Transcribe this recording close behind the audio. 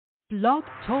Blog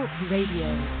Talk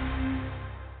Radio.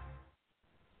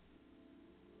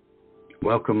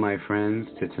 Welcome, my friends,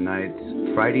 to tonight's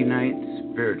Friday night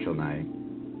spiritual night,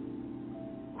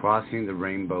 Crossing the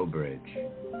Rainbow Bridge,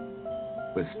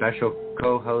 with special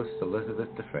co-host Elizabeth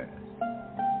DeFrez.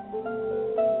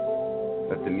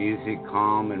 Let the music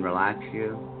calm and relax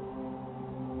you,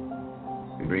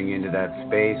 and bring you into that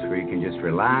space where you can just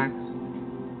relax,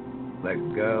 let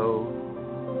go,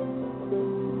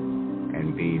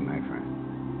 and be, my friend.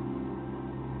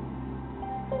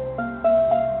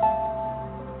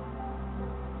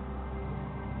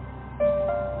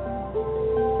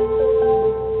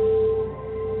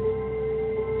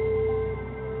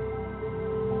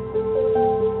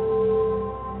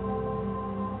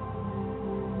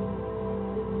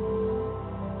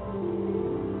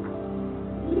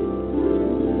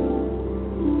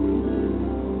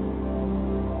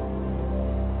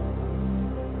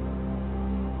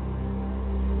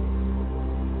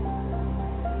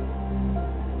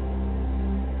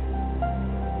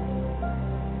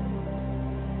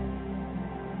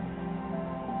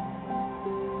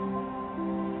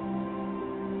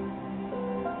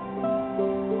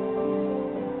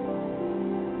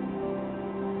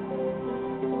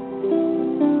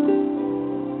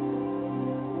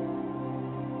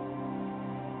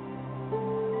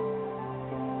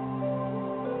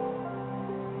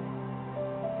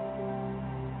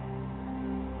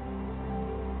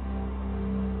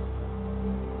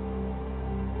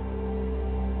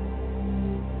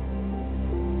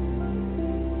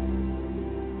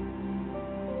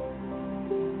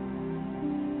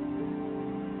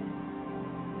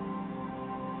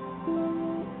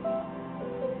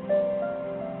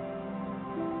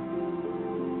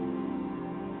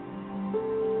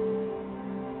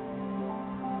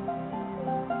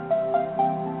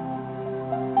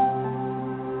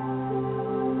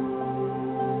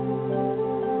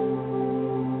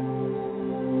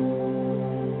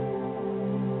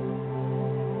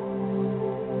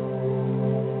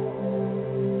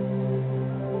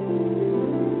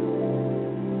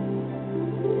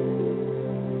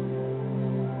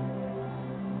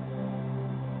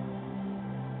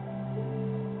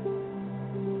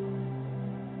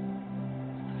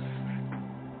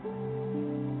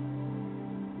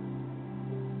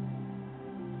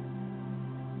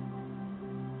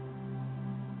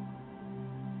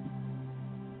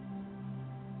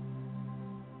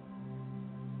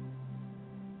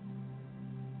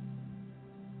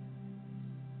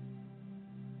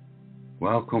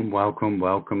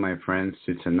 Welcome, my friends,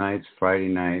 to tonight's Friday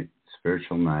night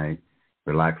spiritual night,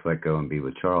 Relax, Let Go, and Be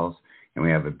with Charles. And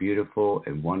we have a beautiful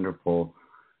and wonderful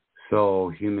soul,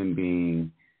 human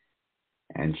being,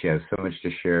 and she has so much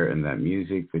to share. And that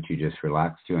music that you just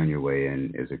relaxed to on your way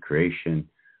in is a creation,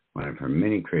 one of her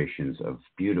many creations of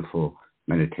beautiful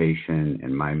meditation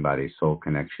and mind-body soul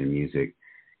connection music.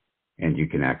 And you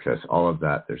can access all of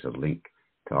that. There's a link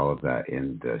to all of that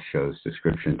in the show's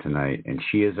description tonight. And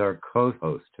she is our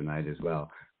co-host tonight as well,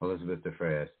 Elizabeth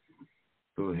DeFrez,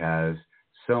 who has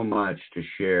so much to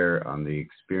share on the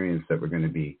experience that we're going to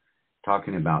be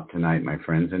talking about tonight, my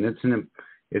friends. And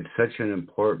it's such an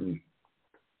important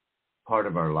part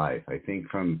of our life. I think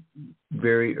from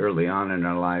very early on in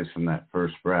our lives, from that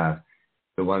first breath,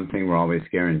 the one thing we're always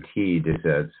guaranteed is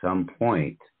that at some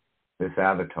point, this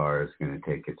avatar is going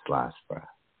to take its last breath.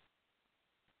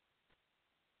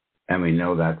 And we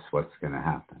know that's what's going to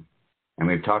happen. And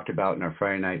we've talked about in our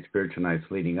Friday night spiritual nights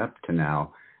leading up to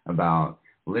now about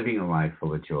living a life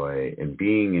full of joy and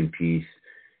being in peace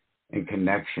and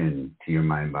connection to your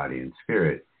mind, body, and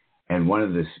spirit. And one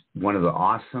of the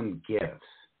awesome gifts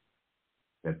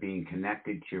that being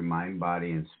connected to your mind,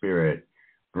 body, and spirit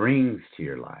brings to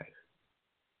your life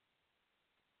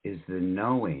is the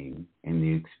knowing and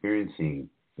the experiencing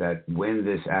that when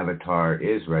this avatar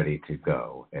is ready to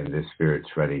go and this spirit's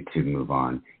ready to move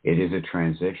on, it is a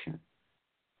transition.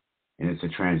 And it's a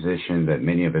transition that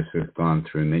many of us have gone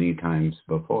through many times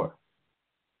before.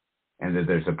 And that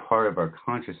there's a part of our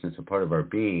consciousness, a part of our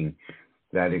being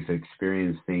that has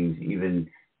experienced things even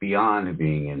beyond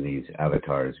being in these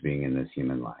avatars, being in this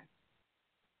human life.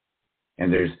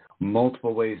 And there's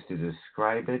multiple ways to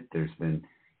describe it. There's been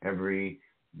every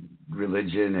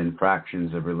religion and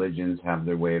fractions of religions have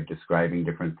their way of describing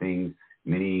different things.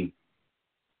 Many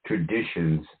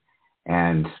traditions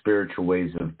and spiritual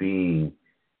ways of being,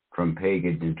 from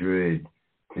pagan to druid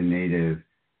to native,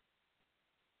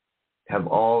 have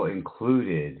all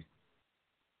included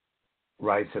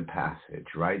rites of passage,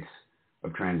 rites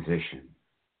of transition.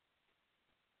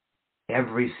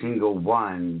 Every single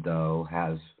one, though,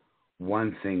 has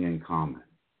one thing in common.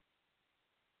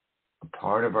 a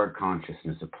part of our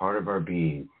consciousness, a part of our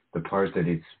being, the parts that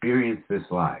experience this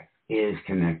life, is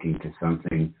connecting to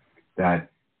something that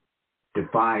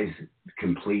defies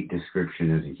complete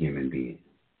description as a human being.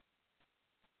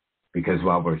 Because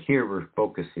while we're here, we're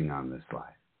focusing on this life.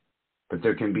 But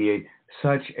there can be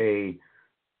such a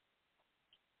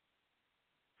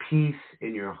peace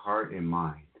in your heart and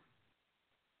mind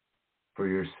for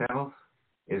yourself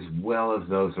as well as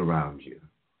those around you,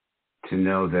 to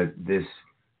know that this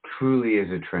truly is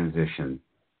a transition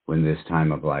when this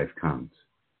time of life comes,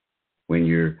 when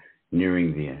you're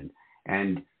nearing the end.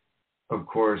 And of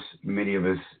course, many of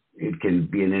us, it can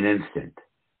be in an instant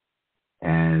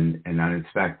and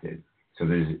unexpected. So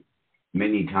there's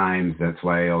many times, that's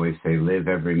why I always say live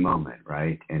every moment,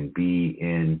 right? And be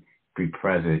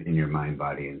present in your mind,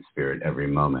 body, and spirit every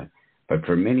moment. But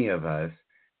for many of us,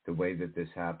 the way that this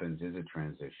happens is a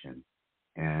transition.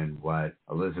 And what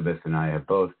Elizabeth and I have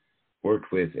both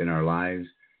worked with in our lives,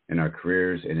 in our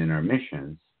careers, and in our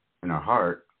missions, in our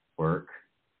heart work,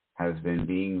 has been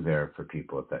being there for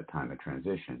people at that time of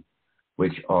transition,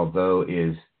 which, although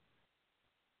is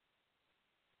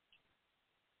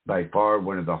by far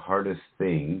one of the hardest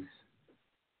things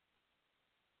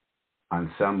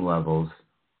on some levels,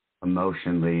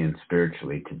 emotionally and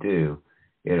spiritually, to do,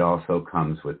 it also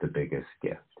comes with the biggest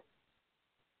gift.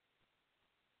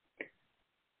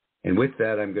 And with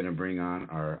that, I'm going to bring on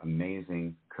our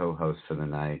amazing co-host for the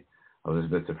night,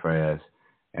 Elizabeth DeFrayas.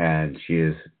 And she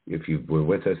is, if you were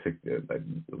with us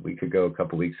a week ago, a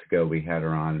couple weeks ago, we had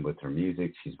her on with her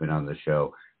music. She's been on the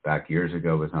show back years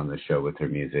ago, was on the show with her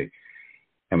music.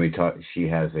 And we talked, she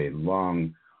has a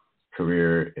long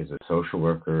career as a social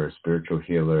worker, a spiritual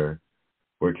healer,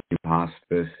 working in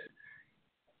hospice,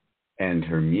 and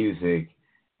her music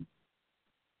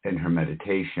and her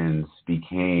meditations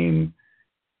became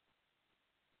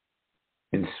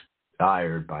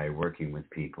inspired by working with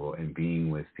people and being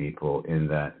with people in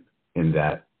that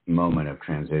moment of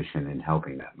transition and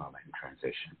helping that moment in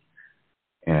transition.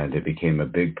 And it became a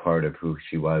big part of who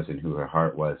she was and who her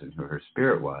heart was and who her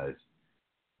spirit was,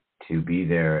 to be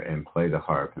there and play the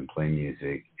harp and play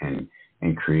music and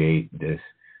create this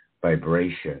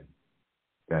vibration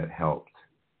that helped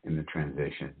in the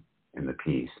transition, in the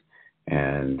peace.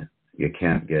 And you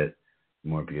can't get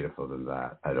more beautiful than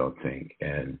that, I don't think.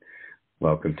 And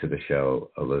welcome to the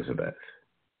show, Elizabeth.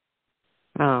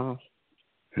 Oh,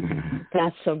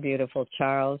 that's so beautiful,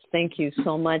 Charles. Thank you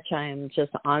so much. I am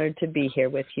just honored to be here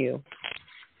with you.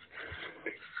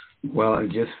 Well,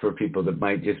 and just for people that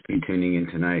might just be tuning in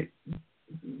tonight,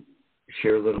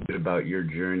 share a little bit about your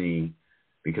journey,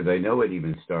 because I know it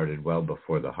even started well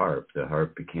before the harp. The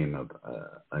harp became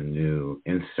a new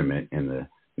instrument in the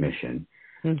mission.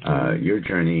 Mm-hmm. Your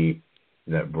journey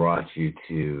that brought you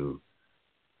to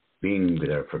being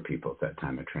there for people at that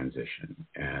time of transition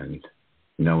and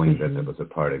knowing mm-hmm. that was a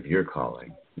part of your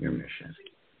calling, your mission.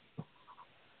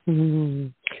 Mm-hmm.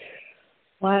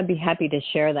 Well, I'd be happy to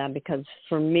share that, because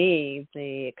for me,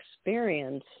 the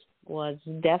experience was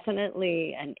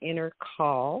definitely an inner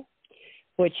call,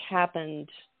 which happened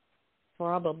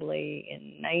probably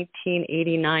in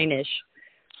 1989-ish.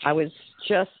 I was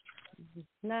just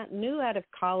not new out of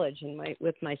college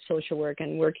with my social work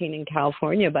and working in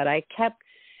California, but I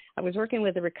was working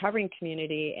with the recovering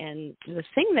community, and the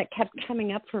thing that kept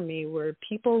coming up for me were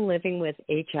people living with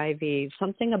HIV,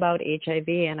 something about HIV,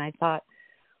 and I thought,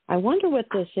 I wonder what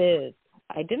this is.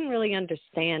 I didn't really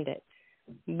understand it.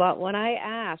 But when I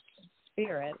asked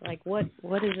Spirit, like, what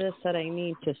is this that I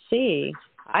need to see,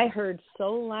 I heard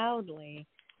so loudly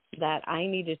that I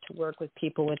needed to work with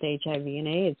people with HIV and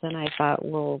AIDS. And I thought,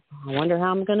 well, I wonder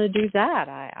how I'm going to do that.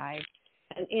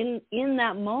 And in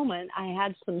that moment, I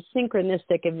had some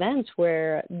synchronistic events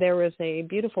where there was a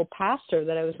beautiful pastor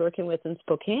that I was working with in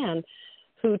Spokane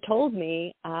who told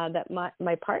me that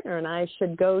my partner and I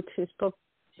should go to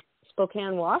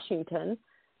Spokane, Washington,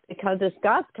 because it's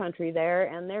God's country there,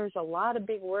 and there's a lot of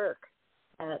big work,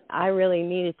 and I really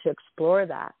needed to explore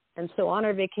that. And so on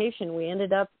our vacation, we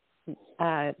ended up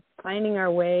finding our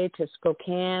way to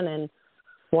Spokane, and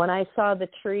when I saw the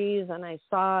trees and I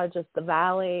saw just the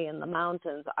valley and the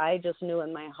mountains, I just knew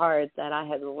in my heart that I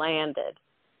had landed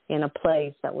in a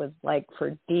place that was like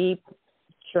for deep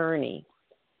journey.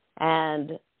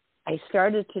 And I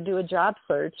started to do a job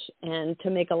search, and to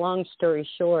make a long story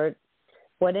short,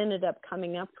 what ended up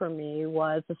coming up for me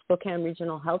was the Spokane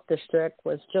Regional Health District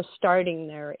was just starting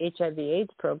their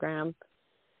HIV/AIDS program.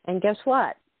 And guess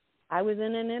what? I was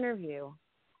in an interview,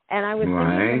 and I was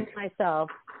thinking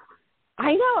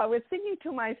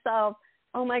to myself,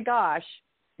 oh my gosh,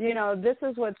 this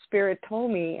is what Spirit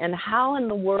told me, and how in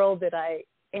the world did I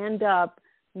end up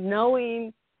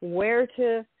knowing where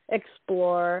to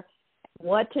explore,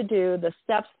 what to do, the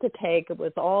steps to take. It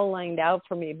was all lined out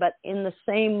for me. But in the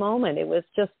same moment, it was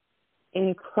just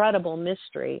incredible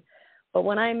mystery. But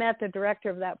when I met the director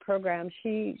of that program,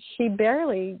 she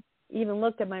barely even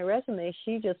looked at my resume.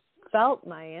 She just felt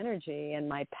my energy and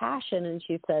my passion, and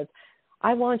she says,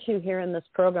 I want you here in this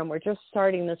program. We're just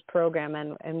starting this program,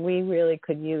 and we really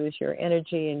could use your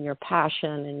energy and your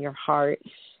passion and your heart.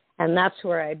 And that's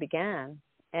where I began.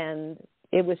 And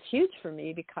it was huge for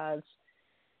me because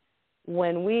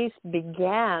when we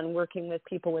began working with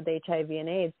people with HIV and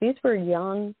AIDS, these were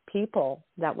young people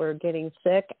that were getting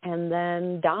sick and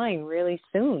then dying really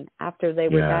soon after they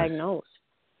were diagnosed.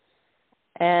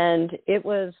 And it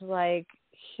was like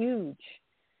huge.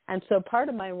 And so part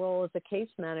of my role as a case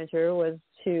manager was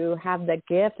to have the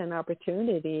gift and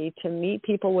opportunity to meet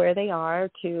people where they are,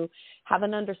 to have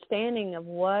an understanding of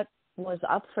what was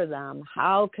up for them.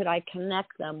 How could I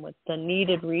connect them with the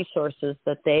needed resources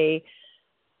that they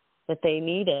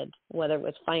needed, whether it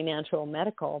was financial or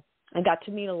medical. I got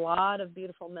to meet a lot of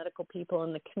beautiful medical people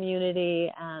in the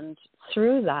community, and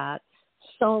through that,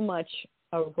 so much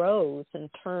arose in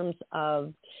terms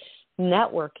of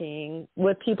networking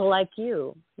with people like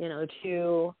you,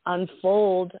 to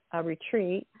unfold a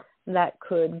retreat that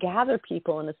could gather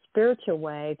people in a spiritual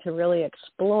way to really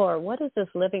explore what is this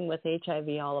living with HIV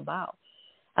all about.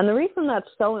 And the reason that's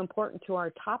so important to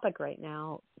our topic right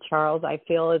now, Charles, I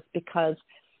feel, is because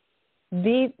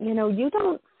you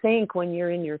don't think when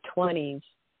you're in your 20s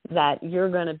that you're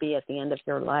going to be at the end of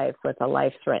your life with a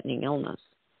life-threatening illness.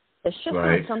 It's just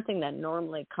not something that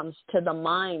normally comes to the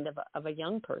mind of a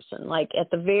young person. Like at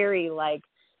the very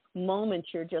moment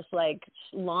you're just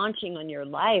launching on your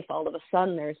life, all of a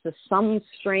sudden there's some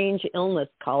strange illness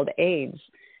called AIDS.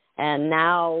 And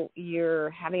now you're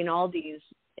having all these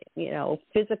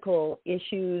physical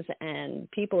issues, and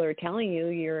people are telling you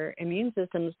your immune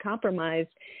system is compromised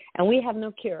and we have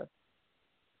no cure.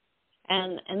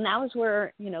 And that was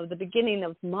where, the beginning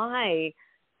of my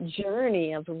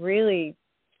journey of really,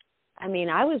 I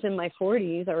was in my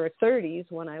 40s or 30s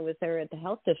when I was there at the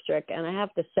health district. And I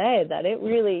have to say that it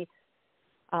really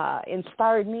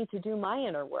inspired me to do my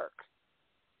inner work,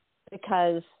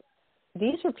 because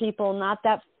these were people not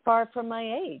that far from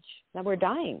my age that were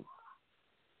dying.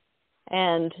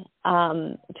 And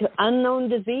to unknown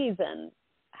disease, and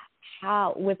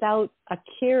how without a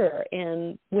cure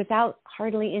and without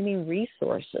hardly any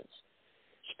resources.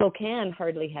 Spokane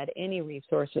hardly had any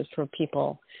resources for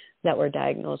people that were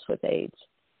diagnosed with AIDS.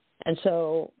 And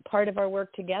so part of our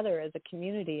work together as a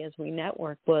community, as we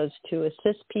network, was to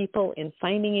assist people in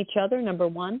finding each other, number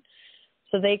one,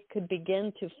 so they could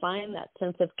begin to find that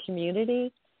sense of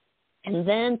community, and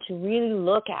then to really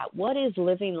look at what is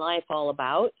living life all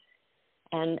about.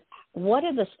 And what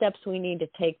are the steps we need to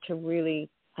take to really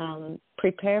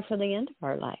prepare for the end of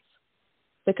our life?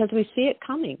 Because we see it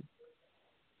coming.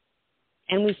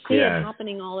 And we see it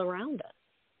happening all around us.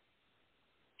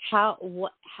 How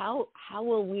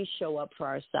will we show up for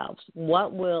ourselves?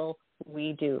 What will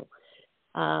we do?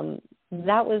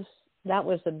 That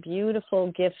was a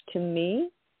beautiful gift to me,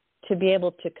 to be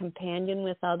able to companion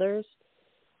with others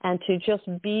and to just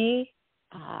be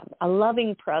a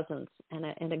loving presence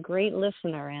and a great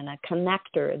listener and a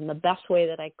connector in the best way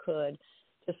that I could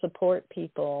to support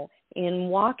people in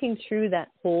walking through that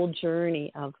whole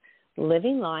journey of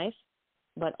living life,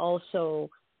 but also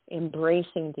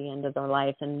embracing the end of their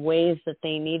life in ways that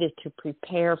they needed to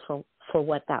prepare for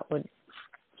what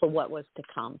was to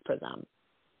come for them.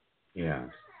 Yeah.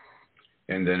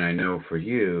 And then I know for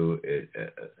you,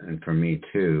 and for me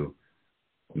too,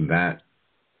 that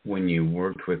when you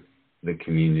worked with the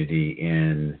community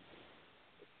in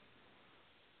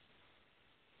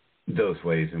those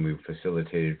ways, and we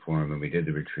facilitated for them, and we did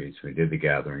the retreats, we did the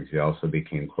gatherings, we also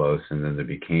became close, and then there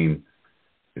became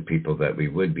the people that we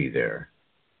would be there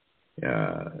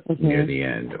near the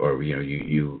end, or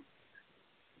you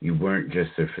weren't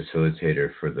just a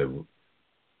facilitator for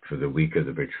the week of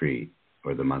the retreat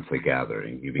or the monthly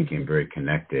gathering. You became very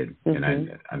connected, and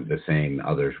I'm the same.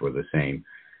 Others were the same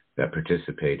that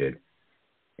participated,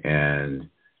 and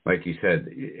like you said,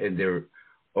 there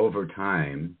over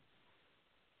time.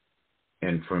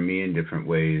 And for me, in different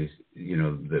ways,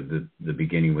 the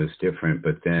beginning was different,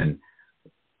 but then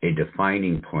a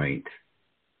defining point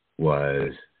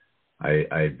was I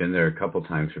had been there a couple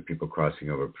times for people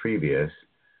crossing over previous.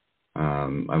 I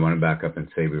want to back up and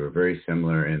say we were very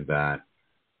similar in that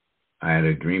I had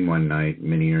a dream one night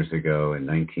many years ago in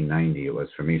 1990. It was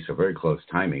for me, so very close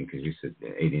timing because you said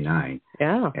 89.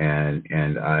 Yeah.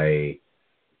 And I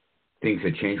things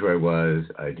had changed where I was.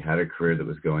 I'd had a career that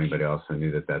was going, but I also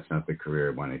knew that that's not the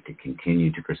career I wanted to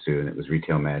continue to pursue, and it was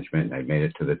retail management. And I made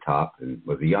it to the top and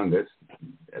was the youngest,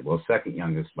 well, second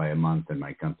youngest by a month in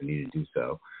my company to do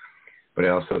so. But I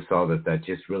also saw that that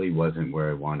just really wasn't where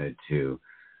I wanted to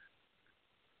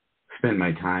spend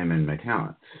my time and my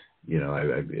talents. You know,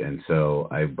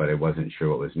 but I wasn't sure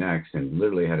what was next, and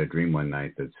literally had a dream one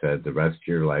night that said, the rest of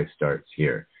your life starts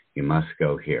here. You must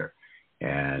go here.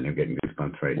 And I'm getting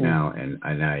goosebumps right now. And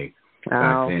I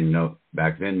wow.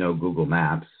 back then no Google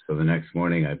Maps. So the next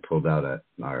morning I pulled out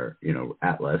our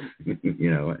atlas,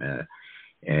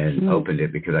 and opened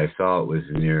it because I saw it was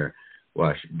near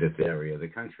this area of the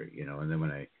country, And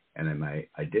then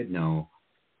I did know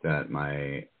that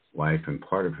my wife and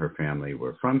part of her family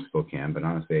were from Spokane, but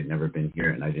honestly I'd never been here,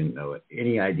 and I didn't know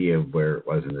any idea of where it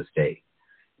was in the state.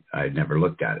 I'd never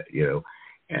looked at it,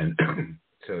 And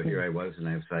so here I was, and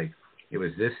I was like, it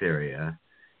was this area.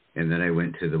 And then I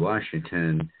went to the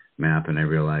Washington map and I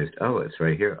realized, oh, it's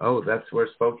right here. Oh, that's where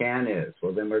Spokane is.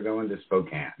 Well, then we're going to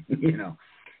Spokane,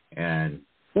 And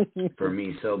for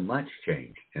me, so much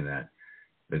changed in that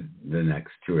the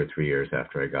next 2 or 3 years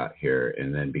after I got here,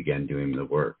 and then began doing the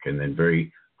work. And then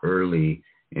very early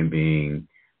in being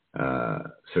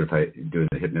certified, doing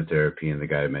the hypnotherapy and the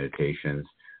guided meditations,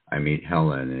 I meet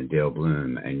Helen and Dale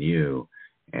Bloom and you,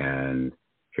 and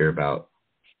hear about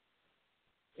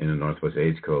in the Northwest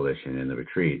AIDS Coalition in the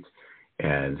retreats.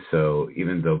 And so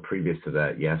even though previous to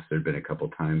that, yes, there'd been a couple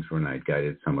times when I'd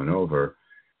guided someone over,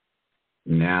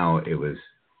 now it was,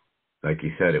 like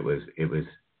you said, it was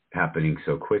happening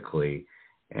so quickly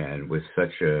and with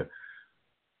such a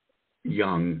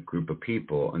young group of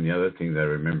people. And the other thing that I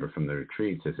remember from the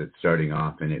retreats is it starting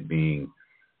off and it being,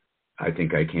 I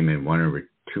think I came in 1 or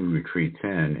 2 retreats in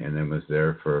and then was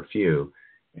there for a few.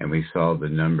 And we saw the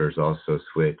numbers also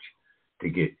switch to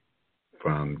get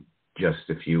from just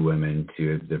a few women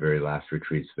to the very last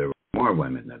retreats, there were more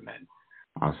women than men,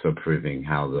 also proving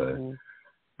how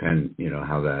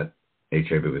how that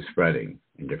HIV was spreading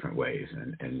in different ways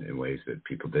and in ways that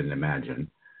people didn't imagine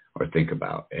or think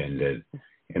about. And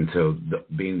so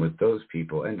being with those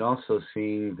people and also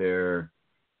seeing them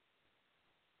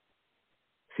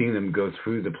go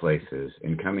through the places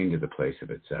and coming to the place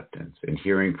of acceptance and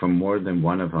hearing from more than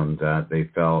one of them that they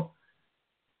felt,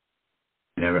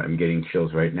 I'm getting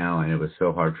chills right now, and it was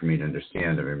so hard for me to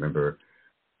understand. I remember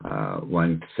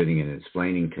one sitting and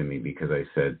explaining to me because I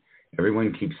said,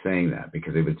 everyone keeps saying that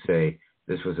because they would say,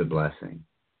 this was a blessing.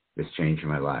 This changed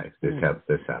my life. This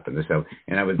happened.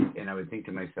 And I would think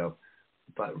to myself,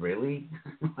 but really?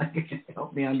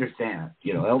 Help me understand.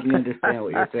 Help me understand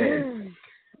what you're saying.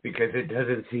 Because it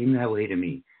doesn't seem that way to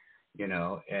me.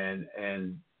 And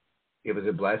it was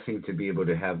a blessing to be able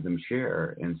to have them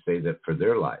share and say that for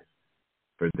their life,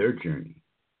 for their journey,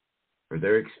 for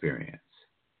their experience,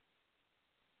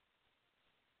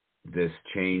 this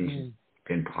changed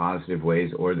in positive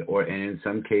ways, or and in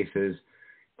some cases,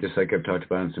 just like I've talked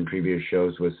about in some previous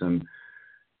shows with some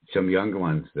younger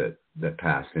ones that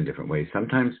passed in different ways.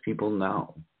 Sometimes people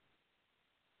know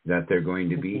that they're going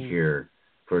to be here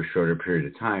for a shorter period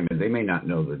of time, and they may not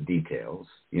know the details,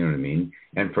 you know what I mean?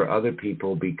 And for other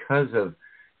people, because of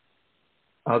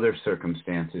other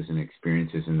circumstances and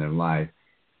experiences in their life,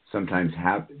 sometimes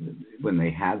when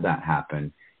they had that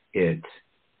happen, it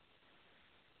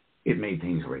made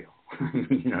things real.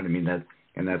 You know what I mean? That's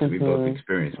what we both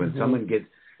experience. When someone gets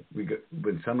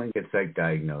that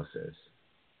diagnosis,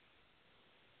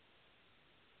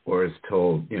 or is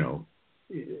told,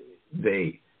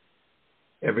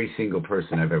 every single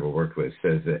person I've ever worked with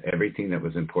says that everything that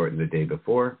was important the day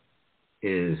before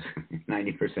is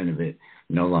 90% of it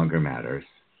no longer matters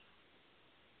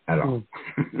at all.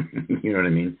 You know what I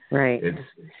mean? Right.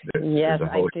 Yes,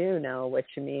 I do know what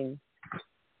you mean.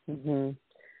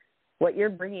 What you're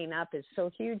bringing up is so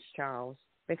huge, Charles,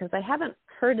 because I haven't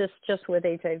heard this just with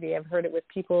HIV. I've heard it with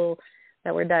people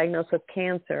that were diagnosed with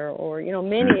cancer, or,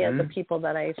 many of the people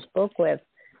that I spoke with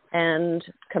and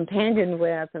companioned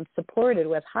with and supported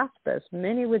with hospice.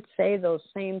 Many would say those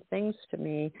same things to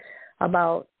me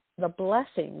about the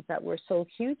blessings that were so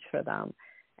huge for them.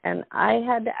 And I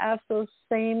had to ask those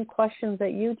same questions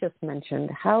that you just mentioned.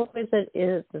 How is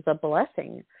it a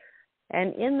blessing?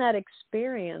 And in that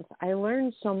experience, I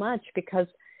learned so much, because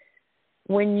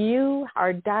when you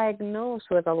are diagnosed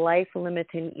with a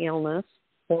life-limiting illness,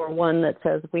 or one that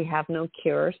says we have no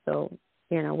cure, so,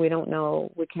 we don't know,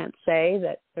 we can't say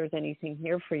that there's anything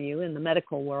here for you in the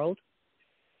medical world,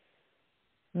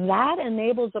 that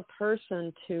enables a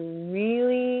person to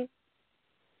really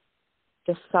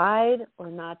decide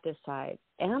or not decide.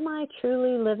 Am I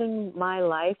truly living my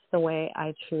life the way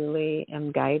I truly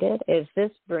am guided? Is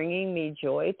this bringing me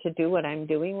joy to do what I'm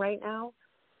doing right now?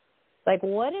 Like,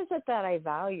 what is it that I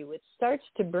value? It starts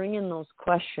to bring in those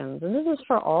questions. And this is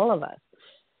for all of us.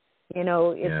 You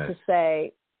know, it's to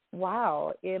say,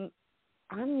 wow,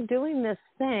 I'm doing this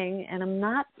thing and I'm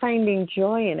not finding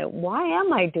joy in it. Why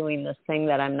am I doing this thing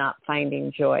that I'm not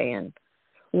finding joy in?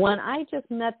 When I just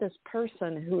met this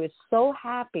person who is so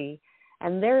happy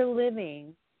and they're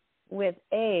living with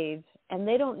AIDS and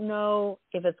they don't know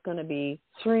if it's going to be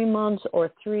 3 months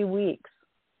or 3 weeks,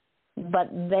 but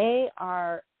they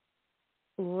are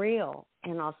real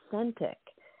and authentic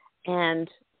and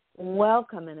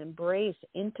welcome and embrace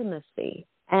intimacy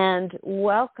and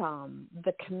welcome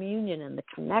the communion and the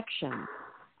connection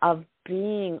of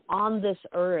being on this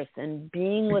earth and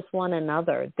being with one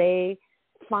another. They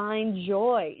find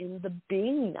joy in the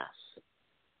beingness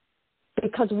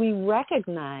because we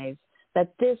recognize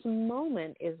that this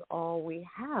moment is all we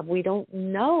have. We don't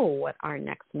know what our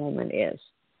next moment is,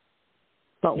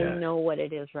 but we know what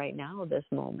it is right now, this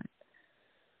moment.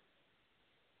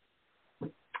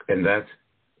 And that's,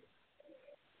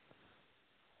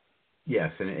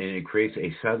 yes, and it creates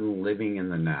a sudden living in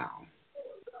the now.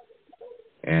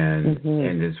 And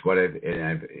and it's what I've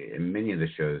in many of the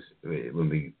shows when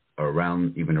we are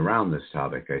around this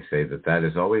topic, I say that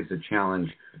is always the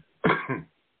challenge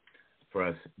for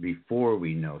us before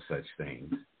we know such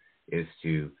things, is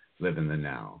to live in the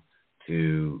now,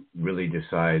 to really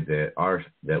decide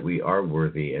that we are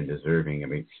worthy and deserving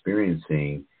of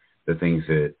experiencing the things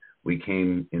that we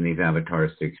came in these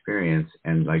avatars to experience.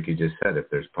 And like you just said, if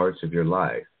there's parts of your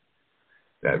life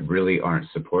that really aren't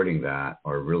supporting that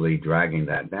or really dragging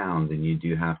that down, then you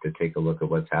do have to take a look at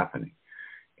what's happening.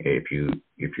 If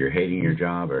you're hating your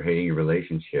job or hating your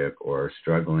relationship or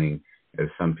struggling, as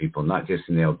some people, not just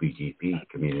in the LGBT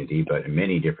community, but in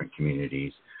many different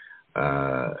communities,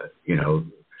 you know,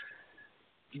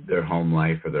 their home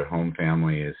life or their home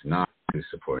family is not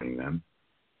supporting them,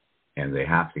 and they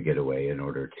have to get away in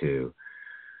order to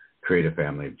create a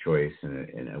family of choice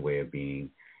and a way of being,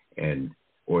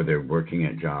 or they're working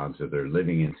at jobs, or they're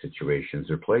living in situations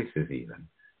or places, even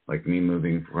like me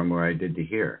moving from where I did to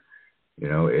here. You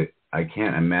know, I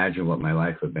can't imagine what my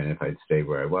life would have been if I'd stayed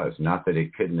where I was. Not that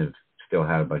it couldn't have still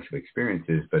had a bunch of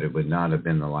experiences, but it would not have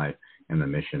been the life and the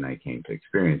mission I came to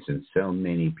experience. And so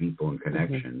many people and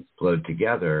connections flowed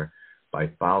together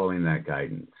by following that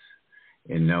guidance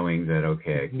and knowing that,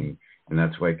 okay, I can, and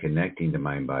that's why connecting to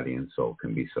mind, body, and soul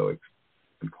can be so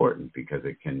important, because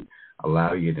it can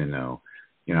allow you to know,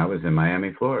 you know, I was in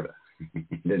Miami, Florida,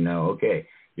 to know, okay,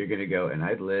 you're going to go, and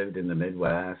I'd lived in the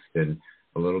Midwest and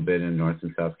a little bit in North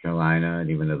and South Carolina, and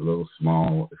even a little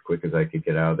small, as quick as I could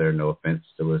get out of there. No offense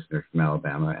to listeners from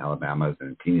Alabama. Alabama is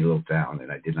a teeny little town,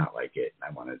 and I did not like it. I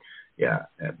wanted,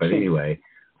 but anyway,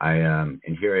 and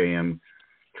here I am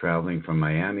traveling from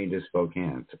Miami to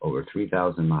Spokane, to over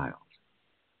 3,000 miles.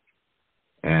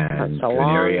 And to an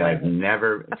area I've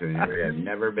never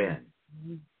been,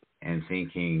 and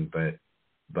thinking,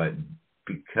 but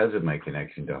because of my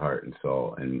connection to heart and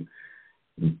soul, and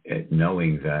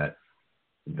knowing that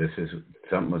this is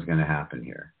something was going to happen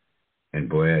here, and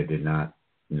boy, I did not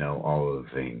know all of the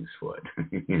things would,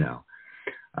 you know.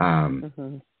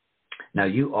 Now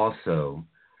you also,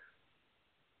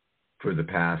 for the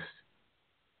past,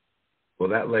 well,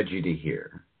 that led you to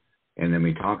here. And then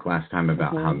we talked last time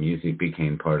about how music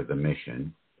became part of the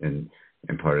mission and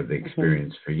part of the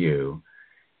experience for you.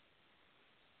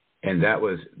 And that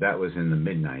was in the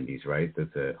mid-90s, right,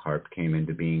 that the harp came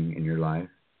into being in your life?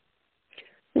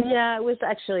 Yeah, it was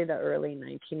actually the early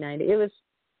 1990s. It was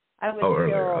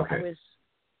earlier, okay.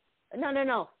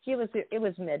 No. It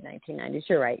was mid-1990s.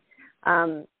 You're right.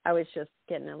 I was just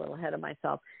getting a little ahead of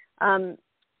myself. I'll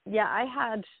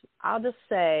just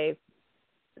say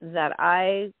that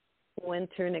I went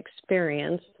through an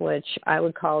experience which I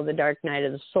would call the dark night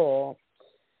of the soul,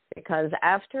 because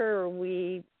after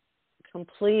we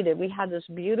completed, we had this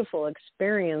beautiful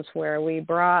experience where we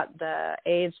brought the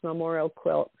AIDS memorial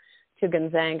quilt to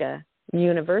Gonzaga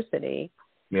University.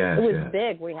 Yeah, it was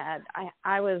big.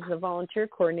 I was the volunteer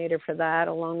coordinator for that,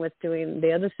 along with doing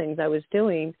the other things I was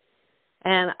doing.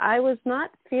 And I was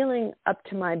not feeling up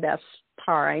to my best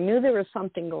par. I knew there was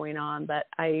something going on, but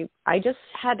I just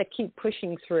had to keep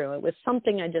pushing through. It was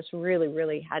something I just really,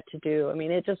 really had to do. I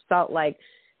mean, it just felt like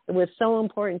it was so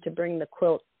important to bring the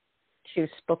quilt to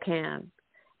Spokane.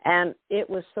 And it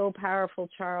was so powerful,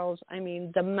 Charles. I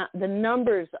mean, the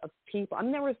numbers of people. I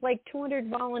mean, there was like 200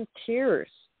 volunteers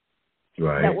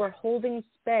that were holding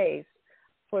space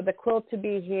for the quilt to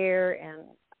be here. And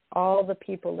all the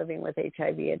people living with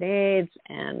HIV and AIDS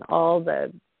and all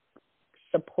the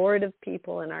supportive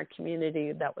people in our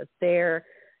community that was there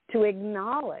to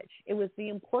acknowledge. It was the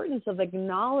importance of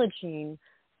acknowledging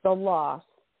the loss,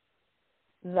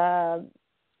 the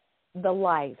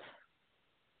life,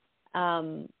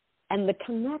 and the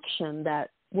connection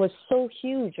that was so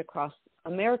huge across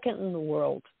America and the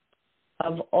world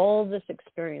of all this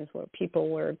experience what people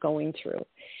were going through.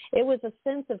 It was a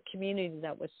sense of community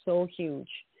that was so huge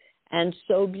and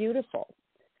so beautiful.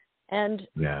 And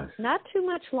not too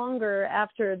much longer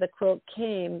after the quilt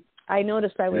came, I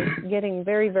noticed I was getting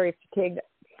very, very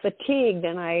fatigued,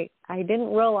 and I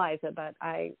didn't realize it, but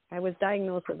I was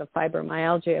diagnosed with a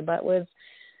fibromyalgia, but was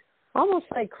almost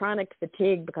like chronic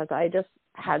fatigue because I just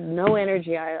had no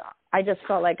energy. I just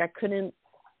felt like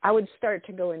I would start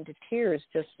to go into tears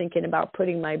just thinking about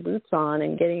putting my boots on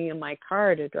and getting in my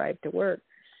car to drive to work.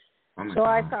 So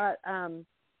I thought,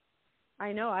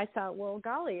 I thought, well,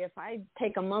 golly, if I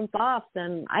take a month off,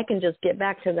 then I can just get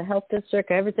back to the health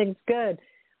district. Everything's good.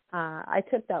 I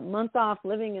took that month off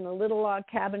living in a little log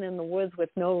cabin in the woods with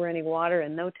no running water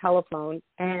and no telephone.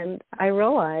 And I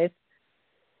realized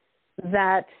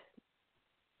that,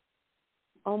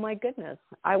 oh, my goodness,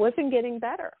 I wasn't getting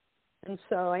better. And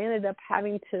so I ended up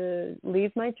having to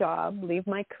leave my job, leave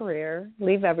my career,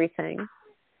 leave everything,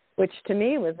 which to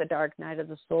me was a dark night of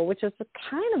the soul, which is a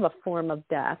kind of a form of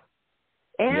death.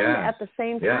 And at the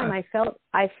same time, I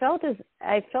felt as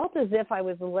if I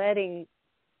was letting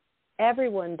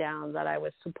everyone down that I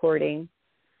was supporting,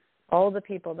 all the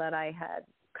people that I had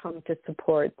come to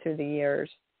support through the years.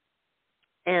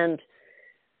 And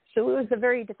so it was a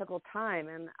very difficult time,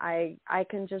 and I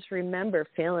can just remember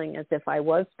feeling as if I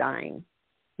was dying,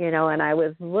 and I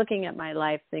was looking at my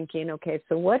life thinking, okay,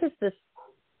 so what is this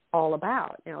all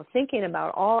about? Thinking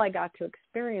about all I got to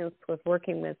experience with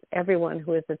working with everyone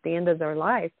who is at the end of their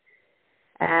life.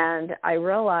 And I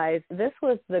realized this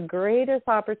was the greatest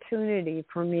opportunity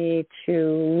for me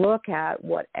to look at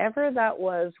whatever that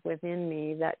was within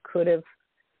me that could have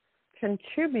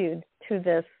contributed to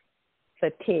this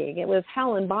fatigue. It was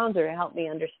Helen Bonser who helped me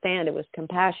understand it was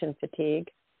compassion fatigue.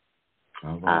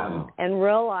 Oh, wow. And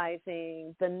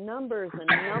realizing the numbers and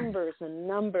numbers and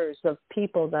numbers of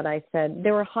people that I said,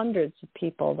 there were hundreds of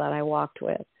people that I walked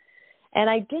with. And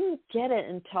I didn't get it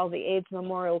until the AIDS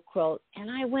Memorial Quilt.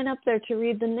 And I went up there to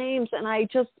read the names, and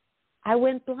I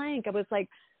went blank. I was like,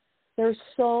 there's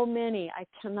so many. I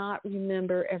cannot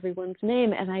remember everyone's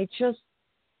name. And I just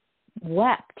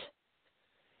wept.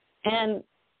 And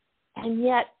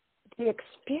yet the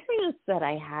experience that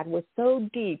I had was so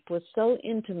deep, was so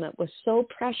intimate, was so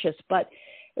precious, but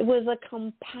it was a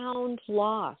compound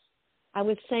loss. I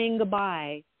was saying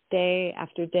goodbye day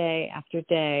after day after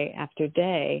day after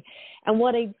day. And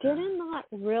what I did not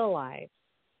realize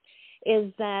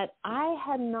is that I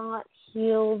had not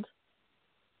healed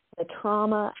the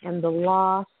trauma and the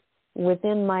loss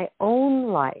within my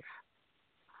own life,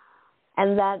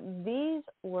 and that these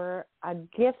were a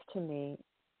gift to me.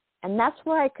 And that's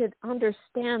where I could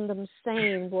understand them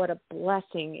saying what a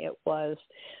blessing it was,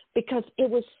 because it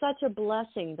was such a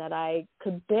blessing that I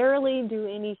could barely do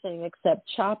anything except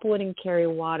chop wood and carry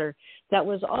water. That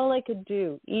was all I could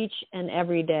do each and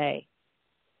every day.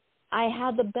 I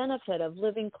had the benefit of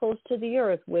living close to the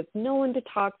earth with no one to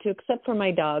talk to except for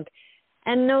my dog,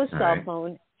 and no cell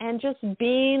phone, and just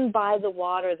being by the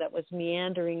water that was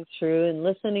meandering through and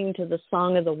listening to the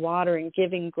song of the water and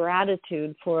giving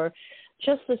gratitude for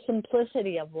just the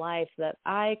simplicity of life that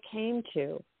I came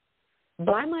to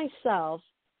by myself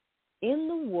in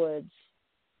the woods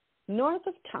north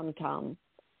of Tum Tum.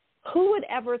 Who would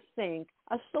ever think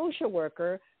a social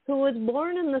worker who was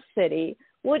born in the city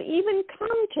would even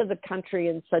come to the country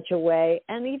in such a way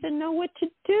and even know what to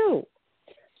do?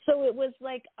 So it was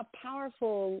like a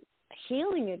powerful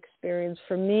healing experience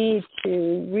for me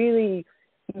to really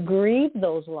grieve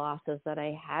those losses that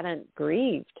I hadn't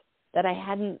grieved, that I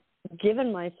hadn't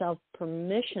given myself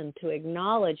permission to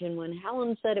acknowledge. And when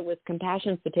Helen said it was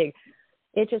compassion fatigue,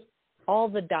 it just, all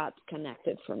the dots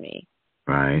connected for me.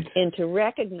 Right. Into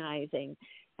recognizing.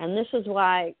 And this is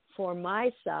why, for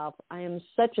myself, I am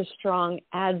such a strong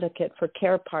advocate for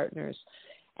care partners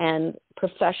and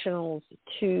professionals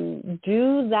to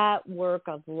do that work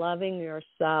of loving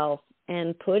yourself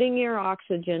and putting your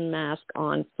oxygen mask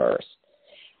on first.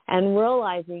 And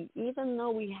realizing, even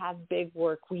though we have big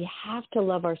work, we have to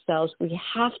love ourselves. We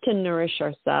have to nourish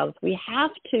ourselves. We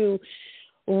have to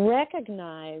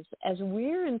recognize, as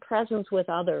we're in presence with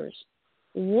others,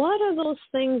 what are those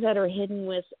things that are hidden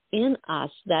within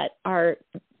us that are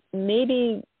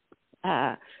maybe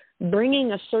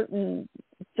bringing a certain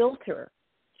filter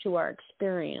to our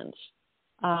experience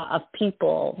of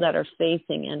people that are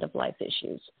facing end-of-life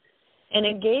issues. And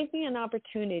it gave me an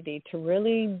opportunity to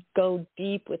really go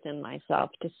deep within myself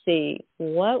to see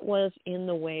what was in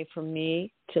the way for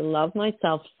me to love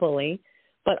myself fully,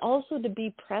 but also to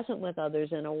be present with others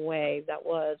in a way that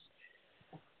was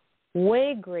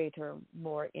way greater,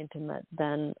 more intimate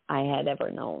than I had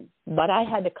ever known. But I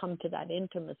had to come to that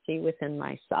intimacy within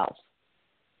myself.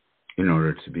 In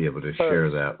order to be able to share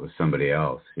that with somebody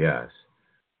else, yes.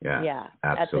 Yeah,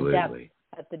 absolutely.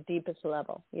 At the deepest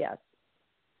level, yes.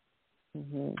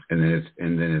 Mm-hmm.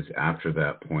 And then it's after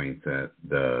that point that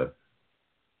the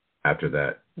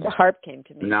harp came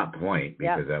to me. Not point,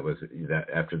 because that was that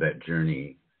after that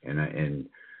journey, and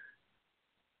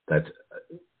that's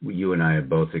you and I have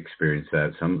both experienced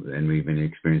that and we've been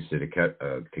experienced it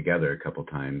together a couple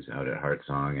times out at Heart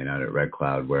Song and out at Red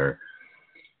Cloud, where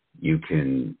you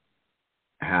can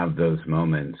have those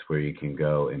moments where you can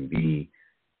go and be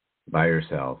by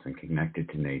yourself and connected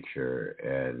to nature.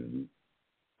 And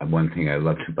one thing I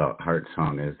loved about Heart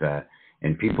Song is that,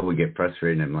 and people would get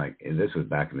frustrated, and I'm like, and this was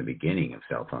back in the beginning of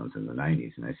cell phones in the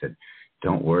 90s, and I said,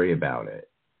 don't worry about it.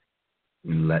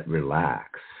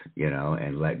 Relax,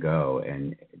 and let go.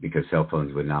 And because cell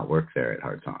phones would not work there at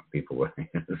Heart Song. People were,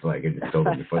 it's like, I just told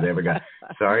them before they ever got,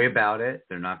 sorry about it.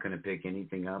 They're not going to pick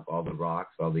anything up. All the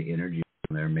rocks, all the energy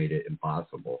there made it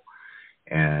impossible.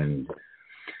 And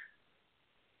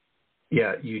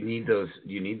yeah, you need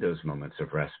those moments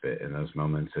of respite and those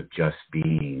moments of just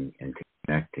being and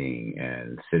connecting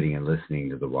and sitting and listening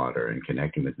to the water and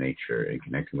connecting with nature and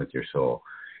connecting with your soul.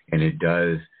 And it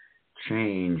does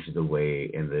change the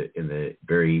way in the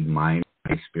very mind,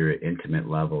 spirit, intimate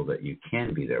level that you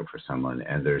can be there for someone,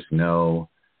 and there's no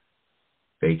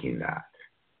faking that.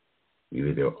 You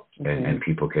either and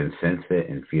people can sense it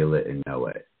and feel it and know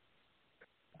it.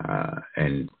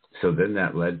 And so then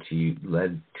that led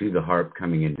to the harp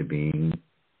coming into being.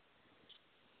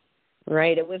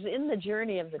 Right. It was in the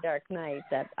journey of the dark night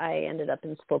that I ended up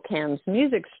in Spokane's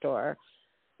music store,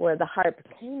 where the harp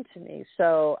came to me.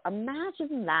 So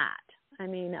imagine that. I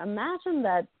mean, imagine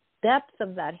that depth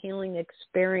of that healing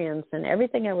experience and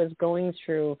everything I was going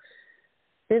through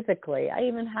physically. I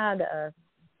even had a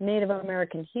Native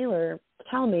American healer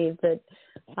tell me that,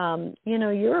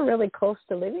 you're really close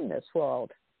to leaving this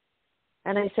world.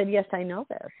 And I said, yes, I know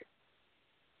this.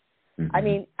 Mm-hmm. I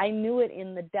mean, I knew it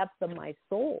in the depth of my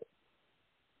soul.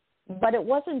 But it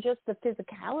wasn't just the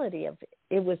physicality of it.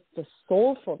 It was the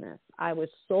soulfulness. I was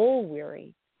soul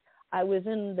weary. I was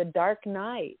in the dark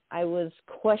night. I was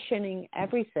questioning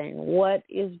everything. What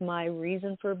is my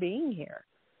reason for being here?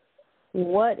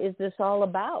 What is this all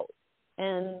about?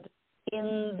 And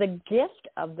in the gift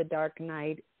of the dark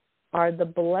night are the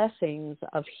blessings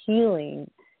of healing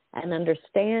and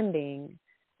understanding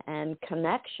and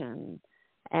connection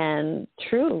and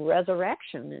true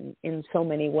resurrection in so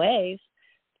many ways,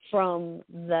 from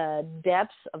the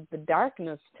depths of the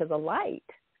darkness to the light.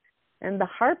 And the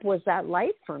harp was that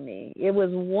light for me. It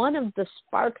was one of the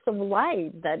sparks of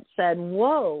light that said,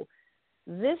 whoa,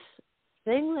 this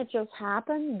thing that just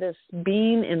happened, this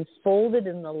being enfolded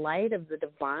in the light of the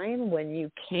divine when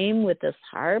you came with this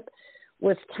harp,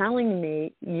 was telling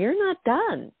me, you're not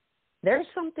done. There's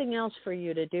something else for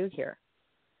you to do here.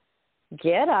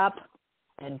 Get up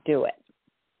and do it.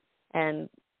 And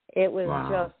it was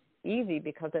just easy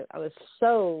because I was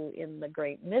so in the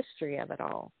great mystery of it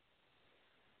all.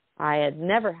 I had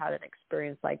never had an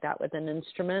experience like that with an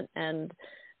instrument, and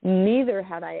neither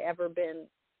had I ever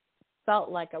felt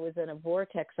like I was in a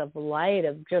vortex of light,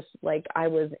 of just like I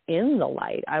was in the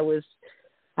light. I was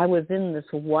in this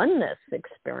oneness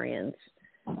experience,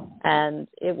 and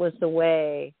it was the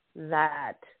way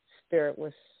that spirit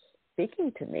was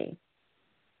speaking to me.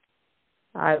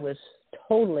 I was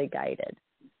totally guided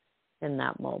in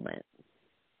that moment.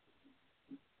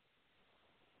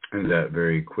 And that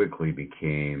very quickly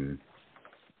became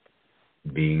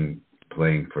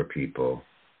playing for people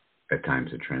at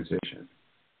times of transition.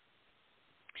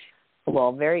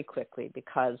 Well, very quickly,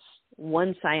 because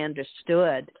once I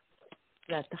understood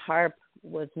that the harp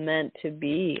was meant to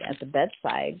be at the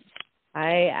bedside,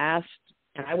 I asked,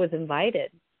 and I was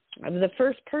invited. The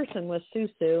first person was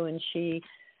Susu, and she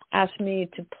asked me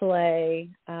to play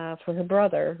for her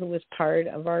brother, who was part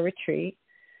of our retreat.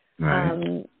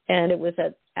 Right. And it was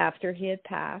after he had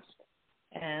passed,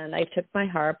 and I took my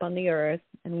harp on the earth,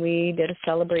 and we did a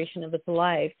celebration of his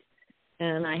life,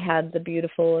 and I had the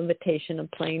beautiful invitation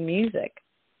of playing music.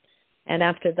 And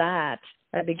after that,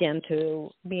 I began to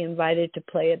be invited to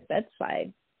play at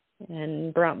bedside,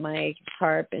 and brought my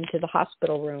harp into the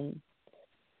hospital room,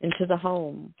 into the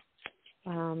home,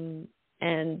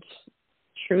 and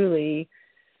truly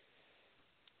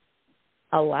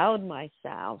allowed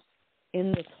myself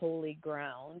in this holy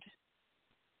ground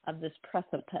of this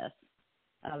precipice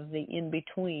of the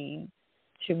in-between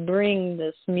to bring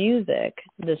this music,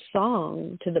 this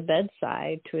song to the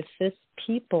bedside to assist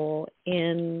people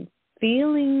in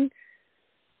feeling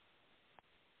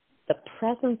the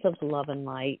presence of love and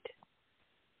light,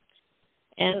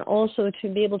 and also to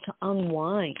be able to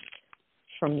unwind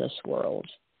from this world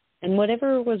and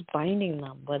whatever was binding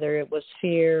them, whether it was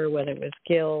fear, whether it was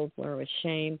guilt, whether it was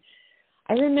shame.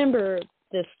 I remember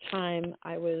this time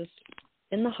I was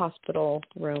in the hospital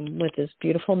room with this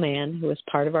beautiful man who was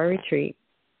part of our retreat.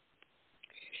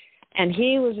 And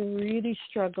he was really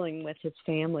struggling with his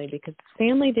family because his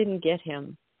family didn't get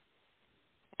him.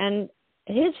 And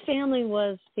his family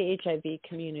was the HIV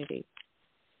community.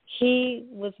 He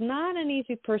was not an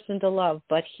easy person to love,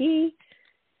 but he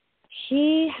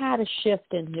had a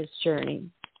shift in his journey.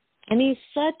 And he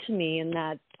said to me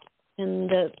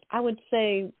I would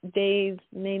say days,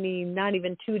 maybe not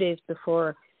even 2 days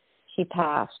before he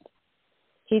passed,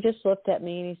 he just looked at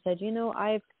me and he said,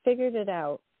 I've figured it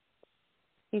out.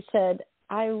 He said,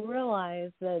 I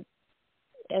realize that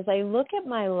as I look at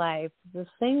my life, the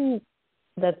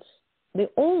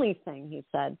only thing, he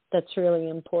said, that's really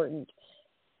important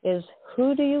is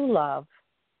who do you love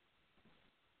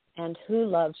and who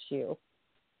loves you.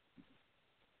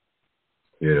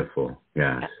 Beautiful.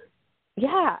 Yes.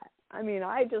 Yeah. I mean,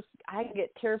 I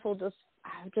get tearful just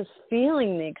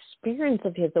feeling the experience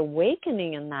of his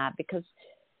awakening in that, because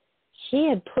he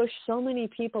had pushed so many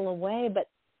people away, but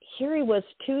here he was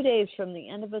 2 days from the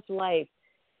end of his life.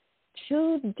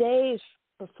 2 days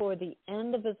before the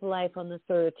end of his life on this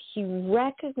earth, he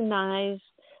recognized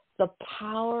the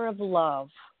power of love,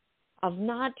 of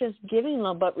not just giving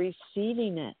love, but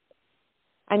receiving it.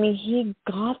 I mean, he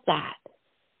got that.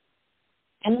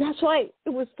 And that's why it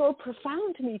was so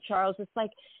profound to me, Charles. It's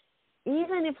like,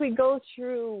 even if we go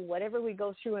through whatever we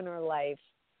go through in our life,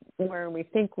 where we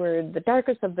think we're the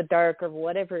darkest of the dark or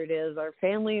whatever it is, our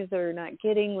families are not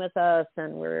getting with us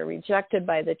and we're rejected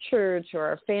by the church or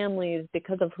our families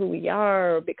because of who we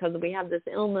are or because we have this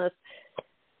illness.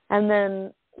 And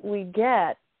then we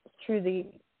get through the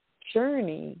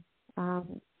journey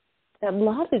that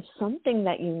love is something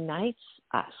that unites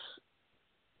us.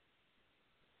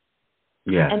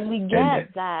 Yeah. And we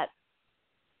get that,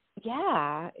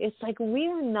 it's like we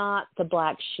are not the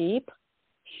black sheep.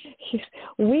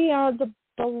 We are the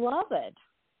beloved.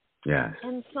 Yes.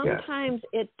 And sometimes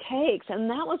it takes, and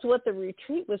that was what the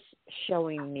retreat was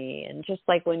showing me. And just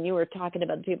like when you were talking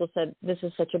about, people said, this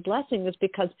is such a blessing, was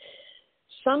because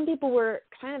some people were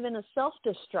kind of in a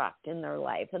self-destruct in their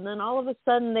life. And then all of a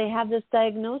sudden they have this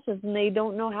diagnosis and they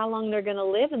don't know how long they're going to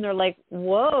live. And they're like,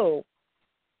 whoa,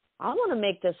 I want to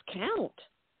make this count.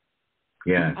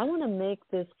 Yeah. I want to make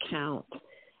this count.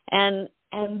 And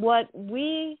what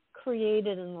we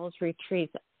created in those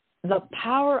retreats, the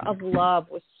power of love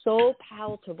was so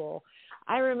palatable.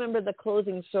 I remember the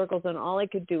closing circles, and all I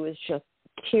could do was just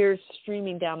tears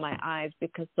streaming down my eyes,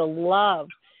 because the love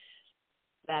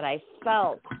that I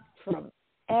felt from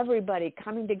everybody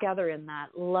coming together in that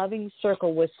loving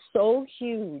circle was so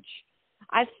huge.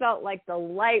 I felt like the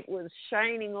light was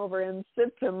shining over in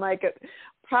Sitson, like it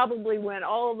probably went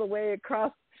all the way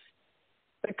across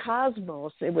the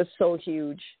cosmos. It was so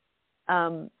huge.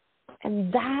 And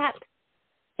that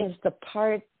is the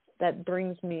part that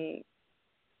brings me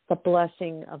the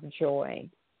blessing of joy,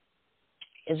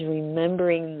 is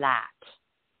remembering that.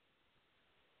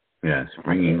 Yes,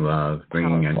 bringing love,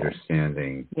 bringing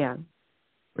understanding,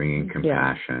 bringing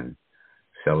compassion,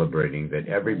 celebrating that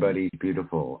everybody's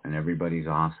beautiful and everybody's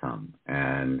awesome.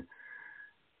 And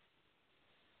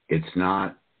it's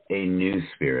not a new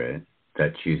spirit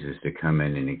that chooses to come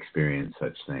in and experience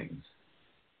such things.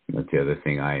 That's the other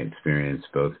thing I experienced,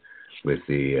 both with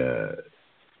the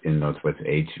in Northwest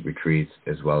Age retreats,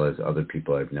 as well as other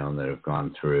people I've known that have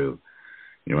gone through.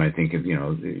 You know, I think of,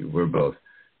 we're both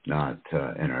not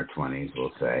in our 20s,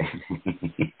 we'll say.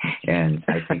 And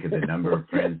I think of the number of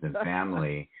friends and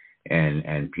family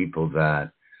and people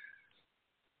that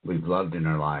we've loved in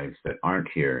our lives that aren't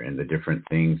here, and the different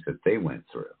things that they went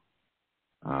through.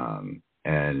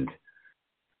 And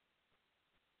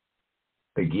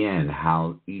again,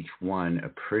 how each one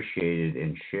appreciated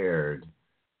and shared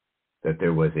that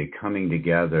there was a coming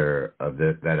together of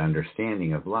that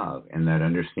understanding of love, and that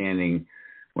understanding.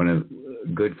 When a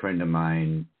good friend of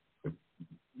mine,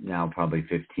 now probably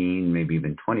 15, maybe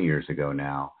even 20 years ago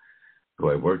now, who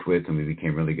I worked with, and we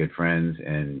became really good friends,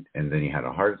 and then he had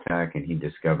a heart attack, and he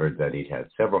discovered that he'd had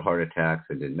several heart attacks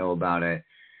and didn't know about it,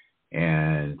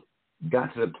 and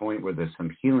got to the point where there's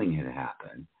some healing had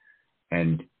happened.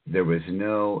 And there was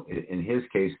no, in his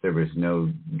case, there was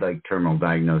no like terminal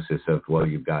diagnosis of, well,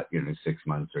 you've got, 6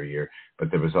 months or a year,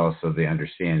 but there was also the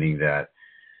understanding that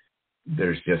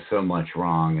there's just so much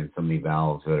wrong and so many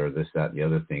valves that are this, that, and the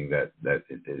other thing that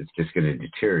it's just going to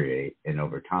deteriorate. And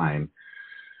over time,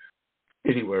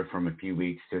 anywhere from a few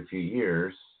weeks to a few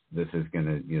years, this is going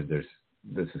to,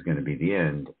 this is going to be the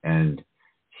end. And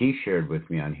he shared with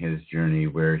me on his journey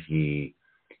where he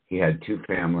had two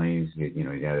families. He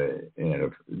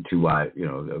had two wives.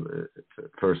 The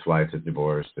first wife that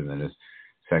divorced, and then his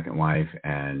second wife,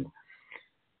 and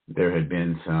there had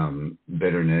been some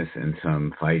bitterness and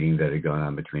some fighting that had gone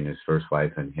on between his first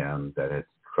wife and him that had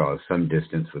caused some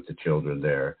distance with the children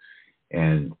there.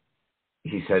 And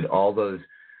he said all those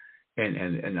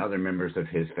and other members of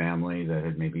his family that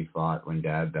had maybe fought when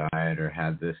Dad died or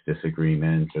had this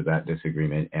disagreement or that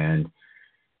disagreement, and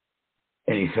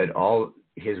he said all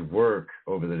his work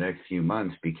over the next few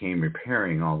months became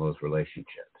repairing all those relationships,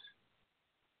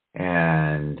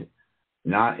 and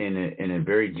not in a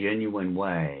very genuine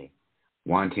way,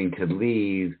 wanting to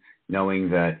leave, knowing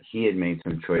that he had made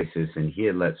some choices and he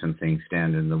had let some things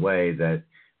stand in the way that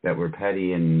were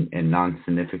petty and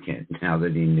non-significant now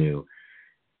that he knew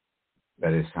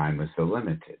that his time was so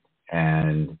limited.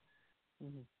 And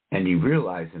he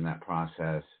realized in that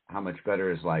process how much better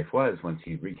his life was once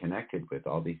he reconnected with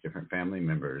all these different family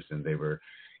members, and they were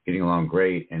getting along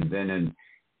great. And then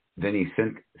he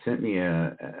sent me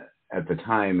at the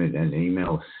time an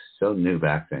email so new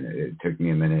back then. It took me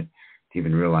a minute to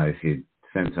even realize he'd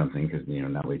sent something because,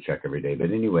 now we check every day.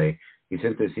 But anyway, he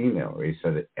sent this email where he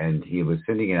said it, and he was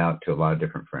sending it out to a lot of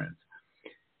different friends.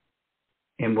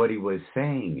 And what he was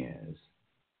saying is,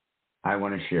 I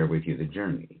want to share with you the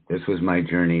journey. This was my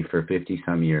journey for 50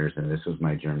 some years, and this was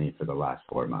my journey for the last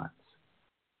 4 months.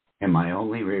 And my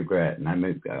only regret, and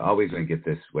I'm always going to get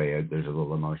this way, there's a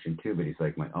little emotion too, but he's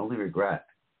like, my only regret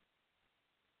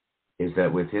is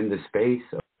that within the space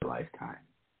of a lifetime,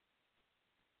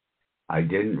 I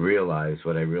didn't realize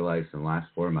what I realized in the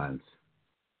last 4 months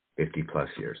 50 plus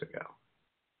years ago.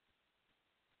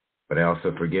 But I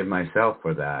also forgive myself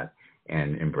for that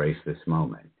and embrace this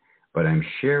moment. But I'm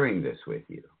sharing this with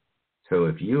you. So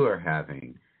if you are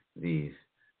having these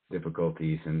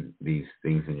difficulties and these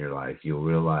things in your life, you'll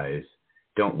realize,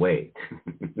 don't wait.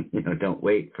 Don't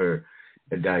wait for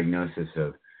a diagnosis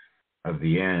of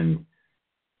the end.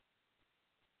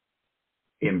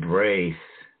 Embrace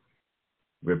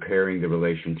repairing the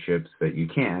relationships that you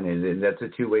can, and that's a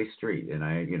two-way street. And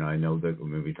I know that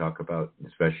when we talk about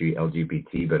especially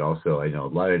LGBT, but also I know a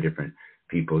lot of different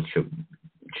people,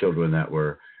 children that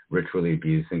were ritually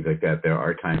abused, things like that. There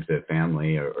are times that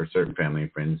family or certain family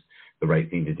and friends, the right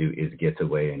thing to do is get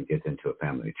away and get into a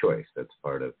family choice. That's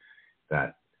part of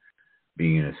that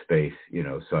being in a space,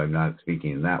 so I'm not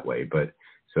speaking in that way, but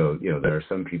so, there are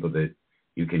some people that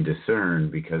you can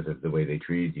discern because of the way they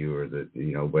treated you or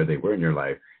where they were in your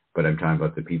life. But I'm talking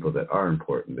about the people that are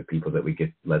important, the people that we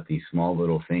let these small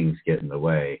little things get in the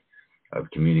way of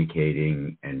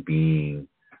communicating and being,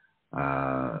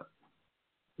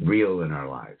 real in our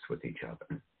lives with each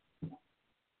other.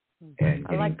 And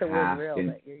I like the word real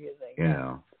that you're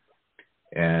using.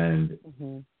 And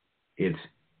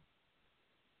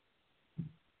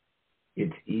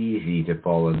it's easy to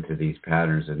fall into these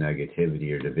patterns of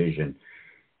negativity or division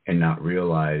and not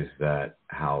realize that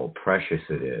how precious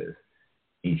it is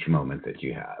each moment that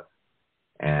you have.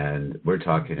 And we're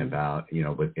talking about,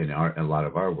 within a lot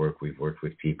of our work, we've worked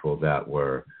with people that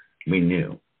we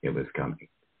knew it was coming.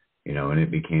 And it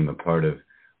became a part of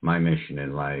my mission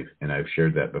in life. And I've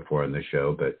shared that before on the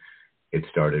show, but it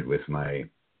started with my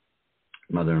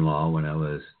mother-in-law when I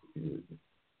was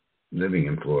living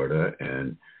in Florida,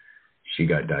 and she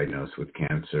got diagnosed with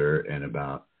cancer. And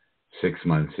about 6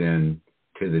 months in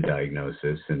to the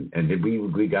diagnosis, and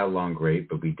we got along great,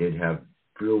 but we did have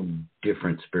real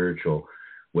different spiritual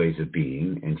ways of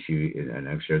being. And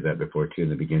I've shared that before too. In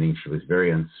the beginning, she was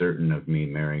very uncertain of me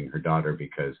marrying her daughter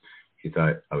because she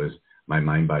thought my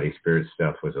mind, body, spirit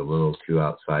stuff was a little too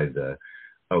outside the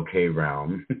okay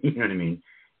realm. You know what I mean?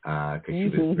 Because she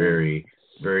was very,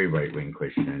 very right-wing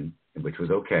Christian, which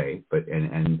was okay. But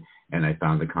and I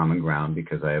found the common ground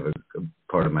because I have a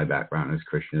part of my background is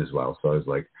Christian as well. So I was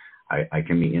like, I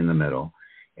can be in the middle.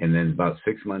 And then about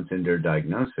 6 months into her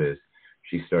diagnosis,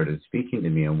 she started speaking to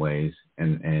me in ways,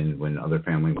 and when other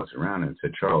family was around, and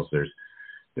said, Charles, there's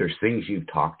things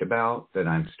you've talked about that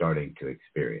I'm starting to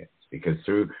experience. Because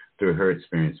through her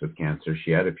experience with cancer,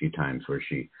 she had a few times where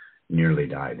she nearly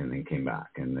died and then came back,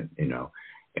 and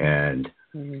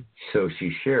so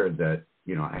she shared that,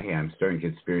 hey, I'm starting to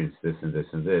experience this and this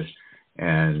and this,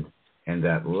 and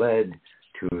that led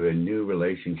to a new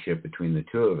relationship between the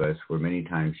two of us, where many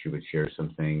times she would share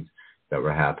some things that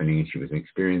were happening and she was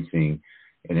experiencing,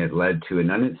 and it led to an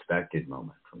unexpected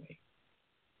moment for me,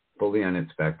 fully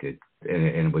unexpected, and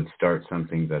it would start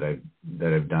something that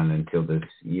I've done until this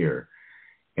year,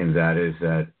 and that is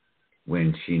that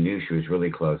when she knew she was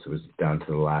really close, it was down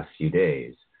to the last few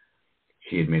days,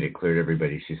 she had made it clear to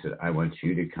everybody, she said, I want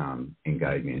you to come and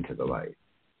guide me into the light.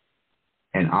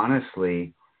 And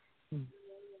honestly,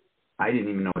 I didn't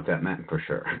even know what that meant for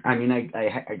sure. I mean,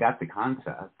 I got the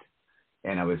concept,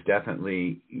 and I was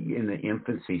definitely in the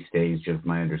infancy stage of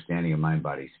my understanding of mind,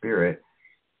 body, spirit.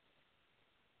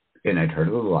 And I'd heard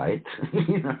of the light.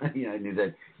 I knew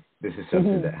that this is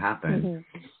something that happened.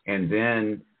 Mm-hmm. And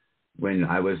then when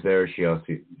I was there, she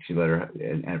let her,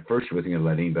 and at first she wasn't going to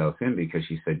let anybody else in because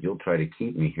she said, you'll try to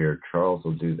keep me here. Charles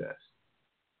will do this.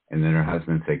 And then her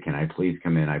husband said, can I please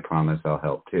come in? I promise I'll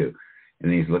help too.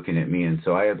 And he's looking at me. And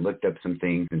so I had looked up some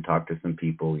things and talked to some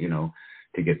people,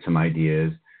 to get some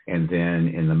ideas. And then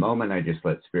in the moment, I just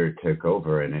let Spirit take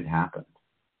over, and it happened.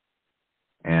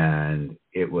 And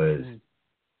it was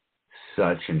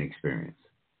such an experience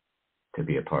to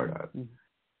be a part of.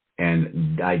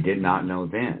 And I did not know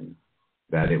then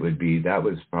that that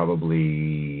was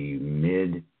probably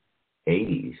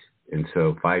mid-'80s. And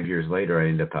so 5 years later, I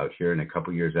ended up out here, and a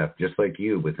couple years after, just like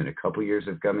you, within a couple years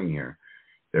of coming here,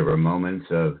 there were moments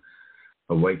of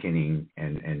awakening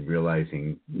and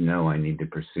realizing, no, I need to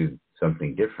pursue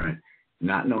something different.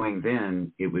 Not knowing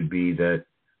then it would be that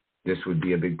this would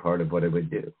be a big part of what I would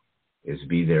do, is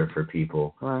be there for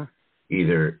people,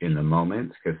 either in the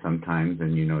moments, because sometimes,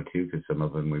 and too, because some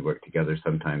of them we work together,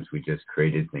 sometimes we just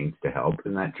created things to help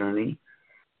in that journey,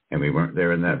 and we weren't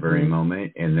there in that very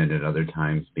moment, and then at other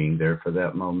times being there for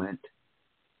that moment.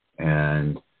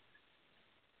 And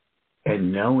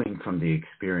knowing from the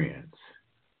experience,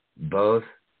 both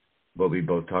what we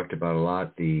both talked about a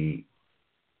lot, the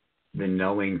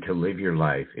knowing to live your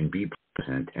life and be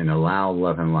present and allow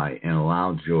love and light and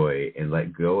allow joy and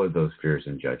let go of those fears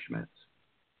and judgments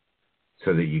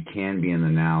so that you can be in the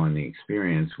now and the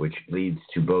experience, which leads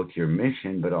to both your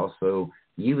mission, but also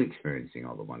you experiencing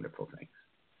all the wonderful things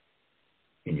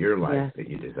in your life that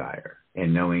you desire.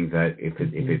 And knowing that if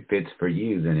it fits for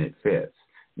you, then it fits.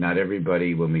 Not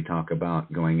everybody, when we talk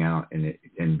about going out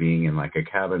and being in like a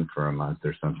cabin for a month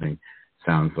or something,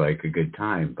 sounds like a good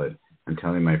time. But I'm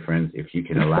telling my friends, if you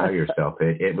can allow yourself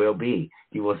it will be.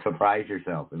 You will surprise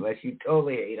yourself, unless you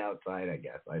totally hate outside, I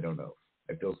guess. I don't know.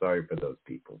 I feel sorry for those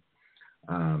people.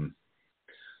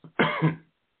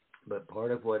 But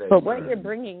part of what what you're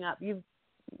bringing up,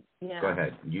 Go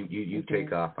ahead. You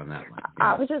take off on that one.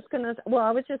 Yeah. I was just gonna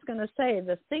say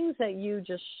the things that you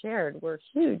just shared were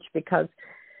huge, because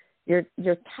you're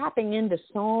tapping into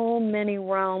so many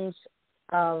realms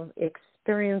of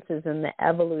experiences in the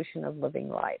evolution of living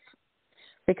life.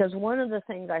 Because one of the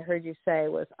things I heard you say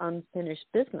was unfinished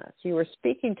business. You were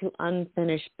speaking to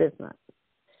unfinished business.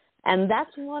 And that's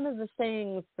one of the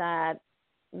things that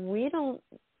we don't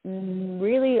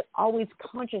really always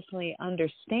consciously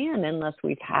understand unless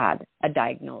we've had a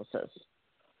diagnosis,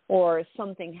 or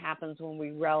something happens when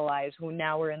we realize, well,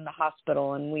 now we're in the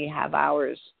hospital and we have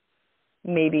hours,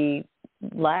 maybe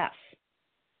less,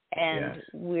 and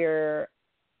we're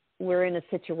in a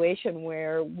situation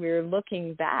where we're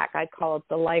looking back. I call it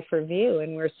the life review,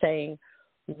 and we're saying,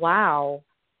 wow,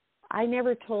 I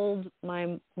never told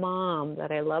my mom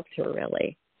that I loved her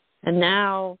really, and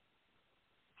now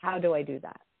how do I do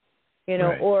that?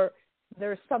 Or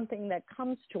there's something that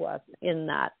comes to us in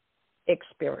that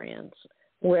experience,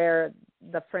 where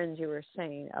the friends you were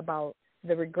saying about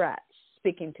the regrets,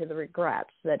 speaking to the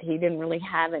regrets, that he didn't really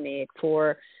have any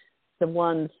for the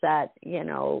ones that,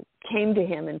 came to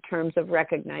him in terms of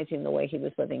recognizing the way he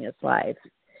was living his life.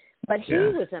 But he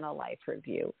was in a life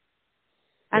review.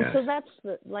 And so that's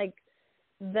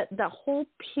the whole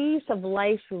piece of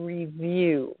life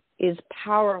review is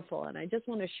powerful. And I just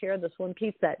want to share this one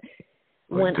piece that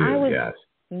when I was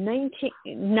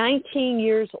 19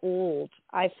 years old,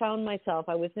 I found myself,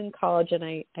 I was in college, and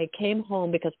I came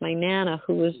home because my Nana,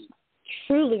 who was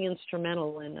truly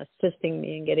instrumental in assisting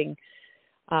me in getting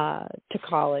to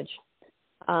college,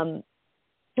 and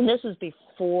this was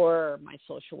before my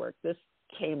social work. This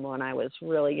came when I was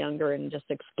really younger and just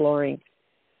exploring.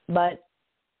 But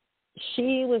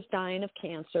she was dying of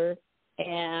cancer,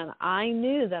 and I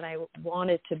knew that I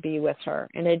wanted to be with her.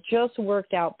 And it just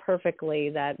worked out perfectly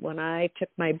that when I took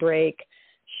my break,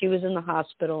 she was in the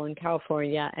hospital in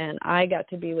California, and I got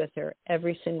to be with her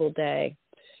every single day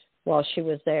while she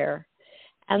was there.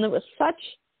 And it was such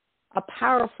a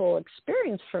powerful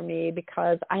experience for me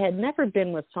because I had never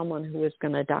been with someone who was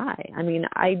going to die. I mean,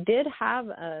 I did have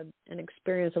an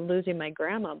experience of losing my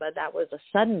grandma, but that was a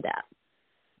sudden death.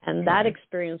 And that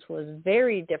experience was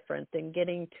very different than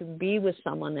getting to be with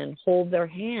someone and hold their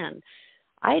hand.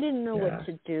 I didn't know what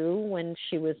to do when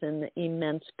she was in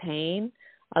immense pain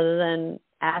other than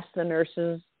ask the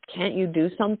nurses, can't you do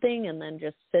something? And then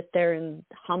just sit there and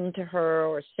hum to her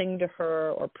or sing to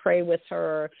her or pray with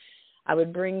her. I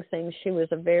would bring things. She was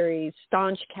a very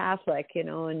staunch Catholic, you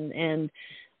know, and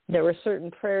there were certain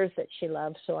prayers that she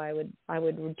loved. So I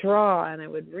would draw and I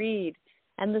would read.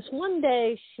 And this one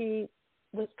day she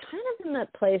was kind of in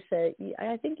that place that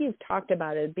I think you've talked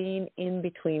about it, being in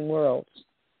between worlds.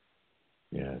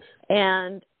 Yes.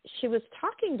 And she was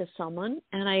talking to someone,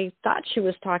 and I thought she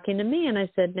was talking to me. And I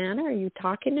said, Nana, are you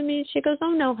talking to me? And she goes,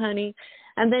 oh, no, honey.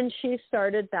 And then she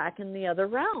started back in the other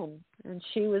realm, and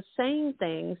she was saying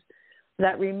things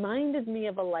that reminded me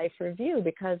of a life review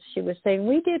because she was saying,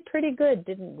 we did pretty good,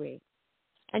 didn't we?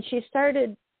 And she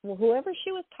started, well, whoever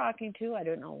she was talking to, I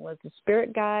don't know, was a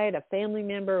spirit guide, a family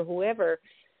member, whoever,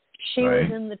 she was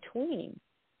in the tween.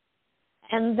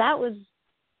 And I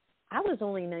was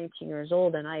only 19 years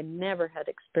old, and I never had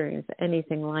experienced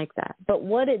anything like that. But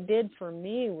what it did for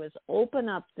me was open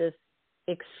up this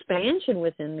expansion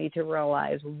within me to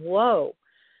realize, whoa,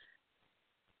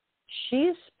 she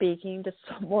is speaking to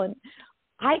someone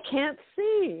I can't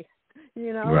see,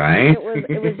 you know. Right.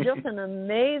 It was just an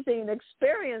amazing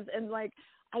experience, and like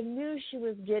I knew she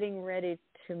was getting ready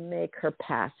to make her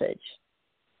passage.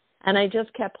 And I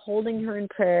just kept holding her in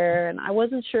prayer, and I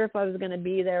wasn't sure if I was going to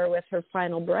be there with her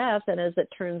final breath, and as it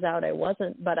turns out, I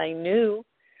wasn't, but I knew.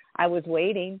 I was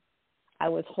waiting. I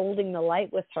was holding the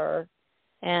light with her,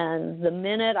 and the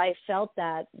minute I felt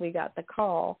that, we got the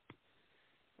call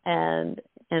and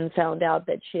found out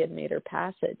that she had made her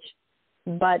passage.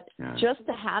 But just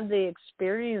to have the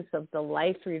experience of the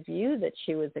life review that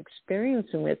she was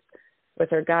experiencing with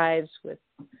her guides, with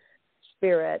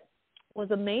spirit,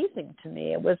 was amazing to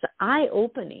me. It was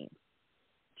eye-opening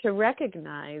to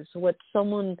recognize what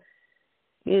someone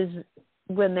is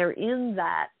when they're in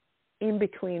that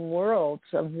in-between worlds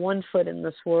of one foot in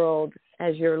this world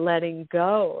as you're letting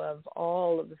go of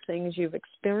all of the things you've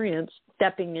experienced,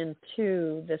 stepping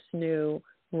into this new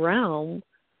realm.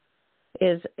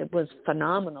 It was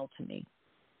phenomenal to me.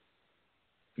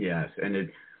 Yes, and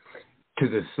to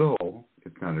the soul,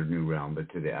 it's not a new realm,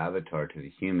 but to the avatar, to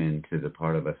the human, to the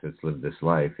part of us that's lived this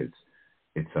life,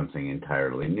 it's something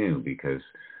entirely new because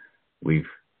we've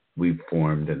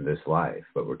formed in this life,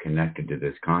 but we're connected to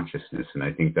this consciousness. And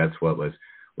I think that's what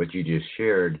you just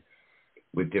shared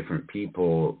with different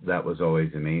people. That was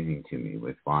always amazing to me.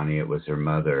 With Bonnie, it was her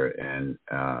mother, and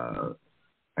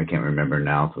I can't remember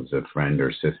now if it was a friend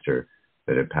or sister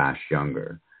that had passed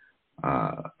younger.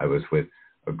 I was with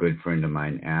a good friend of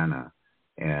mine, Anna,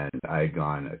 and I'd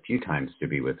gone a few times to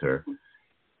be with her.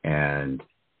 And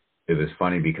it was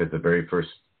funny because the very first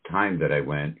time that I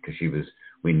went, because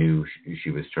we knew she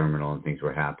was terminal and things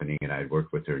were happening, and I'd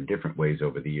worked with her in different ways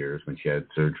over the years when she had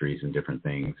surgeries and different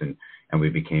things, and we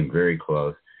became very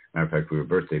close. Matter of fact, we were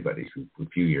birthday buddies. For a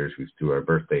few years, we threw our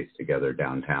birthdays together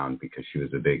downtown because she was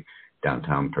a big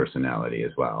downtown personality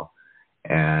as well.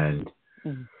 And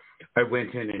I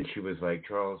went in and she was like,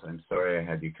 Charles, I'm sorry I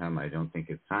had you come. I don't think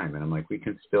it's time. And I'm like, we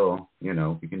can still,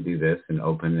 we can do this and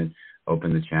open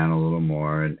the channel a little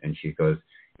more. And she goes,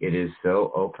 it is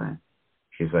so open.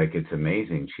 She's like, it's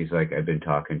amazing. She's like,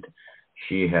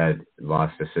 she had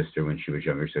lost a sister when she was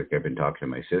younger. So I've been talking to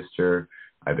my sister.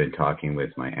 I've been talking with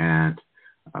my aunt.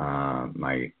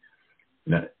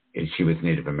 She was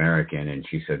Native American, and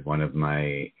she said one of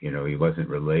my, he wasn't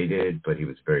related, but he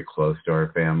was very close to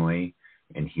our family,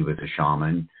 and he was a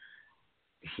shaman.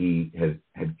 He had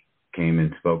came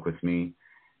and spoke with me,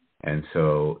 and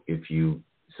so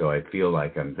I feel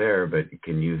like I'm there, but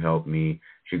can you help me?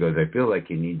 She goes, I feel like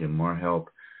you need more help.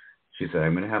 She said,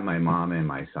 I'm going to have my mom and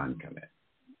my son come in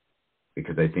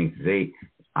because I think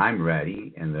I'm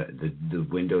ready, and the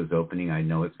window's opening. I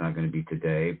know it's not going to be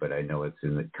today, but I know it's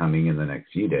coming in the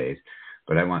next few days.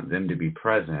 But I want them to be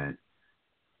present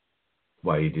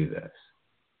while you do this,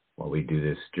 while we do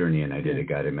this journey. And I did a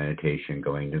guided meditation,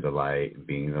 going to the light,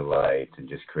 being in the light, and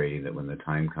just creating that when the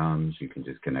time comes, you can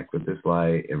just connect with this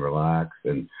light and relax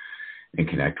and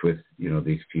connect with,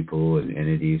 these people and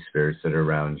entities, spirits that are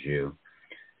around you.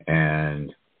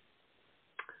 And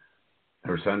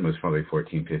her son was probably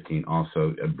 14, 15,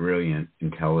 also a brilliant,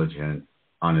 intelligent,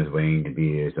 on his way to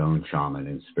be his own shaman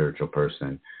and spiritual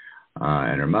person,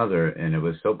 and her mother. And it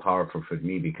was so powerful for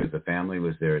me because the family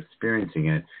was there experiencing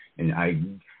it. And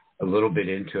a little bit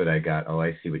into it, I got,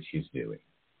 I see what she's doing.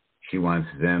 she wants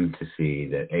them to see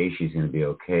that she's going to be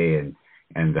okay,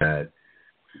 and that,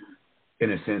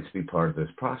 in a sense, be part of this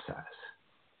process.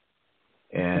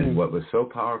 And what was so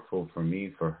powerful for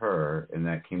me, for her, and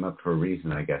that came up for a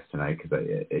reason, I guess, tonight,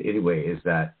 anyway, is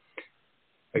that,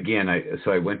 again,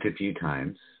 I went a few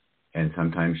times, and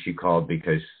sometimes she called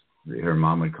because her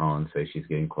mom would call and say she's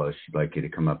getting close. She'd like you to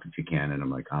come up if you can. And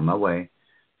I'm like, on my way.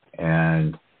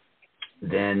 And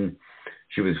then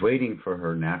she was waiting for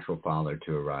her natural father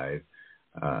to arrive.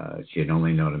 She had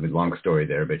only known him, long story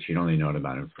there, but she'd only known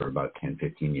about him for about 10,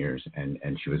 15 years. And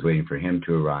she was waiting for him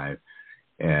to arrive.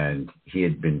 And he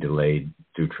had been delayed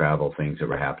through travel, things that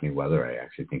were happening, weather, I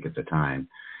actually think at the time.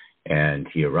 And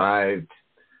he arrived.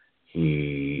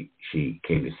 She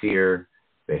came to see her.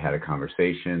 They had a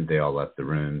conversation. They all left the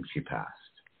room. She passed.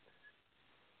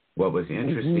 What was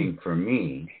interesting for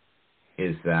me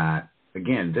is that,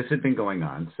 again, this had been going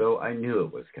on, so I knew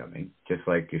it was coming. Just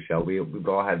like Michelle, we've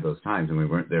all had those times and we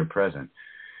weren't there present.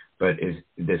 But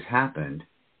this happened,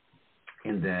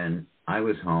 and then I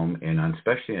was home, and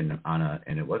especially and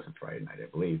it was a Friday night, I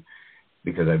believe,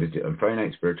 because I was on Friday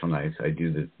night spiritual nights. I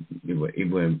do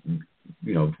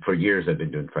for years I've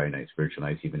been doing Friday night spiritual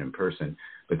nights, even in person.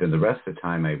 But then the rest of the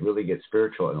time I really get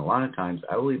spiritual, and a lot of times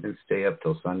I will even stay up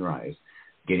till sunrise,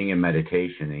 getting in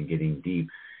meditation and getting deep.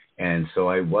 And so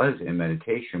I was in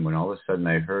meditation when all of a sudden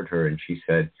I heard her, and she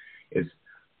said,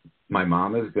 my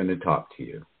mom is going to talk to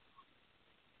you.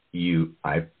 You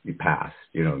passed,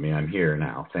 I'm here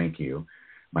now. Thank you.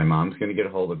 My mom's going to get a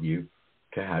hold of you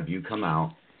to have you come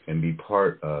out and be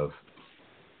part of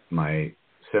my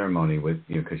ceremony with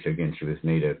you, because again, she was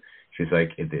Native. She's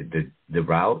like, the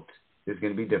route is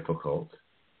going to be difficult.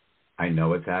 I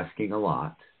know it's asking a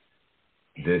lot.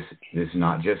 This is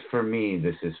not just for me.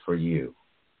 This is for you.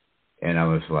 And I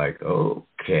was like,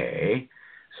 okay.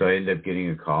 So I ended up getting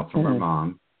a call from her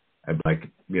mom.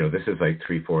 This is like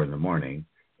 3, 4 in the morning.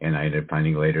 And I ended up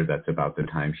finding later that's about the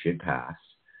time she had passed.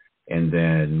 And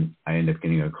then I ended up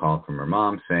getting a call from her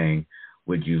mom saying,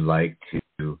 would you like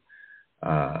to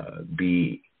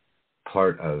be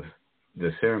part of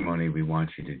the ceremony? We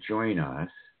want you to join us.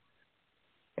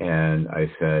 And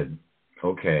I said,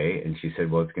 okay. And she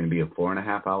said, well, it's going to be a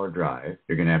 4.5-hour drive.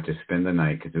 You're going to have to spend the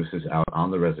night, because this is out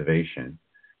on the reservation,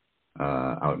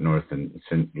 out north in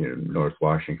North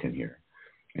Washington here.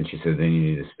 And she said, then you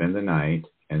need to spend the night,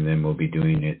 and then we'll be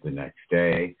doing it the next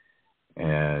day.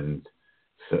 And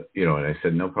so, and I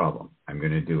said, no problem. I'm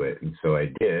going to do it. And so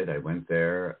I did. I went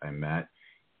there. I met.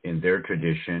 In their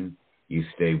tradition, you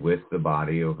stay with the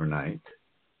body overnight,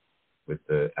 with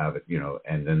the,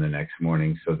 and then the next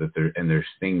morning, so that there's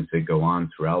things that go on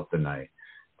throughout the night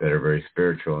that are very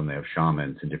spiritual, and they have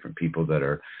shamans and different people that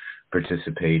are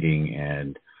participating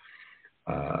and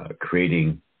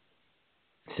creating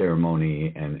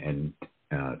ceremony and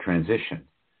transition.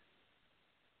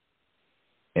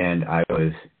 And I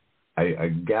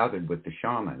gathered with the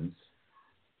shamans,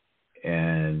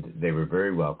 and they were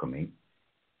very welcoming.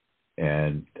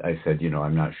 And I said,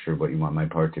 I'm not sure what you want my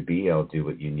part to be. I'll do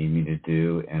what you need me to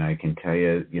do. And I can tell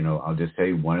you, I'll just tell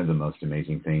you one of the most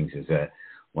amazing things is that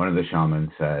one of the shamans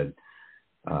said,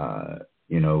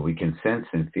 we can sense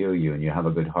and feel you, and you have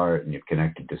a good heart, and you've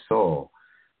connected to soul,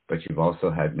 but you've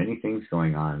also had many things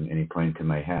going on. And he pointed to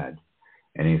my head,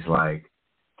 and he's like,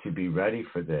 to be ready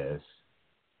for this,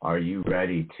 are you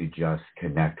ready to just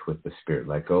connect with the spirit?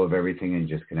 Let go of everything and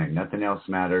just connect. Nothing else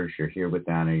matters. You're here with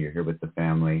Anna. You're here with the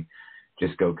family.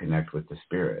 Just go connect with the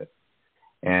spirit.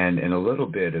 And in a little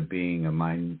bit of being a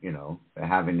mind,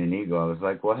 having an ego, I was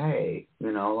like, well, hey,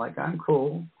 I'm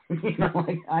cool.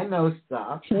 I know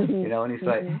stuff, and he's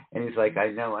like, I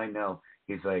know.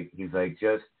 He's like,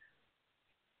 just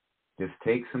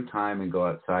take some time and go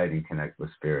outside and connect with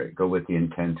spirit. Go with the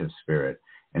intent of spirit.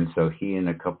 And so he and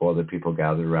a couple other people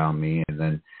gathered around me, and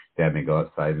then they had me go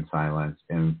outside in silence.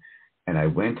 And I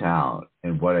went out,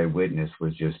 and what I witnessed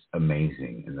was just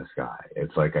amazing in the sky.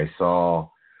 It's like I saw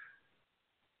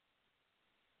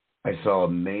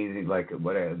amazing,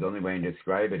 the only way to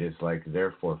describe it is like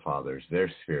their forefathers, their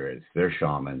spirits, their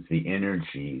shamans, the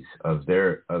energies of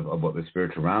what was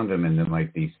spiritual around them. And then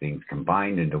like these things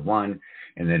combined into one,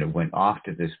 and then it went off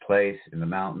to this place in the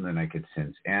mountain, and I could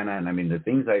sense Anna. And I mean, the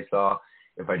things I saw,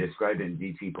 if I described it in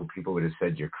detail, people would have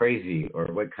said, you're crazy, or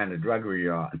what kind of drug were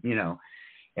you on,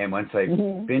 And once I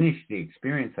finished the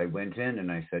experience, I went in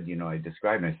and I said, I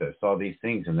described, and I said, I saw these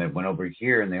things, and then went over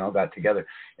here, and they all got together.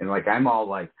 And I'm all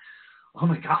like, oh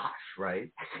my gosh, right?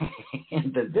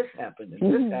 And then this happened,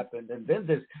 and this happened, and then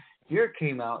this deer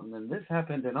came out, and then this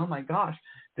happened, and oh my gosh,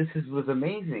 was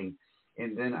amazing.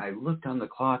 And then I looked on the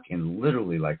clock, and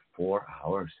literally 4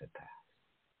 hours had passed.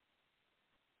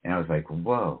 And I was like,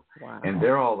 whoa. Wow. And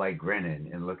they're all like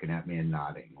grinning and looking at me and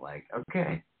nodding, like,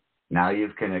 okay, now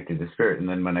you've connected the spirit. And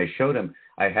then when I showed him,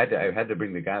 I had to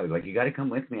bring the guy. I was like, you got to come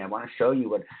with me. I want to show you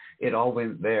what it all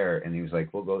went there. And he was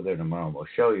like, we'll go there tomorrow. We'll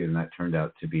show you. And that turned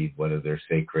out to be one of their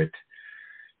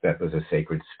that was a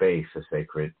sacred space, a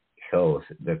sacred hill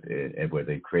where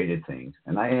they created things.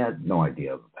 And I had no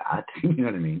idea of that. You know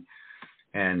what I mean?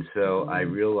 And so I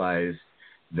realized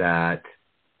that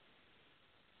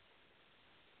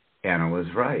Anna was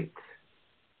right.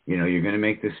 You know, you're going to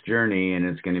make this journey and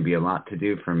it's going to be a lot to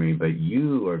do for me, but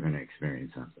you are going to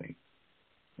experience something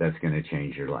that's going to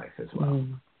change your life as well.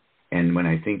 And when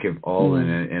I think of all,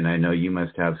 and I know you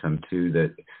must have some too,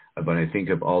 but I think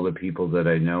of all the people that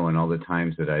I know and all the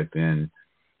times that I've been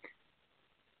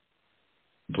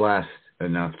blessed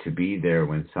enough to be there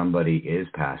when somebody is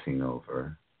passing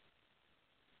over.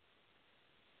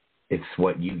 It's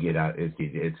what you get out.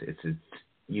 It's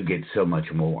you get so much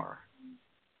more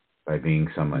by being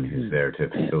someone who's there to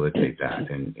facilitate that.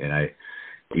 And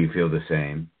do you feel the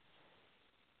same?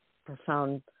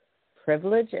 Profound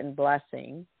privilege and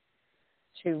blessing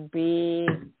to be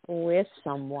with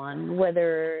someone,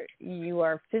 whether you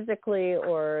are physically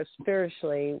or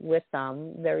spiritually with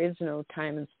them. There is no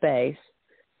time and space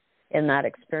in that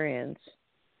experience.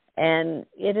 And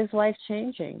it is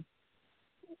life-changing.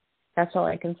 That's all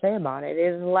I can say about it.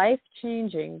 It is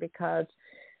life-changing because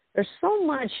there's so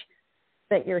much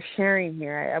that you're sharing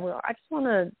here. I just want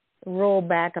to roll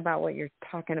back about what you're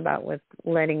talking about with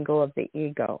letting go of the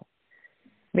ego.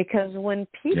 Because when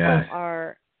people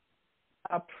are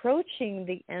approaching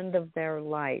the end of their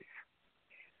life,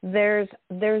 there's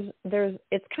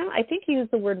it's kind of, I think you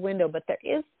used the word window, but there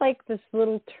is like this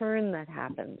little turn that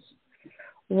happens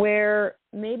where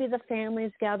maybe the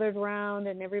family's gathered around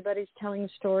and everybody's telling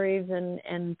stories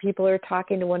and people are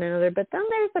talking to one another. But then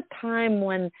there's a time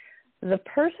when the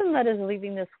person that is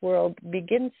leaving this world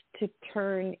begins to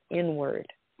turn inward.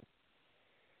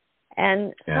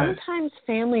 And sometimes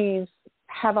families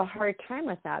have a hard time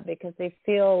with that because they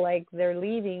feel like they're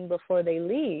leaving before they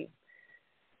leave.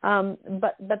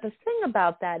 But the thing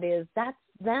about that is that's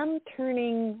them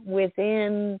turning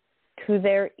within to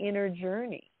their inner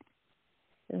journey.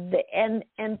 And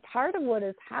part of what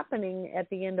is happening at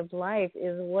the end of life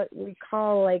is what we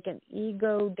call like an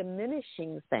ego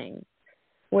diminishing thing,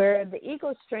 where the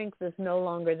ego strength is no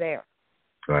longer there.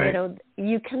 Right. You know,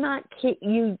 you cannot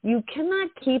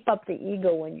keep up the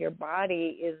ego when your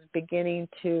body is beginning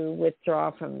to withdraw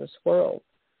from this world,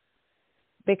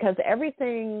 because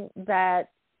everything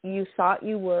that you thought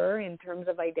you were in terms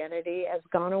of identity has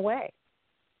gone away.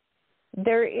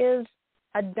 There is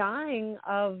a dying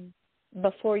of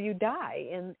before you die,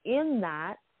 and in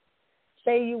that,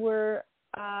 say you were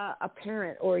a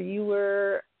parent, or you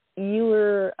were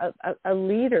a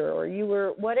leader, or you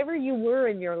were whatever you were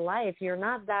in your life, you're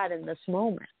not that in this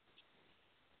moment.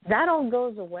 That all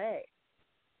goes away.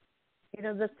 You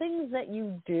know, the things that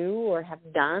you do or have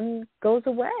done goes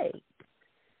away.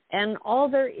 And all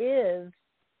there is,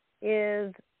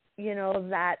 you know,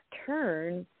 that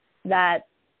turn, that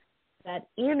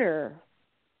inner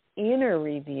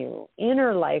review,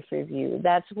 inner life review.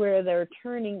 That's where they're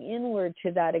turning inward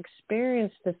to that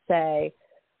experience to say,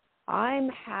 I'm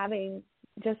having,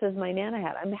 just as my Nana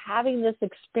had, I'm having this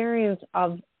experience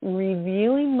of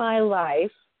reviewing my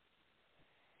life,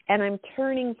 and I'm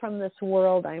turning from this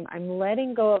world. I'm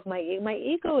letting go of my ego. My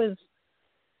ego is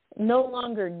no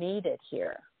longer needed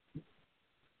here.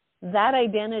 That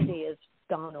identity is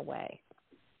gone away.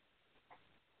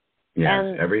 Yes,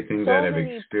 and everything so that I've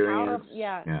experienced.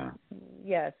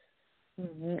 Yes.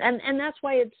 Mm-hmm. And that's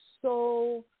why it's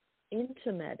so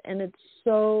intimate and it's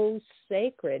so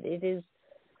sacred. It is.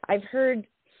 I've heard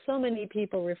so many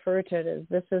people refer to it as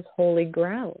this is holy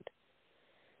ground,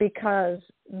 because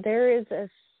there is a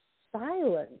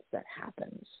silence that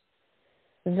happens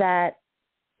that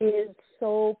is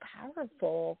so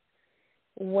powerful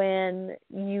when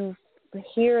you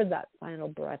hear that final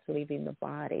breath leaving the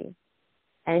body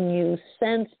and you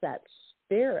sense that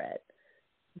spirit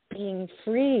being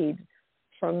freed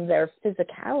from their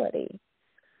physicality,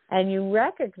 and you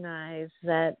recognize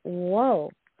that, whoa,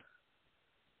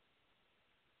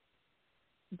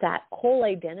 that whole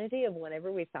identity of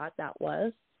whatever we thought that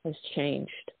was has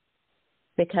changed,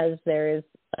 because there is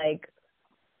like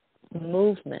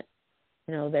movement.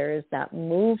 You know, there is that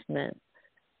movement,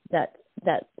 that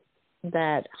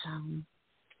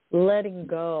letting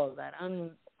go, that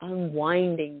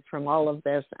unwinding from all of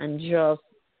this and just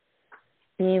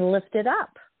being lifted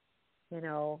up, you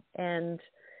know, and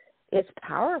it's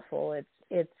powerful.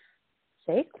 It's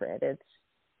sacred. It's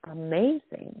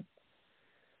amazing.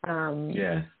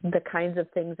 the kinds of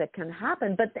things that can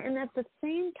happen. But and at the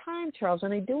same time, Charles,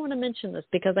 and I do want to mention this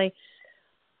because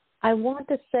I want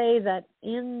to say that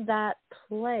in that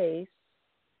place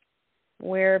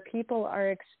where people are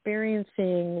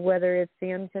experiencing, whether it's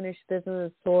the unfinished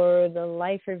business or the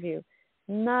life review,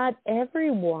 not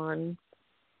everyone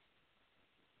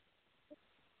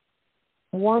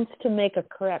wants to make a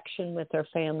correction with their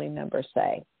family member,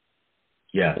 say.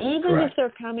 Yeah. Even correct. if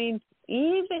they're coming,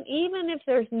 even if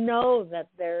there's that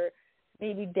they're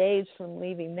maybe days from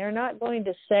leaving, they're not going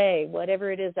to say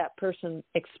whatever it is that person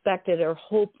expected or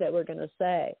hoped that we're going to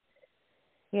say.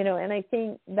 You know, and I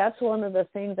think that's one of the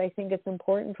things I think it's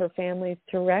important for families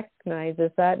to recognize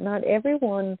is that not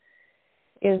everyone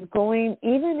is going,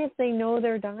 even if they know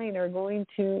they're dying, are going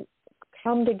to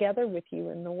come together with you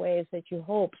in the ways that you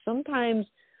hope. Sometimes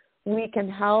we can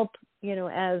help, you know,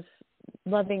 as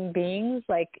loving beings,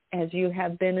 like as you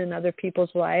have been in other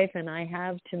people's life and I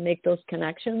have, to make those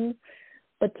connections.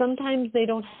 But sometimes they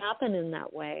don't happen in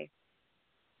that way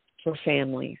for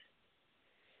families.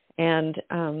 And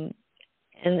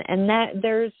that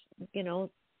there's, you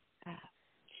know,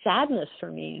 sadness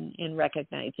for me in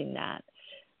recognizing that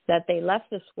they left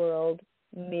this world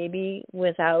maybe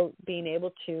without being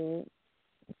able to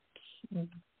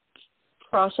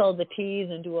cross all the T's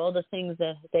and do all the things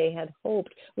that they had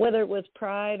hoped, whether it was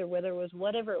pride or whether it was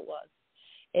whatever it was.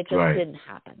 It just didn't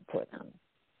happen for them.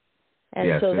 And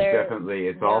yes, so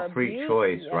it's all free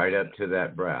choice right up to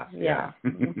that breath. Yeah.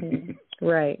 Mm-hmm.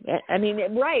 Right. I mean,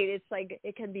 it's like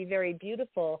it can be very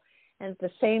beautiful. And at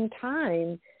the same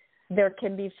time, there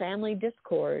can be family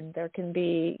discord. There can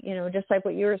be, you know, just like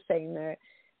what you were saying there,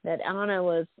 that Anna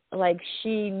was like,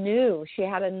 she knew, she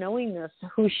had a knowingness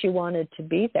who she wanted to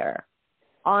be there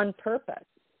on purpose.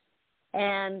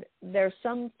 And there's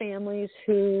some families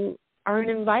who aren't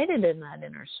invited in that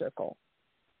inner circle.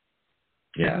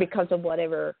 Yeah. Because of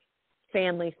whatever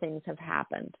family things have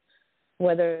happened,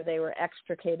 whether they were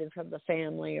extricated from the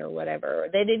family or whatever.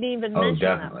 They didn't even mention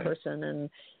that person, and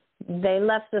they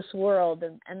left this world,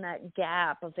 and that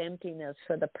gap of emptiness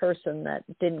for the person that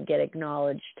didn't get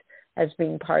acknowledged as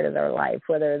being part of their life,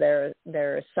 whether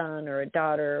they're a son or a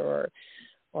daughter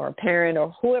or a parent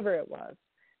or whoever it was,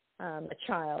 a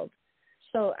child.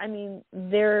 So, I mean,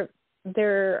 there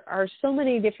are so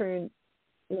many different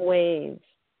ways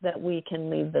that we can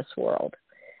leave this world.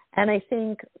 And I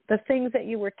think the things that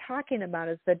you were talking about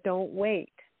is that don't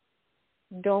wait.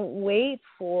 Don't wait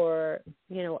for,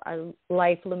 you know, a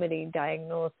life-limiting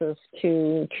diagnosis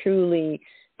to truly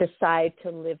decide to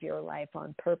live your life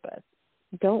on purpose.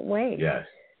 Don't wait. Yes.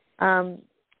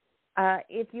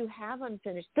 If you have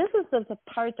unfinished, this is the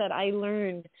part that I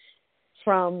learned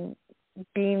from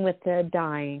being with the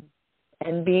dying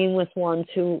and being with ones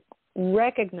who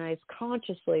recognized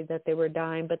consciously that they were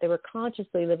dying, but they were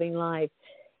consciously living life,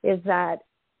 is that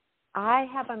I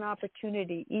have an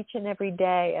opportunity each and every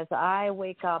day as I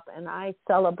wake up and I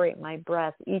celebrate my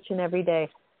breath each and every day,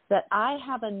 that I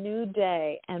have a new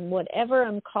day, and whatever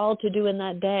I'm called to do in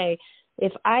that day,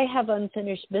 if I have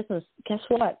unfinished business, guess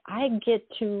what? I get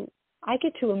to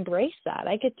embrace that.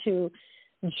 I get to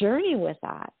journey with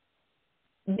that.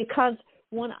 Because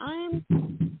when I'm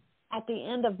at the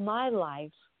end of my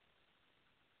life,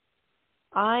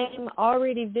 I'm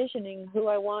already visioning who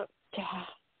I want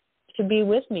to be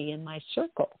with me in my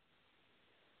circle.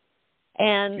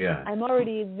 And I'm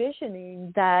already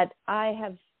visioning that I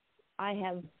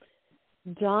have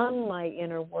done my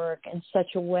inner work in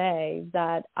such a way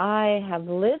that I have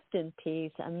lived in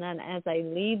peace, and then as I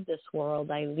leave this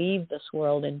world, I leave this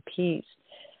world in peace.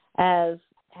 As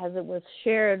it was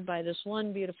shared by this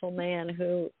one beautiful man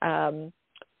who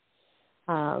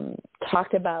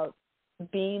talked about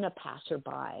being a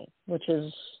passerby, which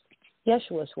is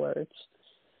Yeshua's words.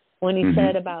 When he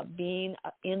said about being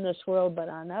in this world but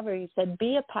on other, he said,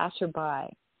 be a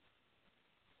passerby.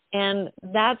 And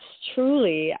that's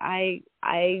truly, I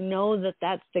know that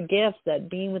that's the gift that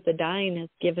being with the dying has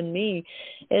given me,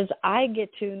 is I get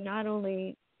to not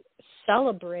only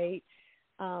celebrate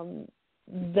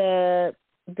the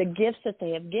gifts that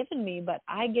they have given me, but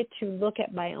I get to look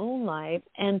at my own life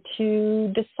and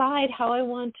to decide how I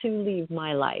want to leave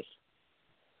my life.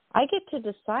 I get to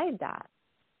decide that.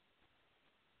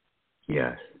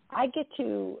 Yes. I get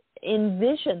to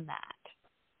envision that.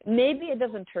 Maybe it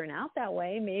doesn't turn out that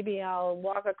way. Maybe I'll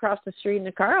walk across the street and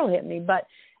a car will hit me, but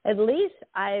at least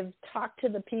I've talked to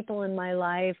the people in my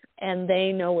life and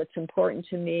they know what's important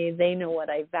to me. They know what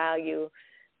I value.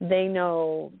 They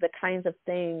know the kinds of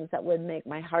things that would make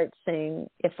my heart sing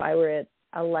if I were at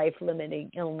a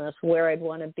life-limiting illness, where I'd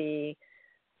want to be,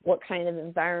 what kind of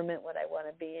environment would I want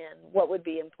to be in? What would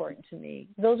be important to me?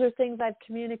 Those are things I've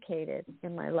communicated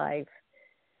in my life.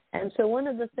 And so one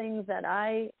of the things that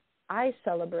I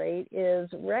celebrate is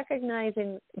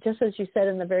recognizing, just as you said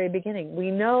in the very beginning, we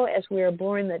know as we are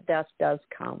born that death does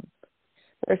come.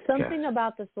 There's something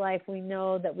about this life we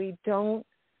know that we don't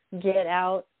get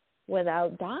out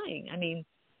without dying. I mean,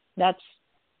 that's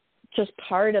just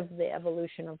part of the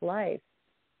evolution of life.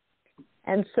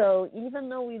 And so even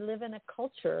though we live in a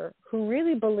culture who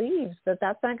really believes that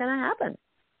that's not going to happen.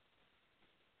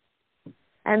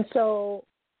 And so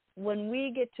when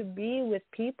we get to be with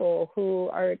people who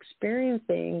are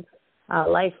experiencing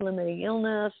life-limiting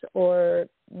illness, or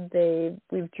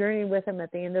we've journeyed with them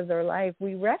at the end of their life,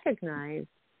 we recognize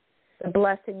the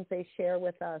blessings they share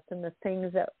with us and the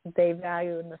things that they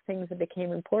value and the things that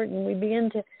became important. And we begin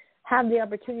to have the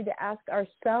opportunity to ask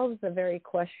ourselves the very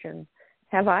question,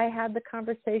 have I had the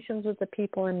conversations with the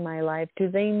people in my life? Do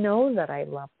they know that I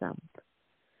love them?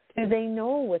 Do they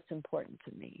know what's important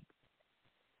to me?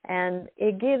 And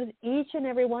it gives each and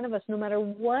every one of us, no matter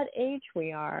what age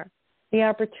we are, the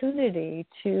opportunity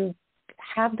to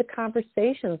have the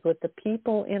conversations with the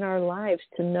people in our lives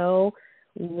to know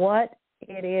what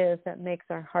it is that makes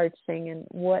our hearts sing and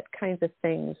what kinds of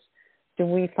things do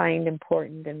we find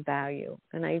important and value.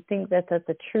 And I think that that's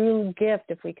a true gift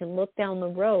if we can look down the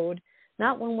road,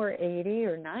 not when we're 80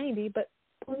 or 90, but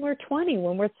when we're 20,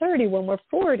 when we're 30, when we're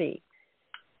 40,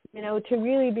 to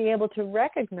really be able to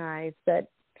recognize that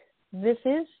this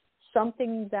is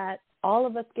something that all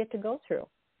of us get to go through.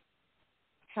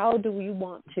 How do we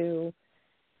want to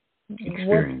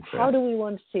experience it? How do we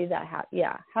want to see that?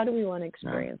 How do we want to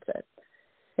experience it?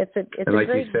 It's a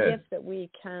great gift that we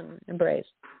can embrace.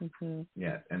 Mm-hmm.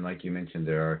 Yeah, and like you mentioned,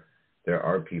 there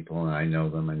are people, and I know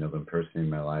them personally in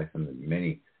my life, and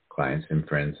many clients and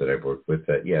friends that I've worked with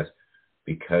that, yes,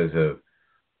 because of,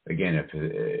 again,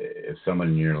 if someone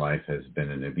in your life has been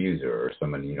an abuser, or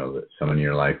someone in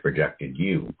your life rejected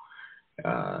you,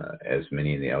 as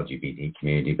many in the LGBT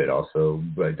community, but also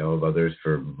I know of others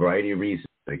for a variety of reasons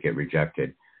that get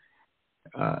rejected,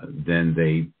 then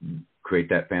they create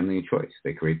that family of choice.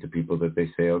 They create the people that they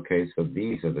say, okay, so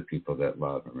these are the people that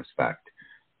love and respect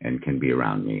and can be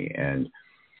around me. And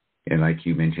like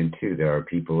you mentioned too, there are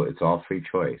people, it's all free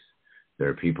choice. There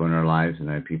are people in our lives, and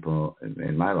there are people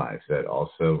in my life that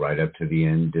also right up to the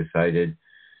end decided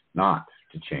not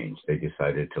to change. They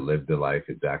decided to live the life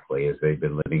exactly as they've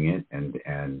been living it,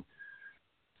 and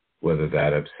whether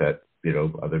that upset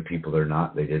other people or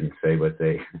not, they didn't say what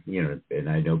they, and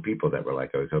I know people that were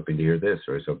like, I was hoping to hear this,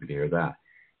 or I was hoping to hear that.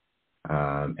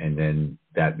 And then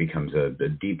that becomes a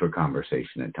deeper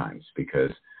conversation at times, because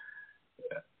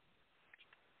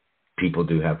people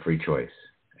do have free choice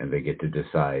and they get to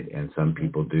decide. And some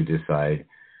people do decide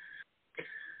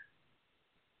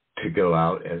to go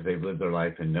out as they've lived their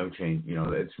life and no change.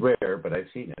 It's rare, but I've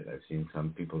seen it. I've seen some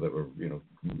people that were,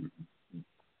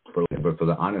 for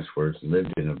the honest words,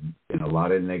 lived in a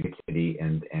lot of negativity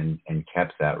and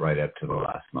kept that right up to the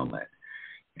last moment.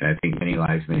 And I think Many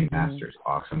Lives, Many Masters,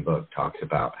 awesome book, talks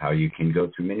about how you can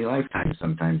go through many lifetimes,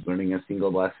 sometimes learning a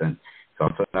single lesson. It's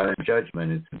also not a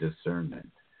judgment, it's a discernment.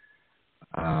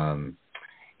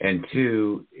 And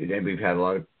two, and we've had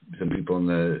some people in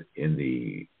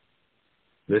the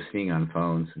listening on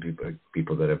phones, some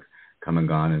people that have come and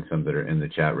gone, and some that are in the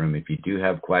chat room. If you do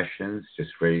have questions,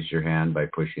 just raise your hand by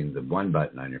pushing the one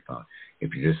button on your phone.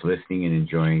 If you're just listening and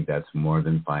enjoying, that's more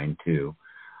than fine too.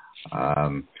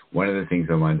 One of the things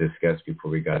I want to discuss before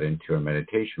we got into our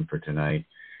meditation for tonight,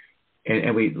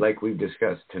 and we've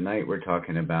discussed tonight, we're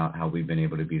talking about how we've been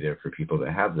able to be there for people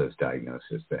that have those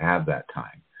diagnoses, that have that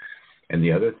time. And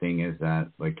the other thing is that,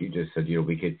 like you just said,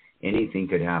 anything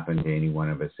could happen to any one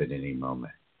of us at any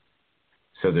moment.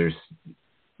 So there's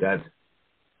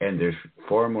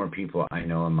far more people I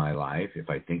know in my life, if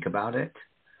I think about it,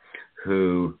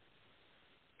 who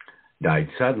died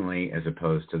suddenly, as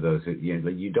opposed to those that,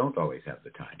 you don't always have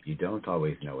the time. You don't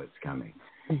always know it's coming.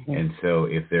 Mm-hmm. And so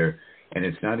and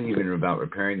it's not even about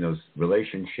repairing those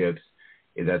relationships.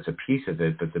 That's a piece of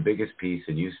it, but the biggest piece,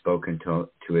 and you've spoken to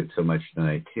it so much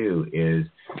tonight too, is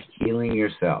healing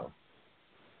yourself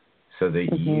so that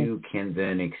you can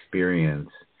then experience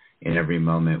in every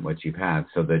moment what you've had,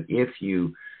 so that if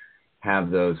you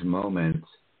have those moments,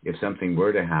 if something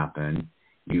were to happen,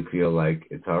 you feel like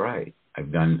it's all right.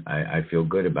 I feel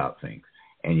good about things.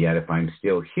 And yet if I'm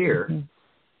still here,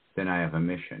 then I have a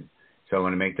mission. So I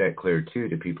want to make that clear too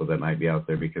to people that might be out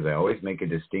there, because I always make a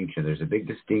distinction. There's a big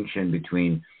distinction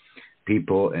between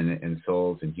people and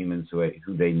souls and humans who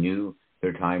they knew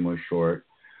their time was short.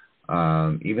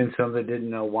 Even some that didn't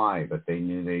know why, but they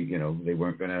knew they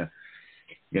weren't going to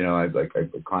You know,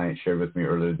 a client shared with me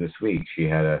earlier this week. She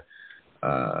had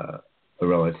a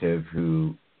relative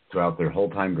who, throughout their whole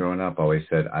time growing up, always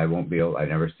said, "I won't be old. I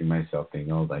never see myself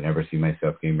being old. I never see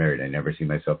myself getting married. I never see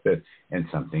myself this." And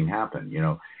something happened, you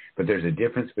know. But there's a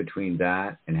difference between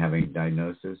that and having a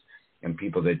diagnosis and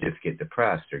people that just get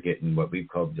depressed or get in what we've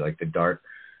called like the dark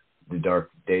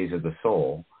days of the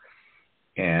soul.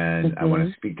 And I want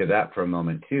to speak to that for a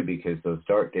moment too, because those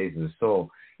dark days of the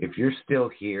soul, if you're still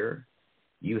here,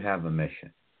 you have a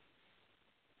mission.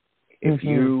 If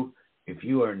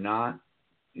you are not,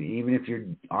 even if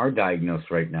you are diagnosed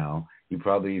right now, you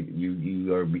probably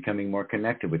you are becoming more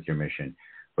connected with your mission.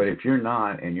 But if you're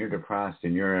not, and you're depressed,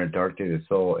 and you're in a dark day of the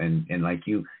soul, and like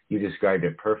you described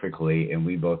it perfectly, and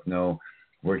we both know,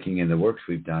 working in the works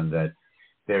we've done, that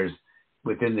there's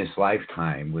within this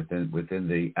lifetime, within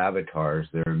the avatars,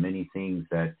 there are many things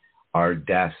that are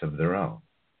deaths of their own.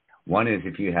 One is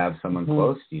if you have someone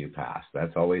close to you pass.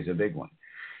 That's always a big one.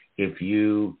 If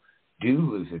you do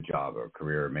lose a job or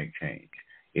career or make change,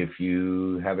 if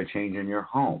you have a change in your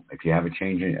home, if you have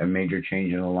a major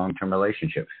change in a long-term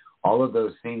relationship, all of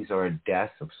those things are a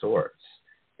death of sorts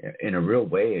in a real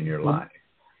way in your life.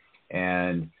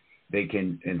 And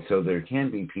so there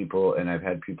can be people, and I've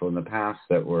had people in the past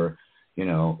that were, you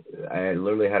know, I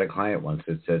literally had a client once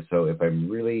that said, "So if I'm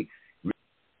really,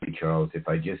 Charles, if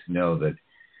I just know that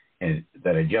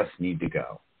I just need to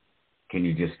go, can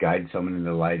you just guide someone in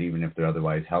the light even if they're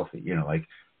otherwise healthy? You know, like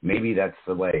maybe that's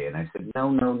the way." And I said,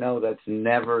 no, that's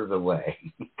never the way.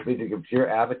 If your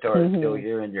avatar is still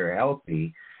here and you're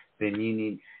healthy, then you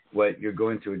need, what you're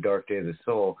going through a dark day of the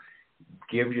soul,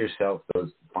 give yourself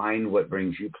those, find what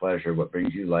brings you pleasure, what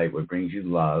brings you light, what brings you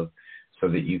love, so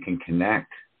that you can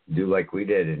connect, do like we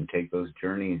did, and take those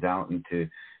journeys out into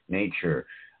nature.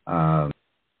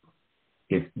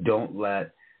 Don't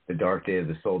let the dark day of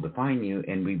the soul define you.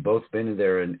 And we've both been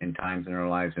there in times in our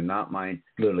lives, and not mine,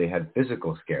 literally had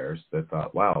physical scares that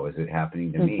thought, wow, is it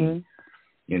happening to me?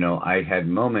 You know, I had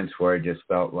moments where I just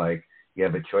felt like you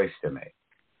have a choice to make.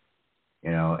 You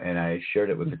know, and I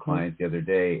shared it with the client the other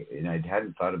day, and I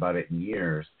hadn't thought about it in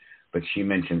years, but she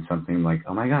mentioned something like,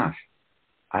 "Oh my gosh,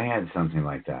 I had something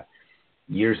like that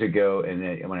years ago." And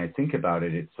then when I think about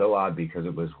it, it's so odd because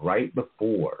it was right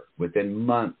before, within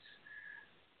months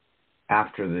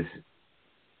after this,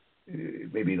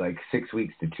 maybe like 6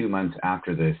 weeks to 2 months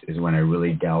after this, is when I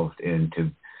really delved into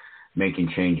making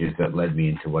changes that led me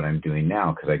into what I'm doing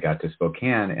now. Because I got to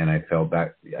Spokane and I fell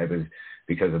back.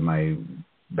 Because of my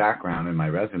background and my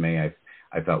resume,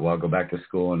 I thought, well, I'll go back to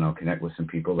school and I'll connect with some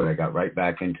people. But I got right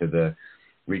back into the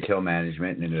retail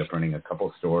management and ended up running a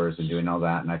couple stores and doing all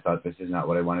that. And I thought, this is not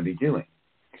what I want to be doing.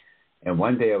 And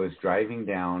one day I was driving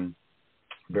down,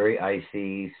 very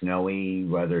icy, snowy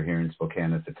weather here in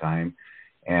Spokane at the time,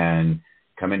 and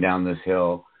coming down this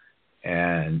hill,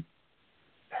 and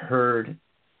heard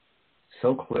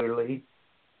so clearly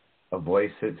a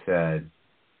voice that said,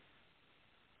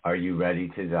 "Are you ready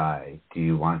to die? Do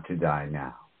you want to die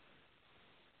now?"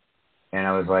 And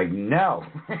I was like, no,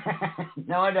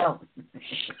 no, I don't.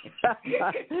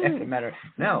 Doesn't matter.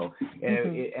 No.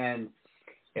 And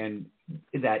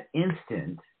that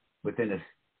instant, within a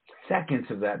seconds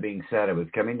of that being said, I was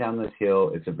coming down this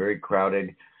hill. It's a very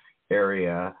crowded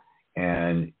area.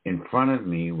 And in front of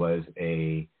me was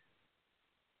a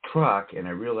truck. And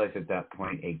I realized at that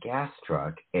point, a gas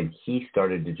truck. And he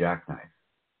started to jackknife.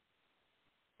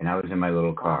 And I was in my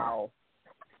little car. Wow.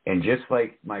 And just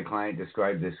like my client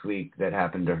described this week, that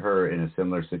happened to her in a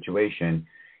similar situation,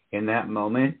 in that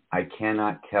moment, I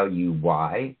cannot tell you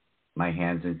why my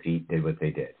hands and feet did what they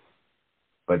did.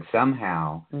 But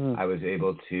somehow I was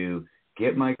able to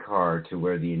get my car to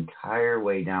where the entire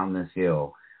way down this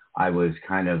hill, I was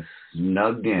kind of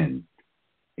snugged in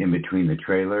between the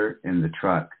trailer and the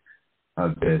truck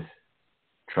of this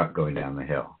truck going down the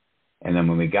hill. And then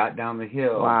when we got down the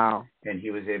hill, wow, and he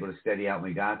was able to steady out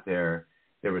when we got there,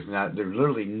 there was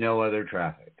literally no other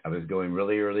traffic. I was going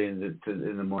really early in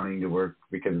the morning to work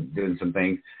because of doing some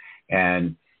things.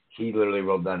 And he literally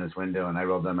rolled down his window, and I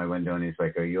rolled down my window, and he's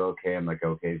like, "Are you okay?" I'm like,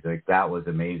 "Okay." He's like, "That was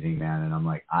amazing, man." And I'm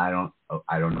like, I don't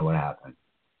know what happened.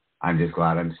 I'm just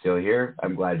glad I'm still here.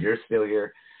 I'm glad you're still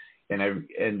here.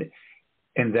 And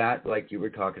that, like you were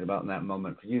talking about in that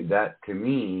moment for you, that to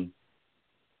me,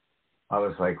 I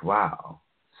was like, wow.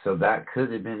 So that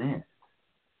could have been it.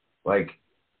 Like,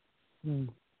 and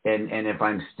if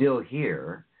I'm still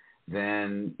here,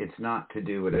 then it's not to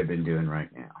do what I've been doing right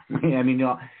now. I mean,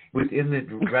 within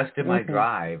the rest of my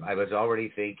drive, I was already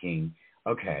thinking,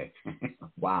 okay,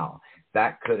 wow,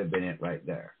 that could have been it right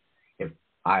there. If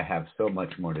I have so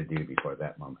much more to do before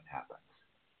that moment happens.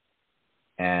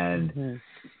 And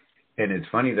And it's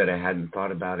funny that I hadn't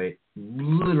thought about it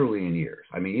literally in years.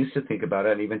 I mean, I used to think about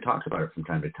it and even talked about it from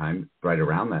time to time, right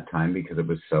around that time, because it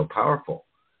was so powerful.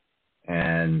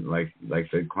 And like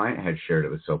the client had shared,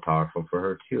 it was so powerful for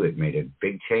her too. It made a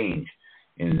big change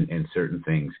in certain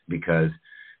things, because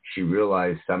she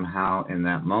realized somehow in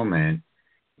that moment,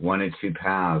 one and two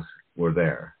paths were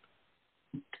there.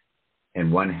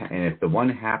 And if the one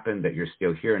happened that you're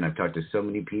still here, and I've talked to so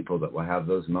many people that will have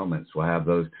those moments, will have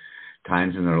those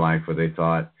times in their life where they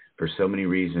thought for so many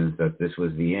reasons that this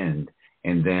was the end.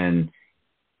 And then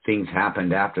things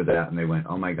happened after that and they went,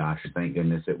 oh my gosh, thank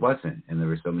goodness it wasn't. And there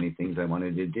were so many things I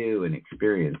wanted to do and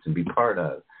experience and be part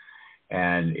of.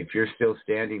 And if you're still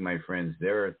standing, my friends,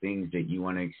 there are things that you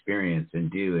want to experience and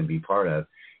do and be part of.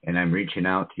 And I'm reaching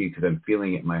out to you because I'm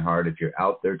feeling it in my heart. If you're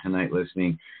out there tonight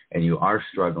listening and you are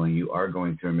struggling, you are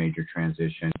going through a major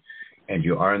transition, and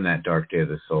you are in that dark day of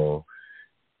the soul,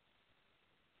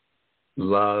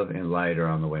 love and light are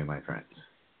on the way, my friends.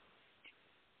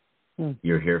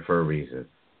 You're here for a reason.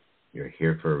 You're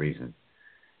here for a reason.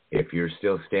 If you're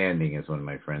still standing, as one of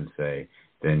my friends say,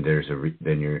 then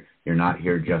you're not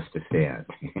here just to stand.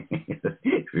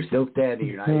 If you're still standing,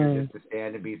 you're not here just to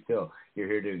stand and be still. You're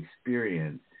here to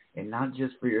experience, and not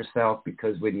just for yourself,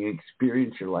 because when you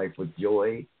experience your life with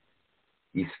joy,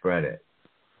 you spread it.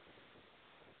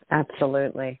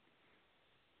 Absolutely.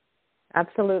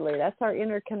 Absolutely. That's our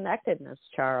interconnectedness,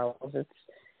 Charles. It's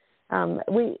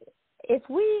if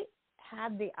we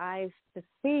had the eyes to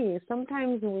see,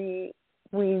 sometimes we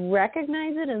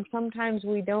recognize it and sometimes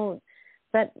we don't.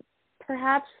 But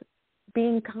perhaps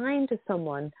being kind to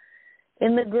someone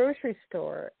in the grocery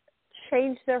store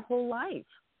changed their whole life.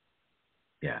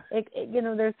 Yeah.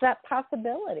 There's that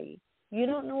possibility. You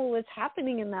don't know what's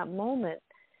happening in that moment.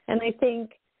 And I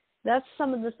think that's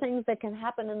some of the things that can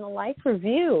happen in the life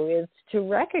review, is to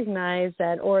recognize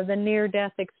that, or the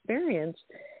near-death experience,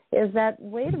 is that,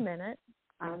 wait a minute,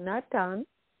 I'm not done.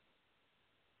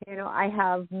 I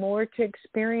have more to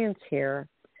experience here.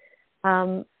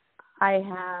 I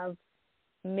have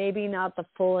maybe not the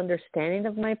full understanding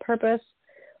of my purpose,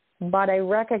 but I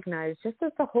recognize, just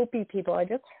as the Hopi people, I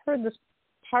just heard this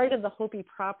part of the Hopi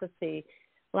prophecy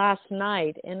last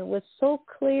night, and it was so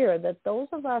clear that those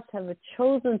of us have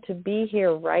chosen to be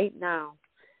here right now.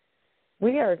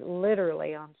 We are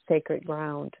literally on sacred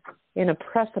ground, in a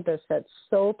precipice that's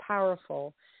so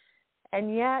powerful,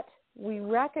 and yet we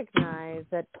recognize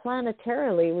that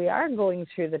planetarily we are going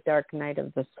through the dark night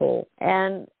of the soul.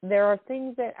 And there are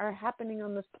things that are happening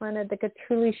on this planet that could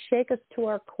truly shake us to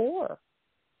our core.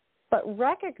 But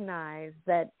recognize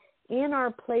that in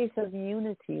our place of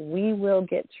unity, we will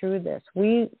get through this.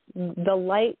 The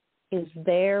light is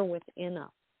there within us.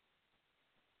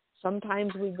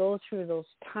 Sometimes we go through those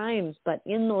times, but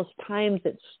in those times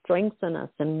it strengthens us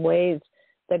in ways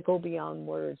that go beyond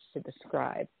words to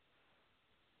describe.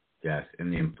 Yes,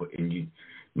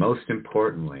 most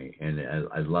importantly, and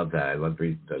I love that. I love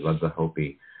the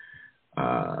Hopi,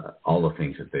 all the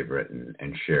things that they've written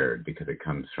and shared, because it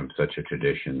comes from such a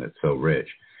tradition that's so rich,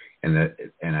 and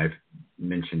I've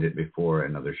mentioned it before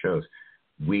in other shows.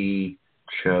 We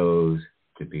chose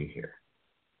to be here.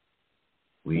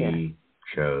 We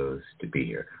chose to be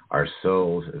here. Our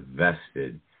souls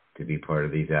vested to be part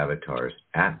of these avatars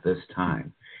at this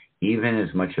time, even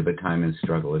as much of a time and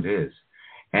struggle it is.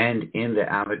 And in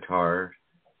the avatar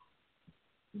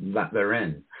that they're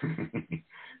in.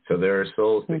 So there are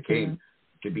souls that came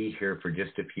to be here for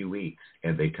just a few weeks,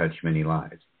 and they touched many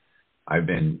lives. I've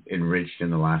been enriched in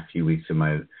the last few weeks of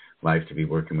my life to be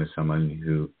working with someone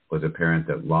who was a parent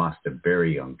that lost a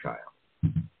very young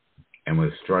child and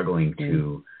was struggling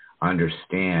to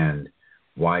understand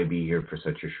why be here for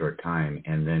such a short time,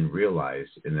 and then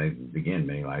realized, and then again,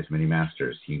 many lives, many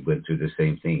masters. He went through the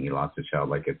same thing. He lost a child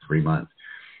like at 3 months.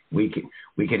 We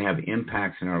can have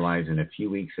impacts in our lives in a few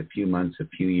weeks, a few months, a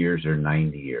few years, or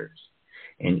 90 years.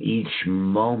 And each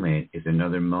moment is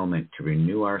another moment to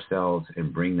renew ourselves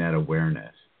and bring that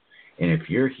awareness. And if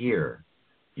you're here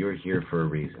for a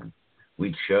reason.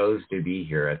 We chose to be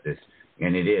here at this,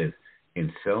 and it is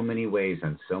in so many ways,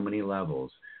 on so many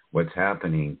levels. What's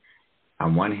happening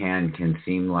on one hand can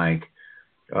seem like,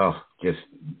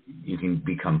 you can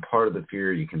become part of the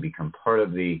fear. You can become part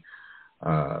of the,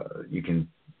 you can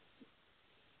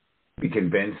be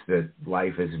convinced that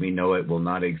life as we know it will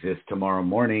not exist tomorrow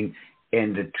morning.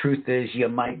 And the truth is, you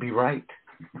might be right.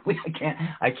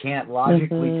 I can't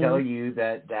logically tell you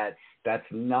that that's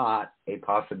not a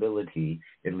possibility,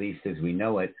 at least as we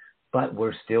know it. But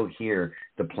we're still here.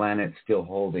 The planet's still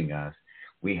holding us.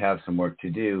 We have some work to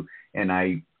do. And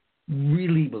I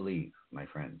really believe, my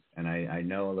friends, and I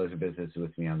know Elizabeth is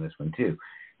with me on this one too,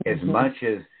 as much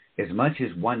as as much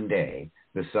as one day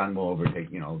the sun will overtake,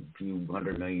 a few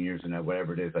 100 million years and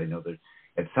whatever it is. I know that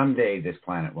at some day this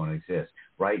planet won't exist.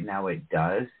 Right now it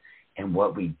does. And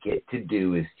what we get to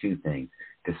do is two things: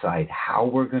 decide how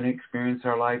we're going to experience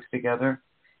our lives together,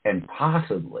 and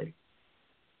possibly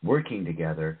working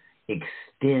together,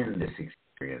 extend this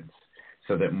experience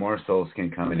so that more souls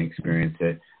can come and experience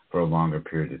it for a longer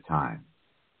period of time.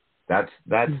 That's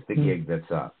the gig that's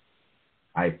up.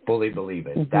 I fully believe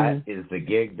it. That is the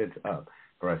gig that's up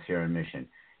for us here on Mission.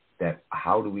 That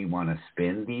how do we want to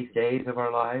spend these days of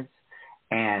our lives?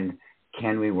 And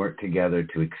can we work together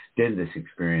to extend this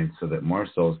experience so that more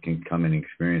souls can come and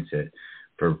experience it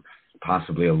for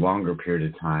possibly a longer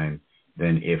period of time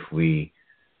than if we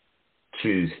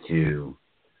choose to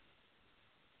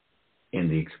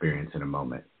end the experience in a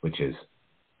moment, which is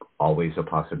always a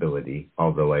possibility,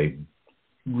 although I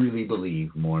really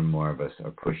believe more and more of us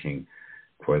are pushing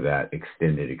for that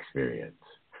extended experience,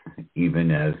 even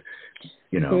as,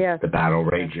 the battle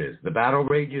rages. The battle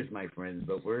rages, my friends,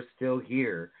 but we're still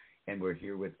here, and we're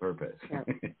here with purpose.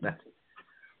 Yep.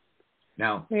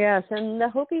 Now, yes, and the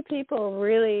Hopi people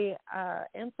really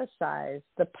emphasize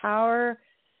the power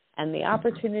and the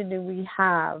opportunity we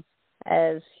have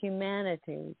as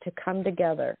humanity to come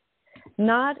together,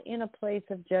 not in a place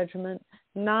of judgment,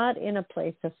 not in a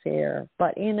place of fear,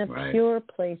 but in a pure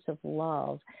place of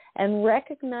love, and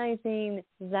recognizing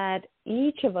that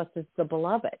each of us is the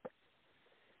beloved.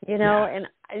 And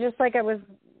just like I was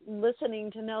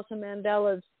listening to Nelson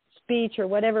Mandela's speech or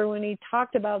whatever, when he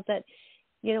talked about that,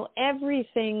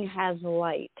 everything has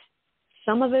light.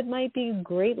 Some of it might be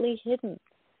greatly hidden,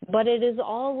 but it is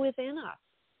all within us.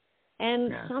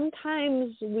 And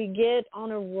sometimes we get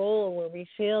on a roll where we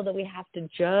feel that we have to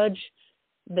judge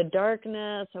the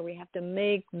darkness, or we have to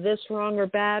make this wrong or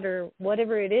bad or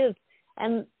whatever it is.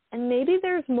 And maybe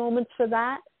there's moments for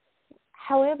that.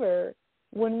 However,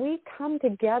 when we come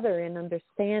together in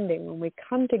understanding, when we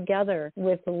come together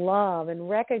with love and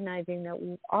recognizing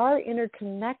that our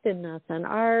interconnectedness and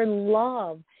our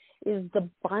love is the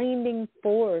binding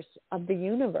force of the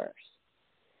universe,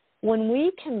 when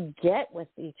we can get with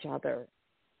each other,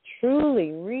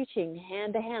 truly reaching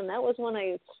hand to hand, that was when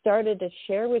I started to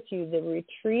share with you the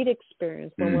retreat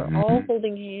experience, when we're all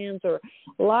holding hands or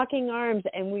locking arms,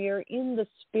 and we are in the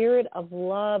spirit of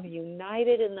love,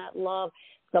 united in that love.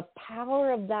 The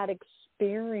power of that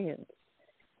experience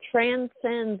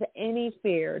transcends any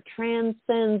fear,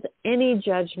 transcends any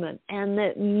judgment, and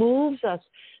that moves us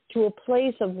to a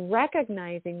place of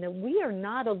recognizing that we are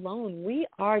not alone. We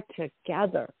are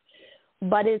together.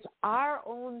 But it's our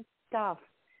own stuff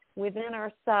within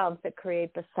ourselves that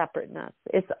create the separateness.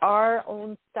 It's our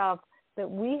own stuff that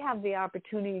we have the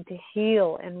opportunity to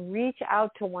heal and reach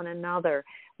out to one another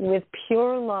with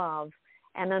pure love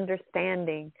and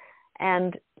understanding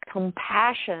and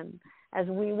compassion as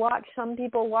we watch some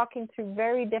people walking through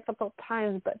very difficult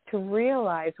times, but to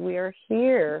realize we are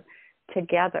here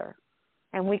together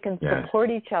and we can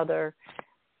support each other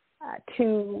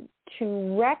to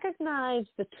recognize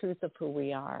the truth of who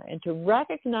we are and to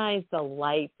recognize the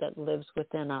light that lives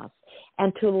within us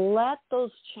and to let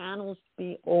those channels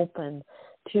be open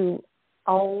to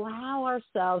allow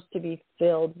ourselves to be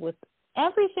filled with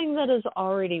everything that is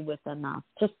already within us,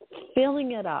 just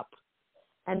filling it up,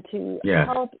 and to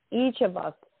help each of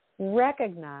us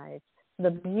recognize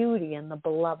the beauty and the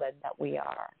beloved that we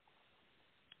are.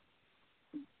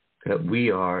 That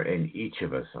we are, and each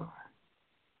of us are.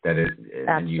 That is,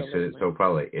 and you said it so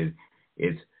probably.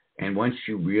 And once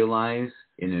you realize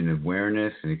in an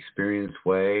awareness and experience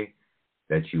way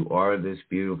that you are this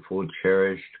beautiful,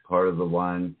 cherished part of the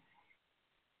one,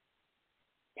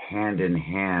 hand in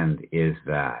hand is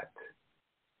that.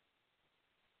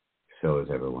 So is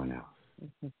everyone else.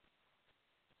 Mm-hmm.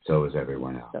 So is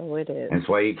everyone else. So it is. And that's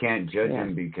why you can't judge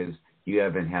them, because you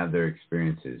haven't had their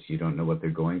experiences. You don't know what they're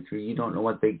going through. You don't know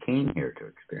what they came here to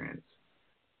experience.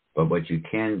 But what you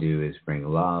can do is bring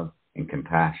love and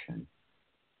compassion.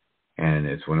 And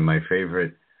it's one of my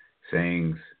favorite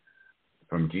sayings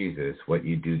from Jesus: what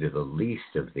you do to the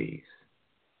least of these,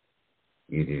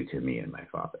 you do to me and my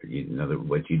Father.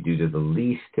 What you do to the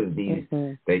least of these,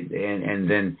 and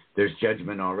then there's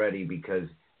judgment already, because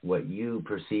what you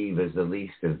perceive as the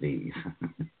least of these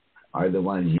are the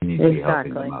ones you need to be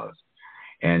helping the most.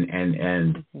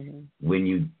 And when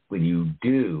you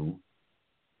do,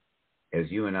 as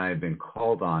you and I have been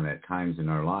called on at times in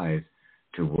our lives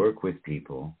to work with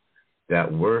people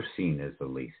that were seen as the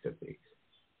least of these,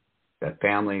 that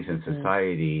families and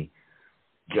society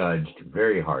judged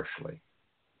very harshly.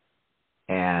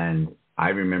 And I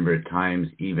remember at times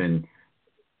even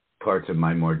parts of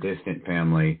my more distant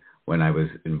family, when I was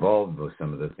involved with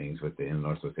some of the things with the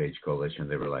North Osage Coalition,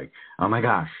 they were like, "Oh my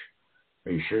gosh,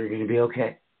 are you sure you're going to be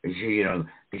okay? Are you sure,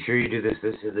 be sure you do this,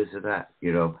 or this, or that?"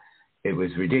 It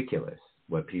was ridiculous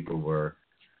how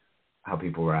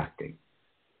people were acting.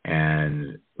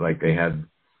 And like they had,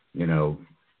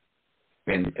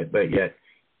 but yet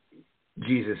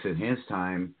Jesus in his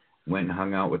time went and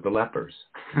hung out with the lepers.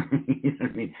 You know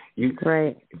what I mean?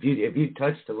 Right. If you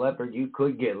touched a leper, you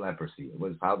could get leprosy. It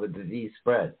was how the disease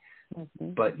spread.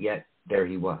 Mm-hmm. But yet there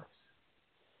he was.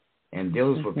 And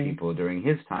those were people during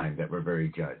his time that were very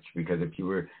judged, because if you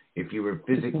were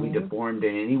physically deformed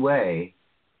in any way,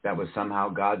 that was somehow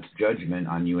God's judgment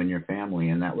on you and your family.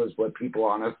 And that was what people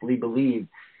honestly believed,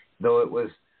 though it was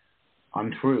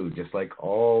untrue, just like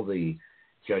all the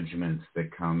judgments that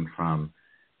come from,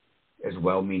 as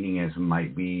well-meaning as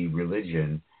might be,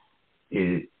 religion,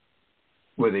 they're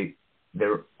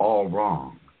all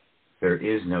wrong. There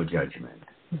is no judgment.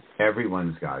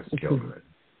 Everyone's God's children.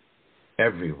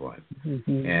 Everyone.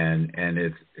 Mm-hmm. And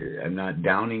it's, I'm not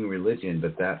downing religion,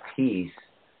 but that piece,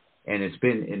 and it's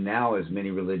been, and now as many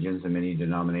religions and many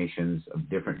denominations of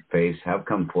different faiths have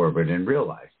come forward and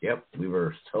realized, yep, we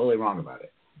were totally wrong about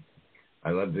it. I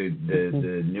love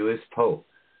the newest pope,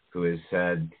 who has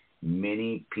said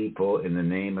many people in the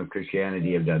name of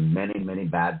Christianity have done many, many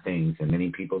bad things, and many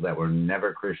people that were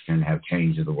never Christian have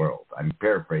changed the world. I'm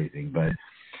paraphrasing, but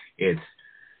it's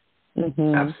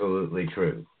absolutely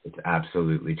true. It's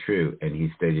absolutely true. And he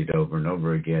stated over and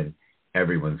over again,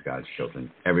 everyone's God's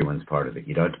children. Everyone's part of it.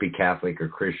 You don't have to be Catholic or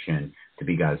Christian to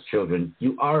be God's children.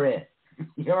 You are it.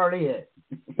 You're already it.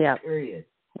 Yeah. Period.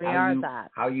 We are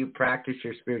that. How you practice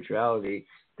your spirituality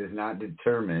does not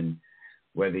determine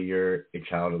whether you're a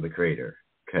child of the Creator.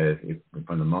 Because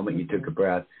from the moment you took a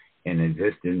breath and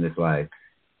exist in this life,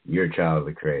 you're a child of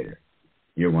the Creator.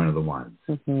 You're one of the ones.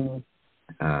 Mm-hmm.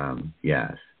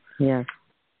 Yes. Yeah.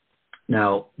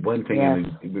 Now, one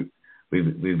thing,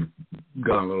 we've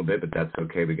gone a little bit, but that's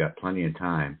okay. We got plenty of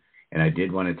time. And I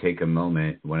did want to take a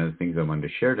moment. One of the things I wanted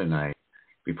to share tonight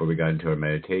before we got into our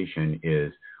meditation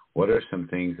is, what are some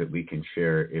things that we can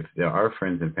share if there are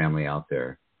friends and family out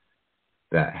there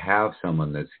that have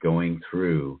someone that's going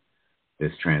through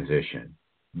this transition?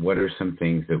 What are some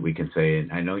things that we can say? And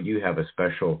I know you have a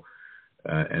special,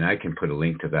 and I can put a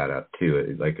link to that up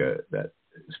too, like that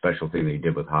special thing that you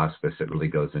did with hospice that really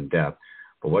goes in depth.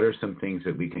 But what are some things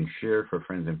that we can share for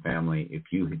friends and family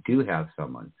if you do have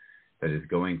someone that is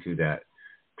going through that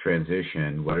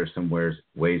transition? What are some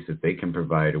ways that they can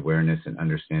provide awareness and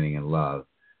understanding and love,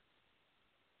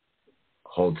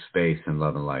 hold space and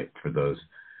love and light for those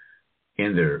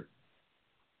in there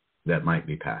that might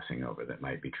be passing over, that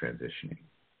might be transitioning?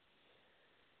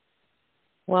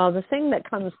 Well, the thing that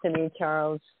comes to me,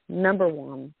 Charles, number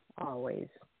one, always,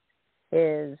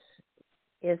 is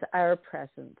our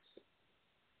presence.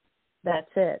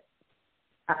 That's it.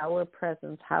 Our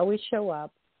presence, how we show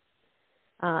up,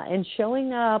 and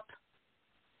showing up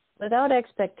without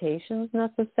expectations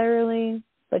necessarily,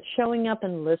 but showing up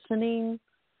and listening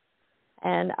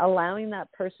and allowing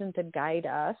that person to guide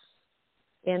us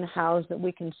in how that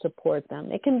we can support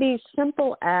them. It can be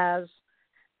simple as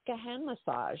a hand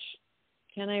massage.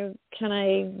 Can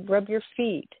I rub your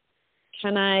feet?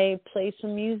 Can I play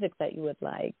some music that you would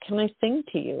like? Can I sing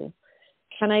to you?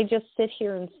 Can I just sit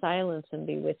here in silence and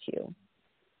be with you?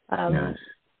 Yes.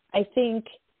 I think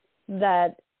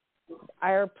that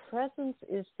our presence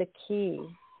is the key,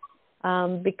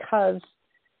 because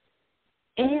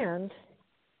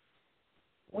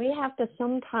we have to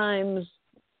sometimes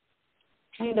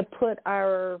kind of put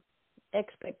our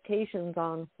expectations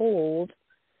on hold.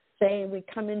 Say we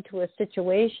come into a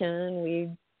situation,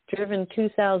 we've driven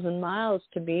 2,000 miles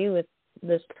to be with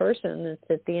this person that's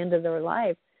at the end of their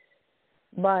life,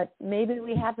 but maybe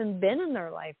we haven't been in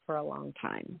their life for a long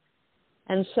time.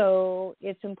 And so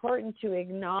it's important to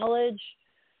acknowledge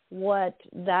what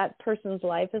that person's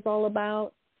life is all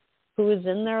about, who is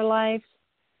in their life.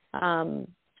 How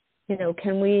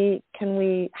can we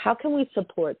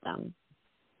support them?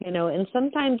 And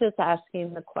sometimes it's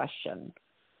asking the question,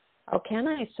 how can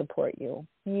I support you?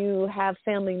 You have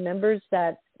family members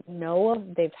that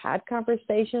they've had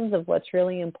conversations of what's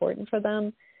really important for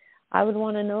them. I would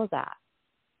want to know that,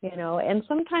 and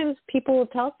sometimes people will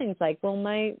tell things like, well,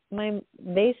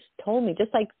 they told me,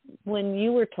 just like when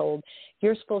you were told,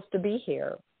 you're supposed to be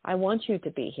here. I want you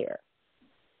to be here.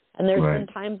 And there's been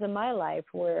times in my life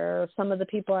where some of the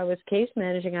people I was case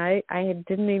managing, I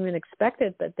didn't even expect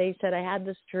it, but they said, I had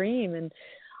this dream and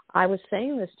I was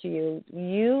saying this to you.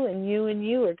 You and you and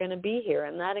you are going to be here.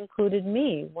 And that included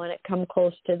me when it come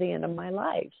close to the end of my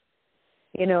life.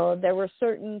 You know, there were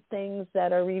certain things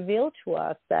that are revealed to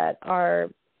us that are,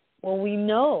 well, we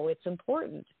know it's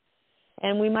important.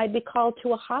 And we might be called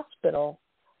to a hospital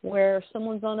where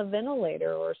someone's on a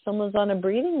ventilator or someone's on a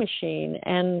breathing machine.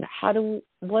 And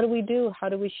what do we do? How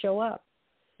do we show up?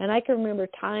 And I can remember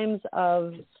times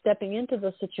of stepping into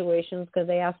those situations because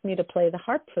they asked me to play the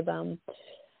harp for them.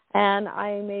 And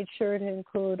I made sure to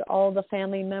include all the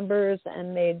family members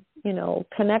and made, you know,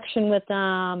 connection with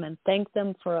them and thanked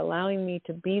them for allowing me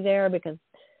to be there because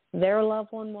their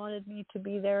loved one wanted me to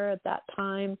be there at that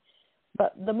time.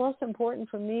 But the most important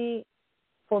for me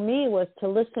was to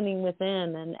listening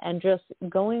within and just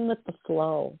going with the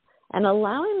flow and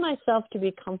allowing myself to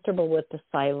be comfortable with the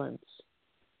silence.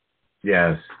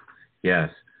 Yes, yes.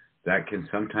 That can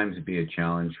sometimes be a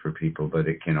challenge for people, but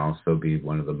it can also be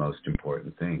one of the most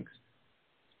important things.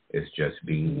 Is just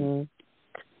being,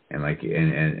 and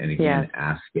again,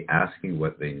 asking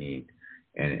what they need,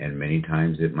 and many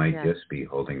times it might just be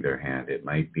holding their hand. It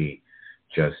might be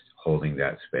just holding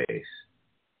that space.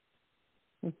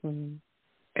 Mm-hmm.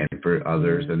 And for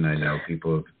others, and I know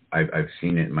people, I've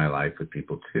seen it in my life with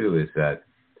people too, is that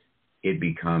it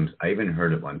becomes, I even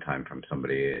heard it one time from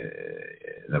somebody,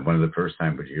 that one of the first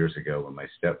times was years ago when my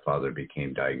stepfather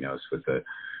became diagnosed with a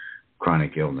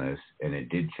chronic illness, and it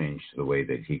did change the way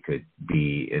that he could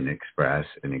be and express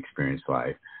and experience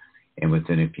life. And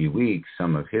within a few weeks,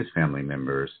 some of his family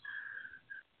members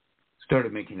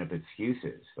started making up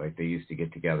excuses. Like they used to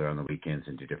get together on the weekends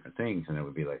and do different things, and it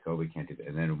would be like, oh, we can't do that.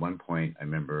 And then at one point, I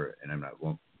remember, and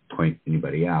won't point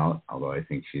anybody out, although I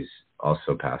think she's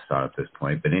also passed on at this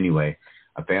point. But anyway,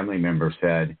 a family member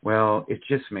said, well, it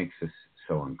just makes us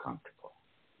so uncomfortable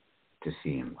to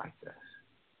see him like this.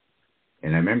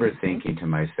 And I remember thinking to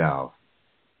myself,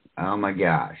 oh my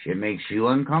gosh, it makes you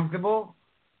uncomfortable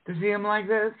to see him like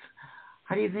this?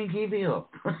 How do you think he feels?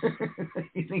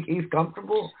 You think he's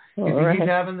comfortable? You think he's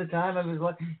having the time of his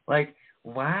life? Like,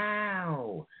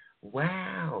 wow.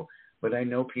 But I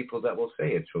know people that will say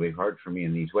it's really hard for me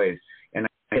in these ways. And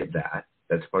I get that.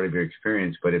 That's part of your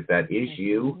experience. But if that is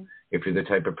you, if you're the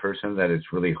type of person that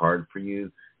it's really hard for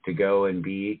you to go and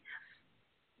be,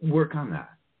 work on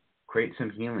that. Create some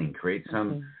healing. Create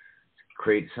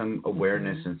some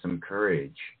awareness and some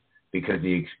courage, because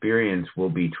the experience will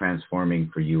be transforming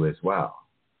for you as well.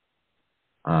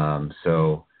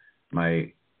 So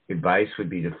my advice would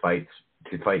be to fight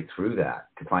through that,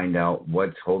 to find out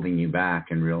what's holding you back,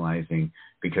 and realizing,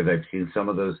 because I've seen some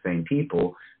of those same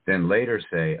people then later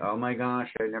say, oh my gosh,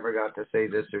 I never got to say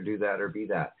this or do that or be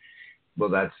that. Well,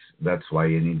 that's why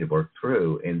you need to work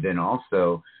through. And then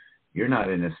also, you're not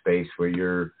in a space where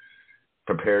you're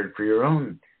prepared for your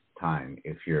own time.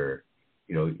 If you're,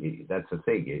 that's the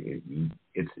thing.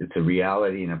 It's a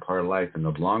reality and a part of life. And the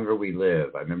longer we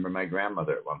live, I remember my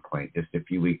grandmother at one point, just a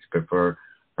few weeks before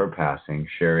her passing,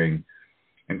 sharing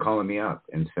and calling me up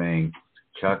and saying,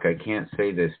 Chuck, I can't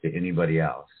say this to anybody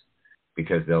else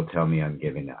because they'll tell me I'm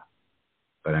giving up.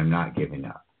 But I'm not giving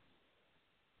up.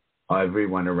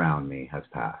 Everyone around me has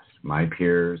passed. My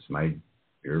peers,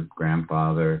 your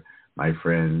grandfather, my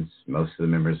friends, most of the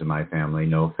members of my family.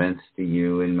 No offense to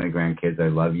you and my grandkids. I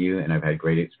love you, and I've had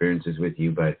great experiences with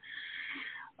you, but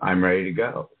I'm ready to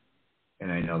go.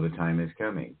 And I know the time is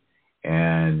coming.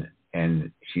 And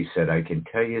she said, I can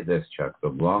tell you this, Chuck, the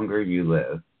longer you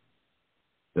live,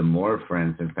 the more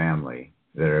friends and family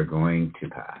that are going to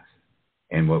pass.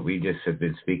 And what we just have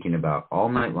been speaking about all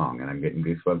night long, and I'm getting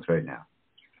goosebumps right now,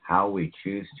 how we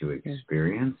choose to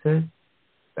experience it,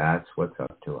 that's what's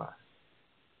up to us.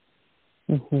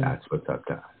 Mm-hmm. That's what's up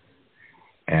to us.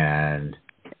 And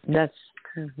that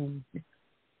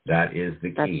is the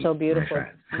key. That's so beautiful.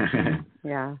 My friend.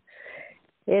 Yeah.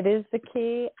 It is the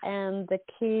key, and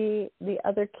the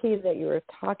other key that you were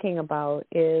talking about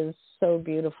is so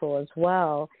beautiful as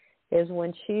well, is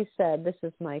when she said, this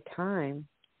is my time.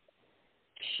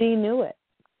 She knew it,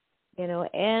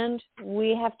 and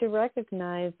we have to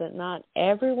recognize that not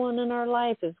everyone in our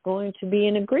life is going to be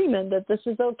in agreement that this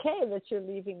is okay, that you're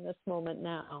leaving this moment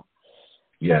now.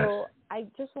 Yes. So I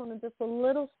just wanted a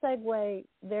little segue.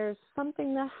 There's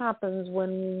something that happens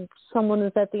when someone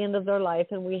is at the end of their life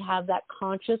and we have that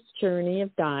conscious journey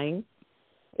of dying,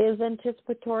 is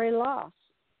anticipatory loss.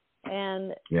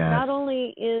 And not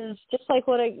only is, just like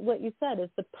what you said, is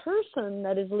the person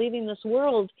that is leaving this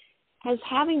world has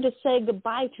having to say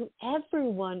goodbye to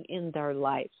everyone in their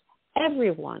life,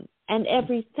 everyone and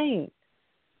everything.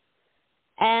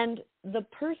 And the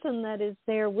person that is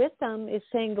there with them is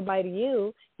saying goodbye to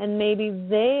you, and maybe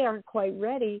they aren't quite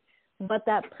ready, but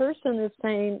that person is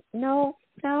saying, no,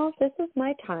 this is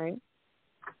my time.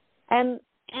 And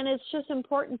it's just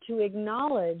important to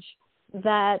acknowledge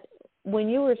that when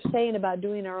you were saying about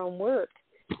doing our own work,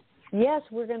 yes,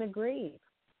 we're going to grieve.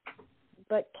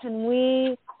 But can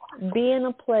we be in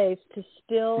a place to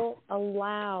still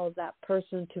allow that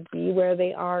person to be where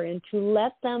they are and to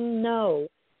let them know,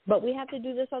 but we have to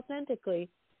do this authentically,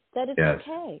 that it's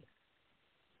okay.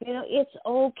 You know, it's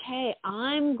okay.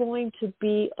 I'm going to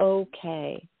be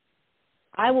okay.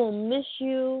 I will miss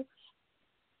you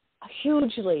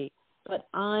hugely, but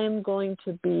I'm going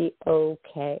to be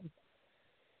okay.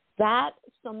 That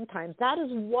is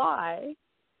why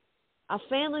a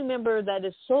family member that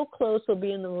is so close will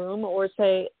be in the room, or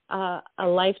say a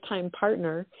lifetime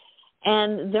partner,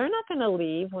 and they're not going to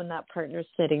leave when that partner's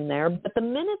sitting there. But the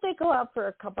minute they go out for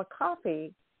a cup of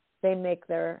coffee, they make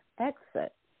their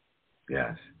exit.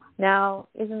 Yes. Now,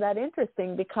 isn't that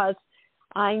interesting? Because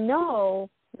I know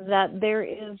that there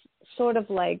is sort of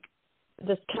like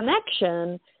this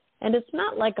connection, and it's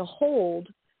not like a hold,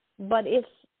 but if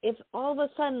all of a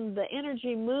sudden the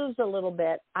energy moves a little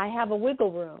bit, I have a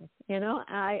wiggle room, you know.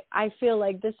 I feel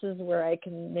like this is where I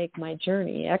can make my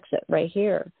journey exit right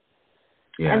here.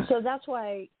 Yeah. And so that's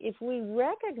why if we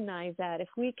recognize that, if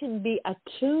we can be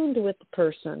attuned with the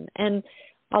person, and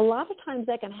a lot of times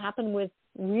that can happen with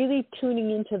really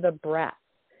tuning into the breath,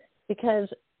 because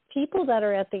people that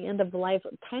are at the end of life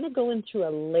kind of go into a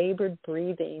labored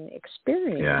breathing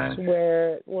experience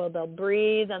where, well, they'll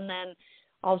breathe and then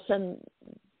all of a sudden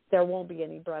there won't be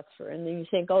any breath for it. And then you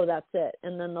think, oh, that's it.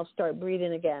 And then they'll start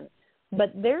breathing again.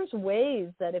 But there's ways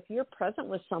that if you're present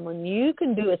with someone, you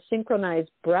can do a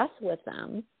synchronized breath with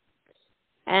them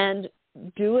and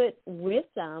do it with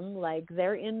them, like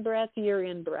their in-breath, your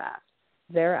in-breath,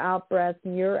 their out-breath,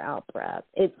 your out-breath.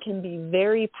 It can be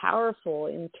very powerful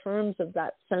in terms of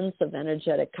that sense of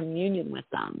energetic communion with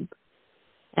them.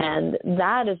 And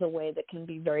that is a way that can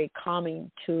be very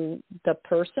calming to the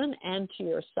person and to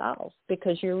yourself,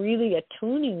 because you're really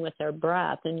attuning with their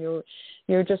breath, and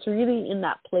you're just really in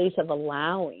that place of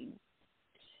allowing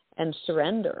and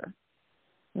surrender.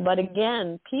 But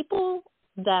again, people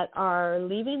that are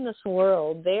leaving this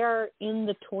world, they are in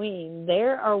the tween.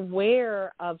 They're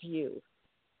aware of you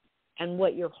and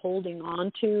what you're holding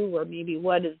on to, or maybe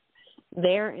what is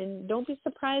there. And don't be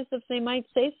surprised if they might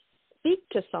speak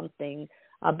to something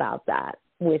about that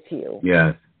with you.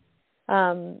 Yes.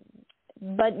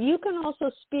 But you can also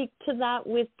speak to that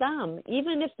with them,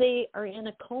 even if they are in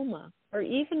a coma, or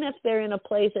even if they're in a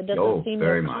place that doesn't seem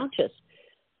they're conscious.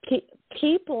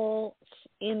 People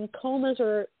in comas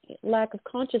or lack of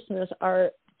consciousness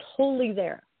are totally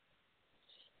there.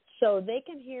 So they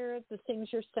can hear the things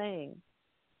you're saying.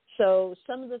 So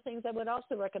some of the things I would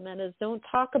also recommend is don't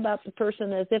talk about the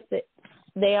person as if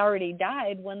they already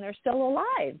died when they're still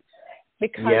alive.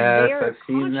 Because they're I've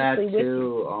seen that too. With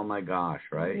you. Oh my gosh,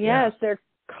 right? Yes, they're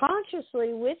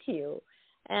consciously with you.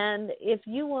 And if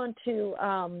you want to,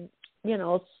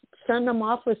 send them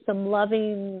off with some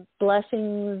loving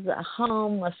blessings, a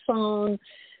hum, a song,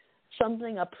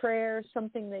 something, a prayer,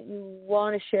 something that you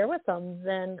want to share with them,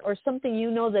 then, or something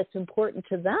you know that's important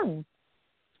to them,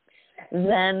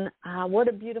 then what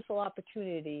a beautiful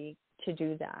opportunity to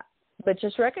do that. But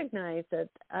just recognize that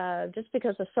just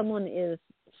because someone is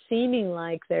seeming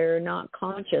like they're not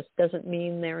conscious doesn't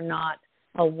mean they're not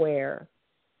aware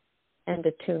and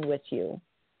attuned with you.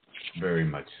 Very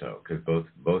much so, because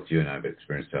both you and I have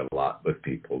experienced that a lot with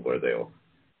people, where those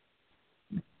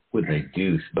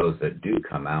that do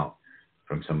come out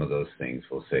from some of those things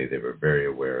will say they were very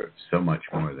aware of so much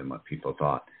more than what people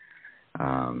thought.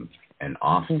 And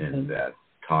often that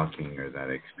talking or that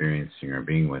experiencing or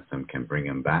being with them can bring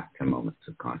them back to moments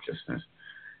of consciousness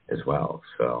as well.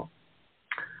 So,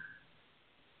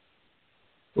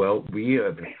 well, we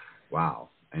have, wow.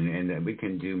 And we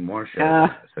can do more shows.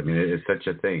 I mean, it's such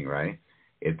a thing, right?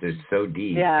 It's so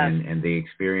deep. And the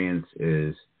experience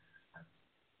is,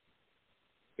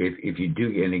 if you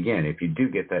do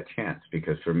get that chance,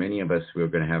 because for many of us, we're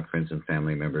going to have friends and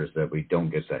family members that we don't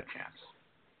get that chance.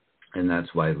 And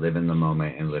that's why live in the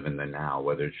moment and live in the now,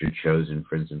 whether it's your chosen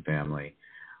friends and family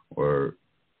or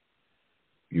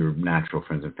your natural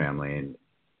friends and family, and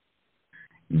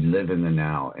you live in the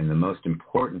now. And the most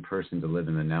important person to live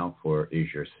in the now for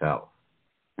is yourself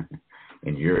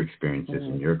and your experiences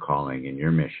and your calling and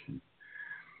your mission.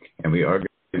 And we are going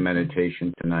to do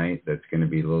meditation tonight. That's going to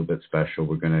be a little bit special.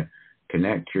 We're going to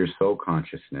connect to your soul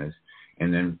consciousness.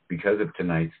 And then because of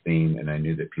tonight's theme, and I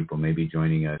knew that people may be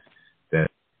joining us that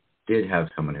did have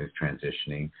someone who's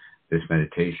transitioning, this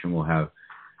meditation will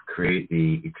create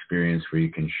the experience where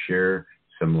you can share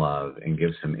some love and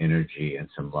give some energy and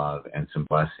some love and some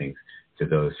blessings to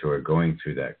those who are going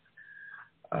through that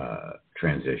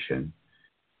transition.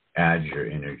 Add your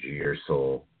energy, your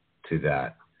soul to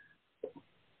that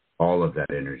all of that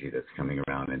energy that's coming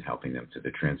around and helping them through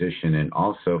the transition. And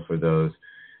also for those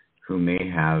who may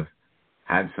have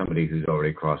had somebody who's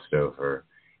already crossed over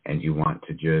and you want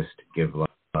to just give love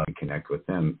and connect with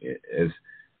them. As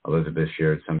Elizabeth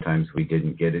shared, sometimes we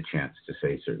didn't get a chance to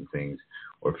say certain things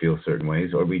or feel certain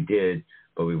ways, or we did,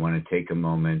 but we want to take a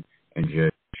moment and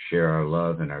just share our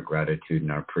love and our gratitude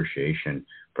and our appreciation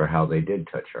for how they did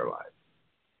touch our lives.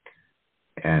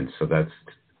 And so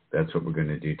that's what we're going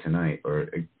to do tonight, or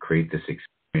create this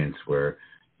experience where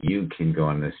you can go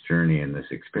on this journey and this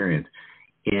experience.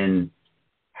 In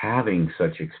having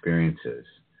such experiences,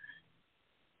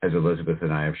 as Elizabeth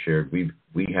and I have shared, we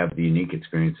have the unique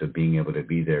experience of being able to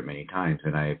be there many times.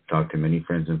 And I've talked to many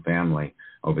friends and family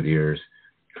over the years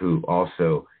who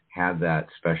also had that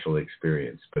special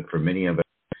experience. But for many of us,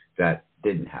 that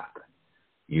didn't happen.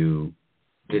 You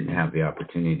didn't have the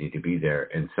opportunity to be there.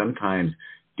 And sometimes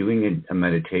doing a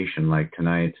meditation like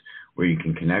tonight's, where you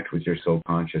can connect with your soul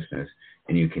consciousness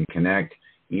and you can connect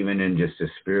even in just a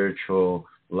spiritual,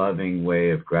 loving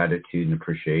way of gratitude and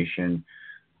appreciation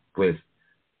with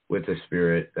a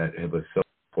spirit that was so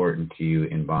important to you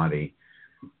in body,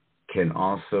 can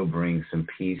also bring some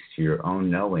peace to your own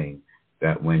knowing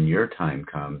that when your time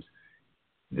comes,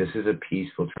 this is a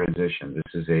peaceful transition.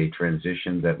 This is a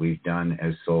transition that we've done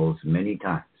as souls many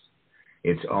times.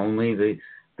 It's only the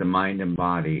mind and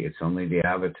body, it's only the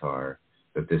avatar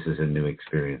that this is a new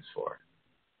experience for.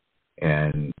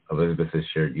 And Elizabeth has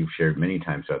shared, you've shared many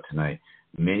times throughout tonight,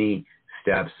 many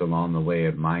steps along the way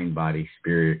of mind, body,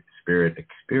 spirit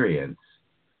experience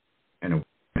and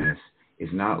awareness is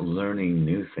not learning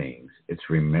new things. It's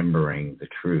remembering the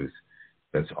truth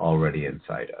that's already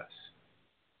inside us.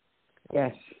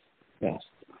 Yes. Yes.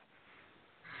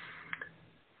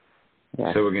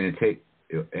 Yes. So we're going to take,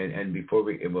 and before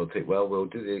we'll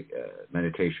do the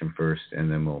meditation first,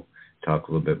 and then we'll talk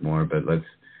a little bit more. But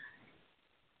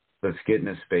let's get in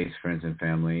a space, friends and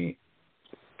family,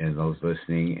 and those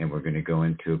listening, and we're going to go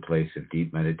into a place of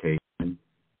deep meditation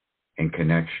and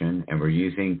connection. And we're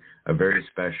using a very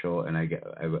special, and I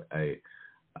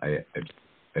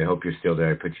hope you're still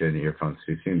there. I put you in the earphones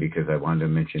too soon because I wanted to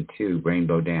mention too,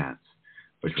 Rainbow Dance,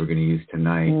 which we're going to use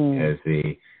tonight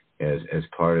as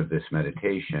part of this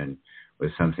meditation, was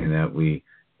something that we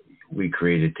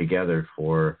created together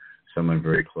for someone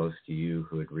very close to you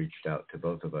who had reached out to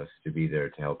both of us to be there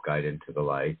to help guide into the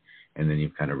light. And then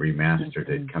you've kind of remastered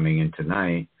it. Coming in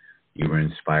tonight, you were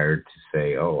inspired to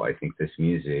say, oh, I think this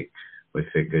music would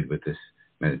fit good with this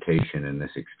meditation and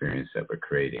this experience that we're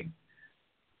creating.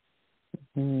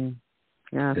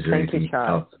 Yeah, thank you,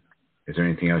 Charles. Is there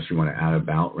anything else you want to add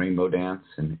about Rainbow Dance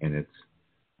and its?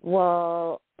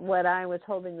 Well, when I was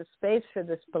holding the space for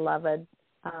this beloved,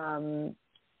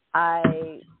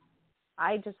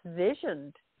 I just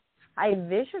visioned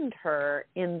her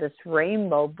in this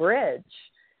rainbow bridge,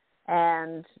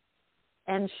 and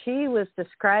she was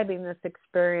describing this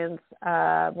experience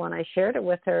when I shared it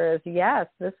with her as, yes,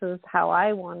 this is how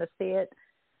I want to see it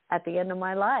at the end of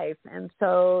my life. And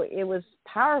so it was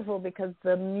powerful because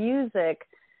the music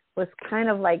was kind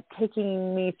of like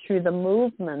taking me through the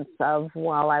movements of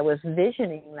while I was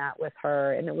visioning that with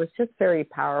her, and it was just very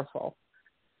powerful.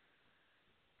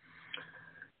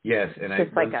 Yes, and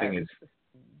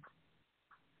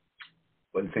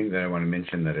one thing that I want to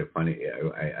mention that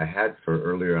I had for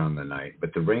earlier on the night,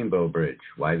 but the Rainbow Bridge.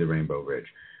 Why the Rainbow Bridge?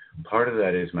 Part of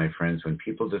that is, my friends, when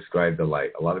people describe the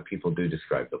light, a lot of people do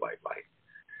describe the light.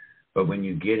 But when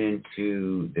you get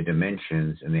into the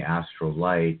dimensions and the astral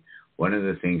light, one of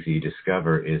the things that you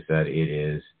discover is that it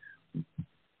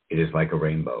is like a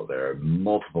rainbow. There are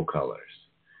multiple colors.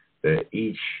 That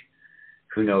each,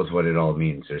 who knows what it all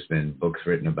means. There's been books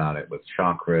written about it with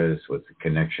chakras, with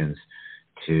connections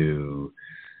to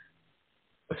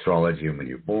astrology and when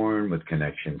you're born, with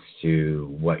connections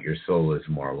to what your soul is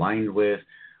more aligned with.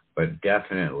 But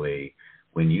definitely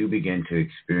when you begin to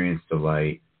experience the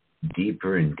light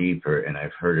deeper and deeper, and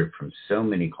I've heard it from so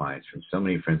many clients, from so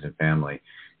many friends and family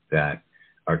that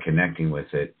are connecting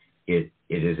with it, it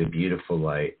is a beautiful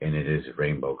light, and it is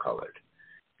rainbow colored.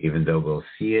 Even though we'll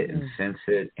see it and sense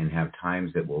it and have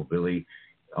times that we'll really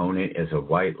own it as a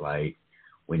white light,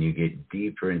 when you get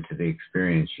deeper into the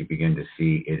experience, you begin to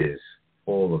see it is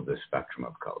full of the spectrum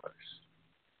of colors.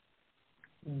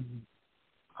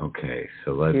 Okay,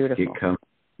 so let's get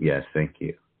Yes, thank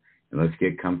you. And let's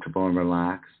get comfortable and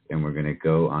relaxed, and we're going to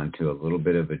go on to a little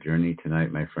bit of a journey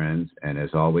tonight, my friends. And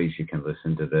as always, you can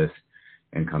listen to this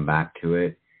and come back to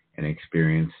it and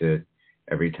experience it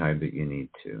every time that you need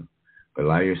to. But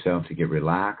allow yourself to get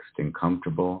relaxed and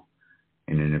comfortable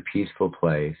and in a peaceful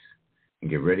place, and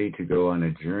get ready to go on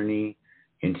a journey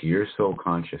into your soul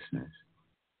consciousness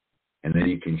And then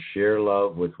you can share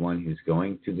love with one who's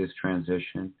going through this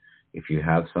transition. If you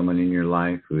have someone in your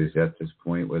life who is at this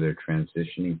point where they're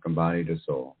transitioning from body to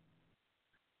soul.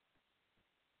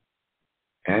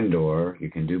 And or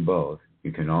you can do both.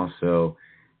 You can also,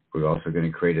 we're also going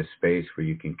to create a space where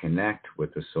you can connect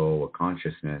with the soul, a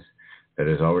consciousness that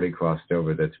has already crossed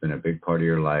over, that's been a big part of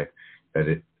your life,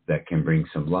 that can bring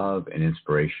some love and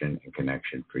inspiration and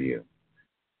connection for you.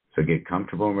 So get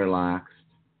comfortable and relaxed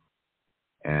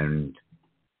and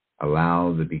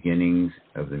allow the beginnings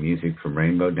of the music from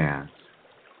Rainbow Dance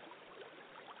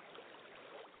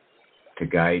to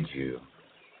guide you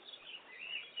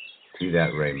to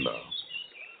that rainbow,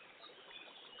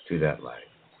 to that light.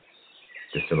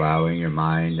 Just allowing your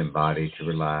mind and body to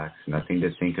relax, nothing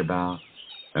to think about,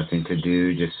 nothing to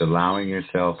do, just allowing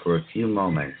yourself for a few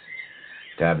moments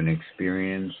to have an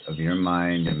experience of your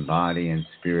mind and body and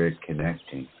spirit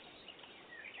connecting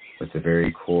with the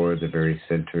very core, the very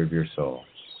center of your soul.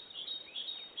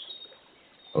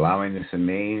 Allowing this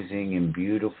amazing and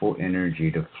beautiful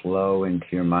energy to flow into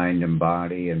your mind and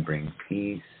body and bring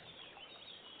peace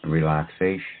and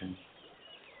relaxation.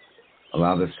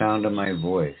 Allow the sound of my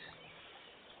voice,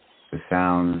 the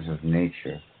sounds of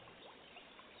nature,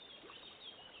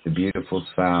 the beautiful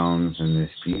sounds and this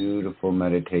beautiful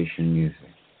meditation music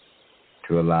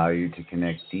to allow you to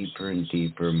connect deeper and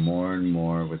deeper, more and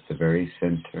more with the very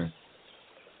center,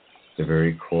 the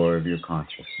very core of your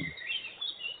consciousness.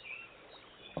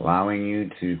 Allowing you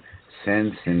to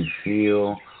sense and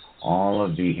feel all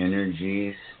of the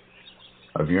energies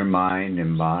of your mind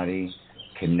and body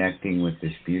connecting with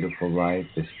this beautiful light,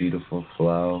 this beautiful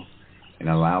flow, and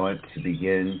allow it to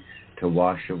begin to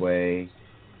wash away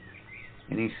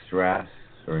any stress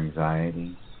or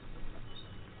anxiety,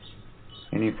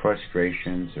 any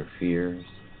frustrations or fears,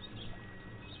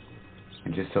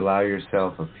 and just allow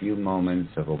yourself a few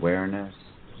moments of awareness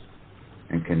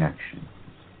and connection.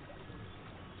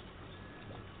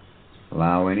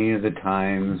 Allow any of the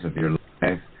times of your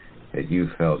life that you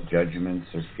felt judgments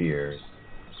or fears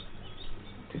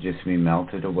to just be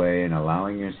melted away, and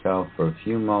allowing yourself for a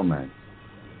few moments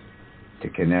to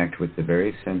connect with the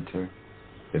very center,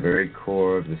 the very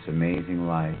core of this amazing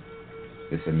light,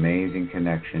 this amazing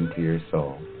connection to your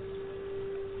soul.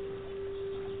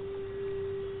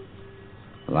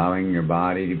 Allowing your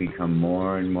body to become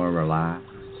more and more relaxed,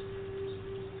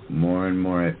 more and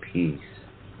more at peace.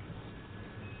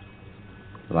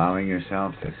 Allowing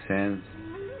yourself to sense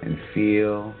and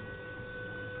feel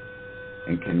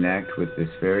and connect with this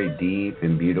very deep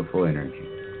and beautiful energy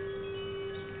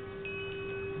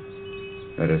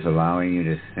that is allowing you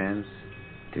to sense,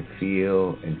 to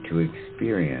feel, and to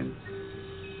experience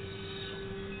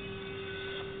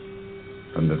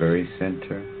from the very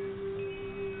center,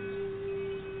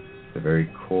 the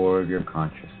very core of your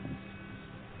consciousness,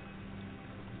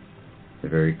 the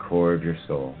very core of your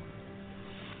soul.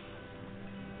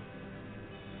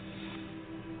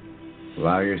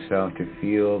 Allow yourself to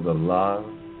feel the love,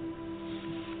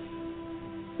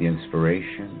 the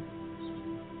inspiration,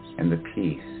 and the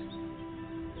peace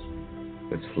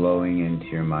that's flowing into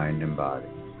your mind and body,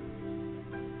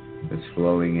 that's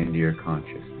flowing into your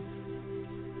consciousness.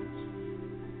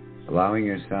 Allowing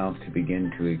yourself to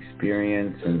begin to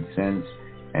experience and sense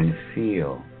and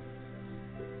feel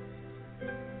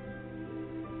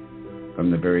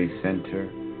from the very center,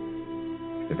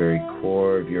 the very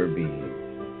core of your being,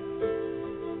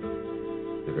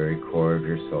 the very core of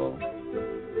your soul.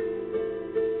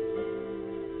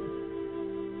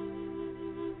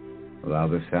 Allow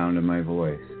the sound of my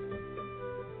voice,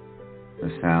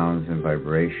 the sounds and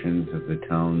vibrations of the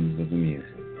tones of the music,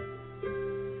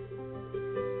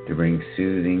 to bring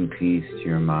soothing peace to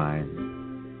your mind,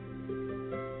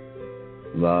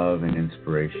 love and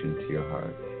inspiration to your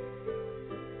heart.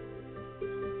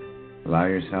 Allow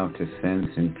yourself to sense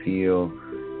and feel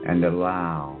and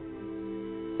allow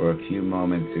for a few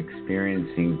moments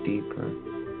experiencing deeper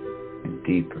and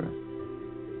deeper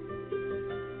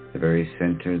the very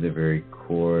center, the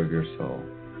core of your soul.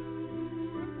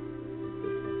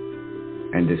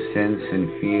 And to sense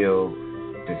and feel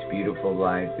this beautiful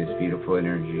light, this beautiful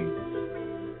energy,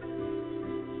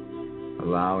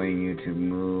 allowing you to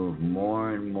move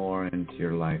more and more into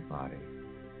your light body,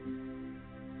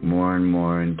 more and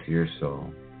more into your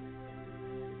soul.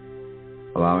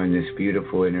 Allowing this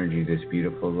beautiful energy, this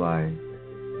beautiful light,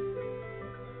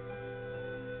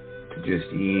 to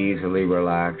just easily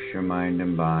relax your mind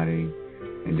and body,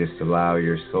 and just allow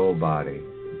your soul body,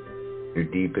 your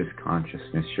deepest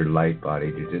consciousness, your light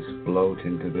body, to just float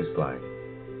into this light.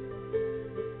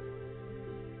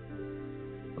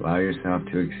 Allow yourself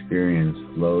to experience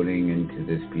floating into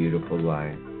this beautiful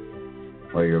light,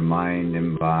 while your mind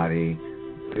and body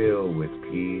fill with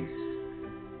peace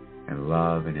and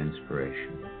love and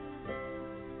inspiration.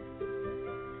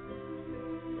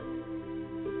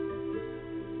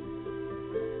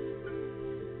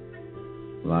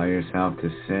 Allow yourself to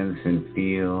sense and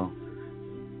feel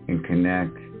and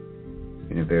connect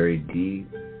in a very deep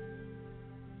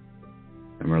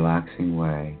and relaxing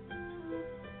way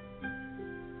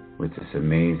with this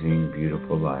amazing,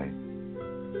 beautiful light.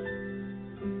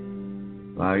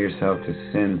 Allow yourself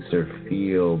to sense or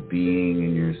feel being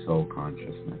in your soul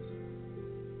consciousness,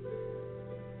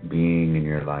 being in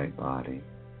your light body.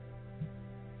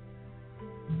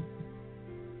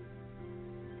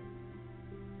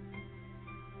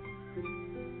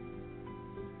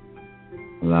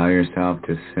 Allow yourself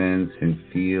to sense and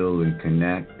feel and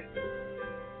connect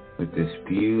with this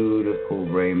beautiful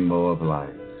rainbow of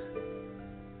lights.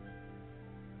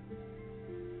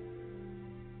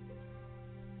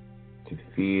 To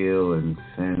feel and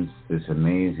sense this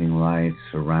amazing light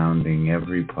surrounding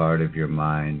every part of your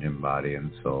mind and body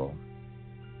and soul.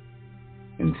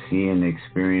 And see and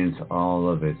experience all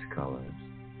of its colors,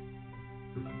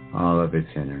 all of its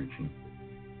energy.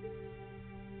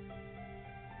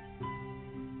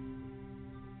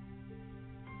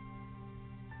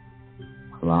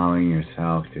 Allowing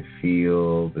yourself to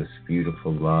feel this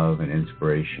beautiful love and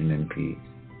inspiration and peace.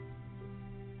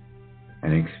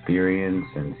 And experience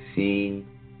and see,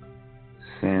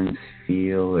 sense,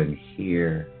 feel, and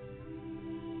hear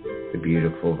the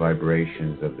beautiful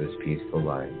vibrations of this peaceful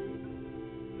light.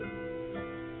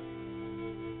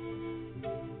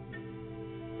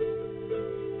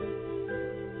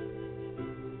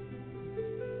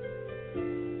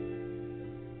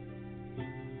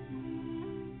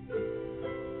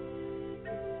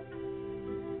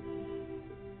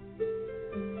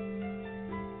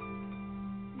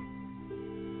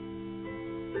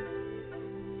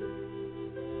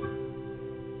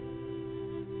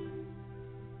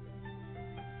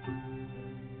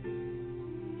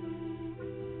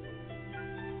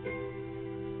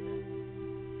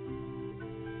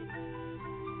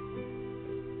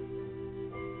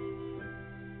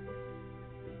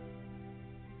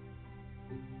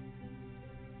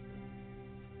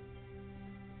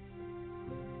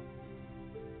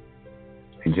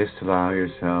 And just allow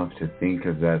yourself to think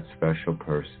of that special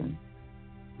person.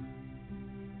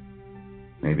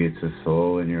 Maybe it's a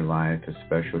soul in your life, a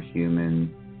special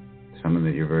human, someone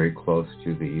that you're very close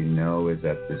to that you know is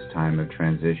at this time of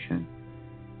transition.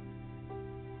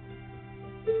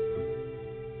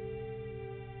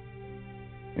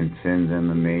 And send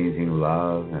them amazing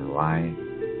love and light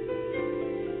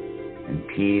and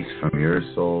peace from your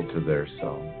soul to their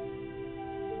soul.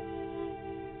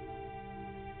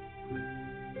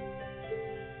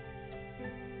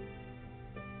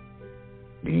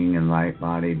 Being in light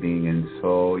body, being in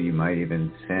soul, you might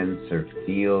even sense or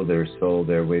feel their soul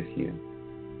there with you.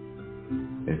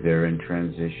 As they're in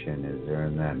transition, as they're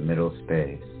in that middle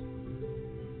space.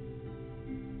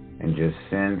 And just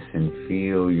sense and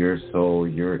feel your soul,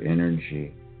 your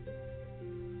energy,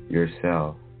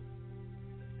 yourself,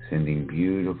 sending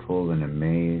beautiful and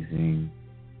amazing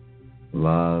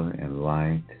love and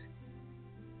light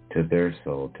to their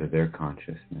soul, to their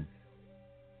consciousness,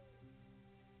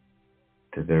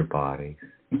 to their bodies.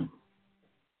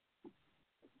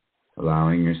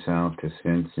 Allowing yourself to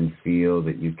sense and feel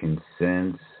that you can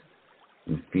sense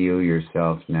and feel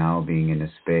yourself now being in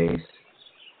a space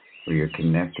where you're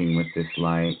connecting with this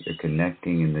light, you're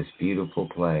connecting in this beautiful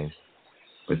place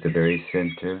with the very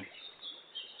center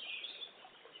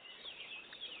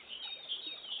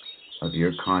of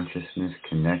your consciousness,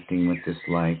 connecting with this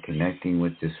light, connecting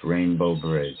with this rainbow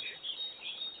bridge.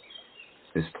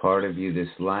 This part of you, this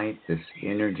light, this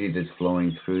energy that's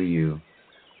flowing through you,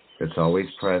 that's always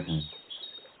present,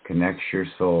 connects your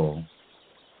soul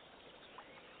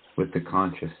with the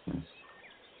consciousness,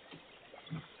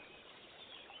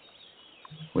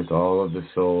 with all of the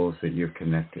souls that you're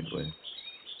connected with,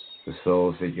 the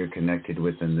souls that you're connected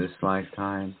with in this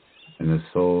lifetime, and the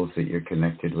souls that you're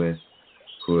connected with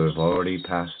who have already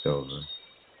passed over.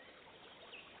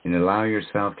 And allow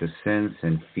yourself to sense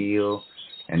and feel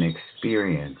and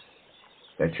experience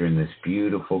that you're in this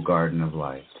beautiful garden of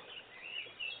light.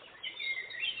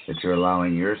 That you're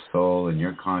allowing your soul and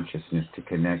your consciousness to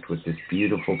connect with this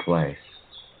beautiful place.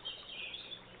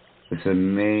 This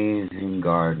amazing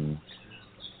garden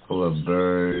full of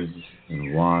birds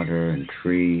and water and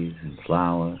trees and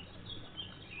flowers.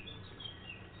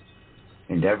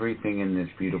 And everything in this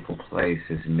beautiful place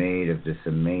is made of this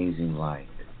amazing light.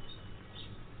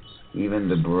 Even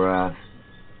the breath,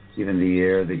 even the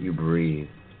air that you breathe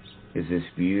is this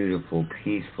beautiful,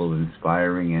 peaceful,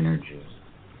 inspiring energy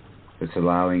that's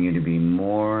allowing you to be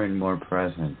more and more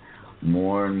present,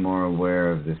 more and more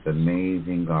aware of this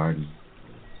amazing garden,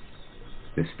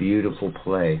 this beautiful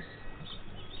place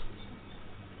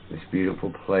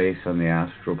on the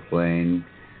astral plane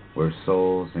where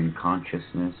souls and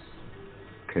consciousness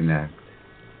connect.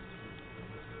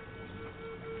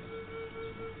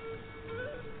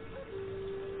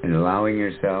 And allowing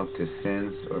yourself to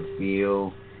sense or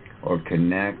feel or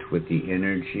connect with the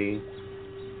energy,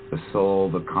 the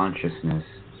soul, the consciousness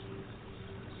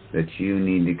that you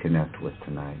need to connect with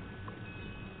tonight.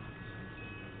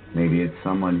 Maybe it's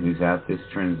someone who's at this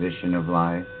transition of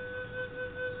life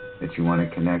that you want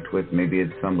to connect with. Maybe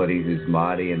it's somebody whose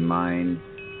body and mind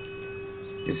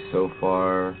is so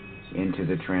far into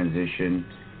the transition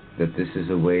that this is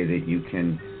a way that you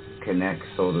can connect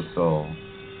soul to soul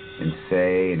and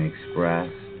say and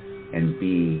express and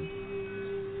be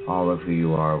all of who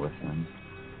you are with them.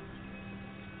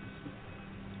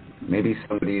 Maybe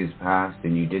somebody has passed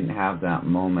and you didn't have that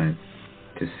moment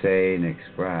to say and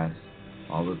express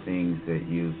all the things that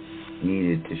you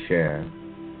needed to share.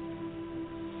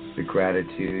 The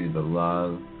gratitude, the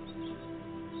love,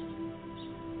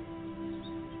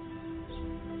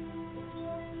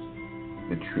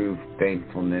 the true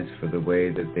thankfulness for the way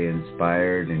that they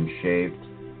inspired and shaped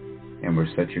and were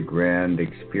such a grand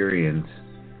experience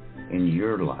in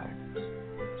your life.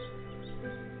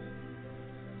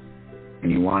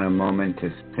 And you want a moment to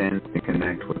sense and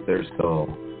connect with their soul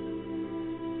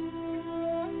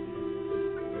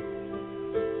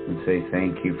and say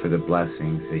thank you for the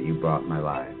blessings that you brought my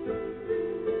life.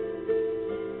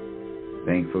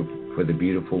 Thankful for the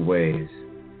beautiful ways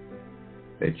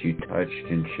that you touched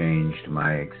and changed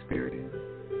my experience.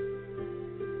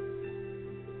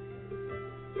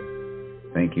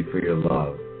 Thank you for your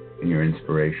love and your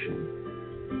inspiration.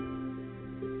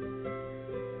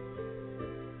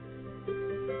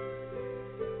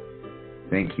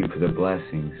 Thank you for the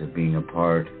blessings of being a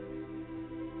part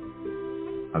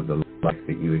of the life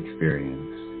that you experience.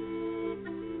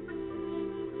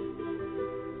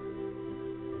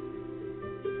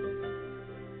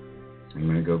 I'm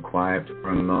going to go quiet for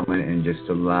a moment and just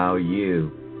allow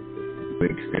you to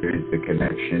experience the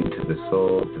connection to the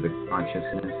soul, to the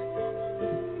consciousness,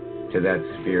 to that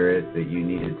spirit that you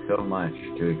needed so much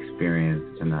to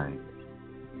experience tonight.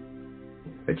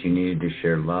 That you needed to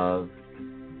share love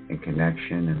and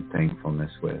connection and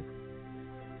thankfulness with.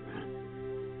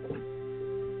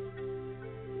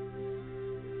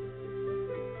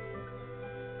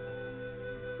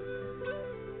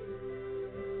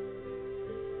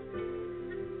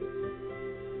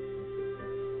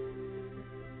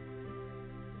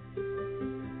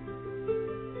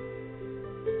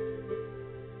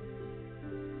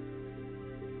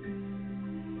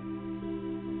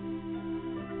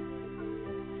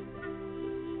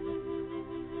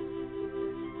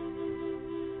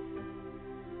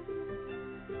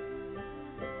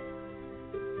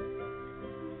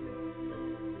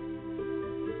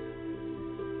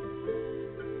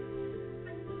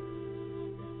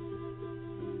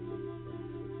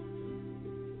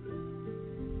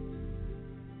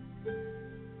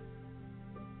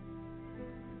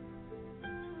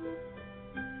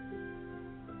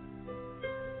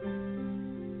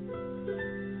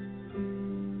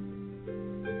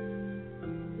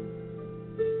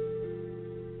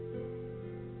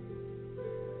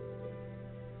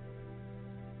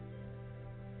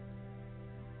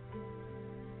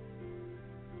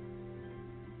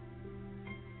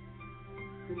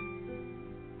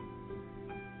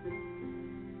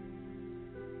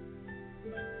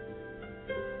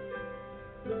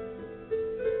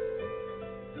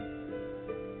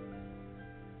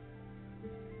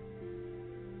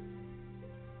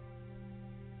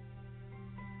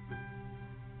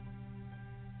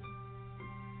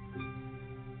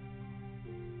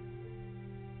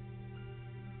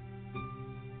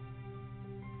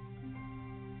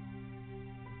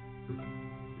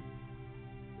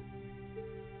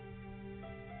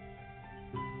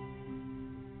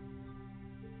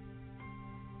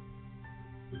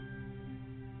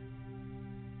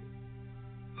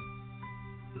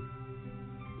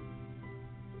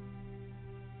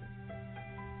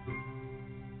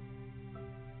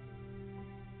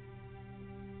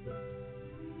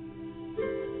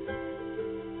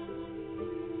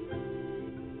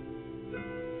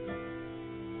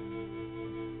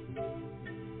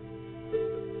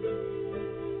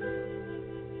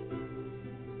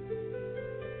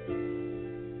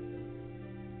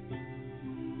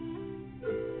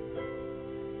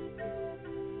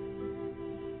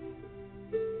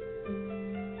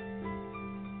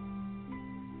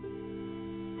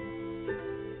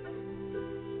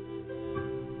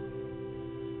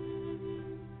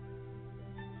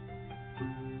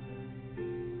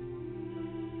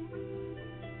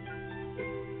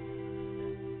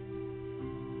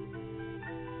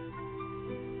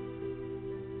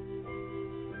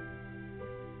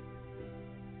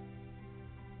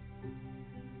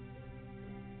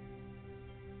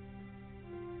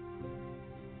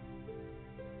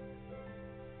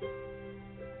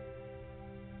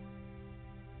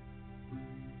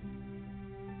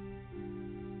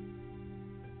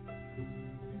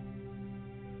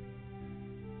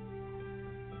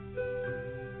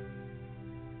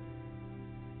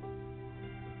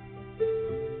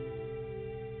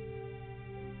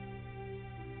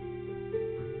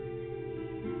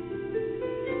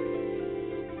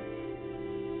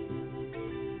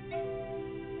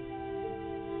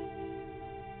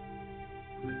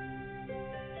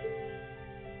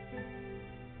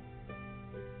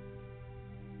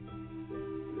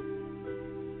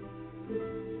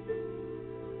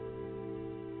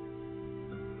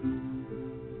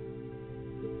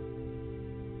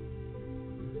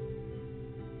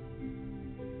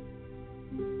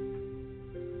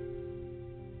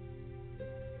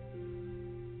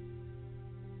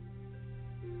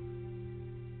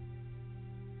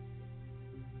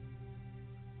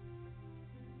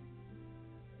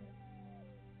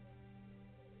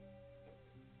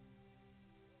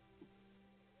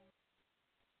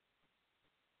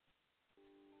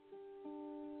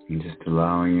 And just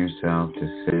allowing yourself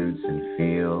to sense and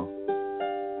feel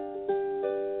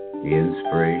the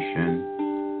inspiration,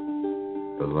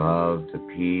 the love, the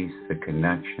peace, the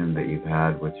connection that you've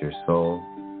had with your soul,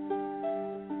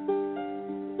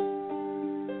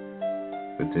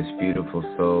 with this beautiful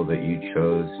soul that you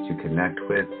chose to connect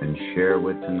with and share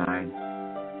with tonight.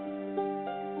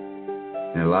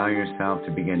 And allow yourself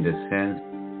to begin to sense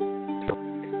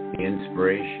the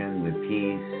inspiration, the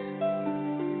peace,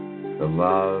 the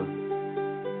love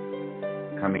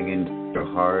coming into your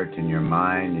heart and your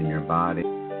mind and your body,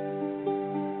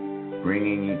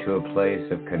 bringing you to a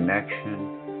place of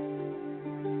connection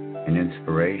and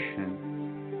inspiration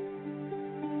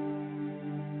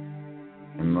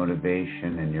and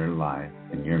motivation in your life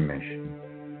and your mission.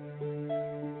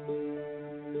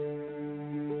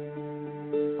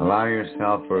 Allow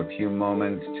yourself for a few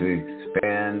moments to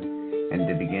expand and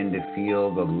to begin to feel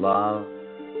the love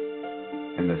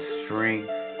and the strength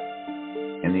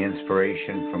and the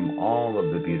inspiration from all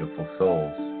of the beautiful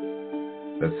souls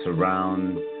that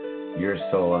surround your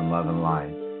soul and love and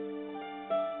life,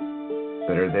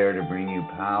 that are there to bring you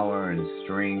power and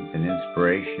strength and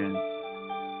inspiration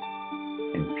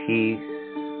and peace,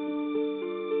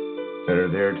 that are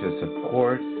there to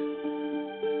support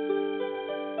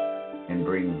and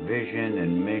bring vision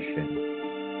and mission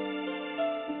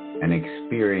and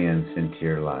experience into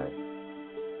your life.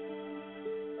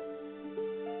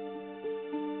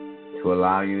 To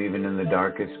allow you, even in the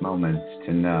darkest moments,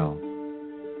 to know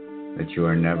that you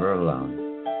are never alone.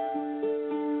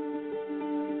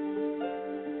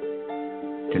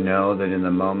 To know that in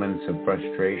the moments of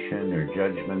frustration or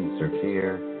judgments or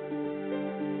fear,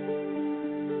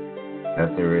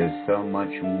 that there is so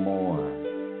much more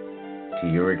to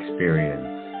your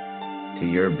experience, to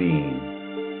your being,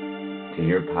 to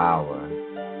your power,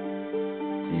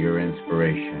 to your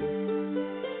inspiration.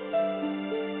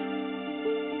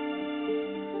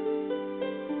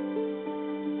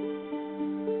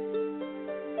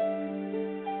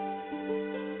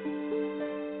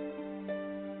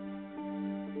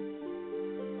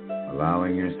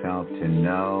 Allowing yourself to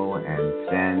know and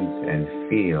sense and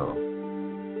feel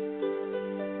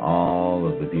all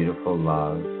of the beautiful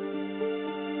love,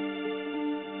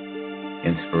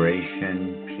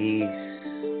 inspiration, peace,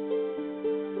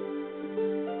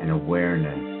 and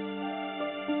awareness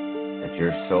that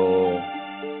your soul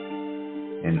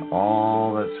and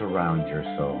all that surrounds your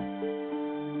soul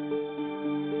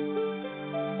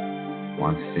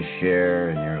wants to share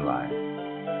in your life,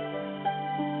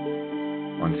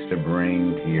 wants to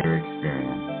bring to your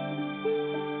experience.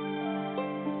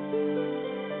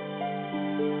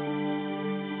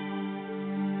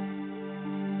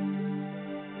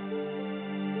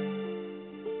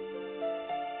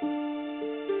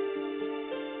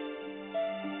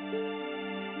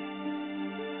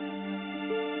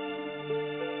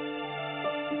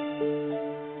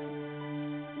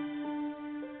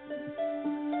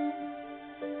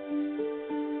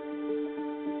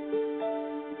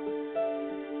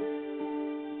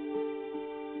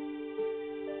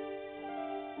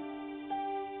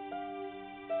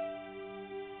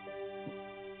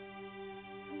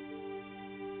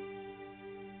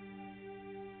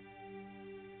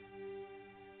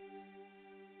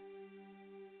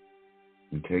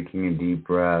 And taking a deep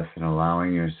breath and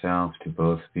allowing yourself to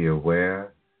both be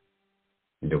aware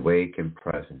and awake and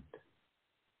present.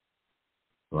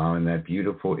 Allowing that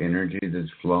beautiful energy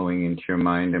that's flowing into your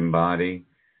mind and body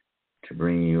to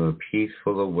bring you a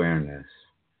peaceful awareness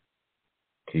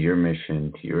to your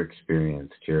mission, to your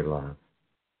experience, to your love.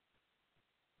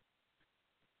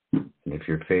 And if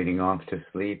you're fading off to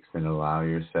sleep, then allow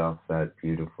yourself that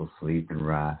beautiful sleep and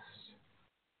rest.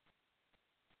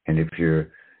 And if you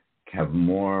have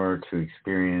more to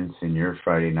experience in your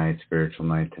Friday night, spiritual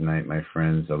night tonight, my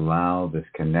friends, allow this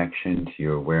connection to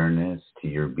your awareness, to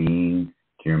your being,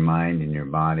 to your mind and your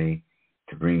body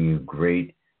to bring you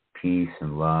great peace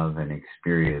and love and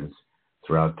experience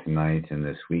throughout tonight and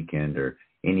this weekend or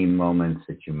any moments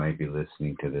that you might be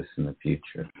listening to this in the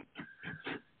future.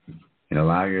 And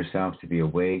allow yourself to be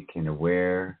awake and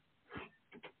aware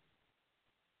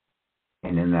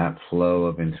and in that flow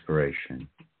of inspiration.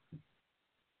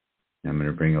 I'm going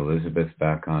to bring Elizabeth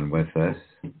back on with us.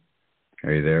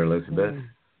 Are you there, Elizabeth?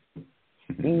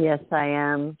 Yes, I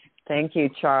am. Thank you,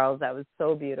 Charles. That was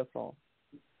so beautiful.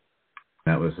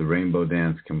 That was the Rainbow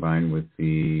Dance combined with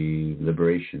the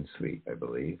Liberation Suite, I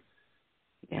believe.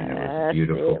 Yes, and it was a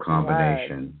beautiful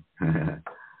combination.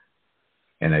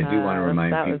 And I do want to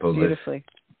remind people beautifully.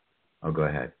 Oh, go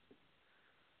ahead.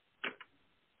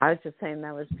 I was just saying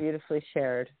that was beautifully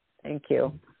shared. Thank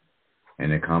you.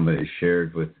 And a comment is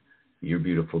shared with your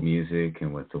beautiful music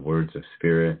and with the words of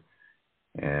spirit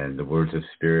and the words of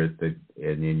spirit that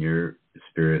and in your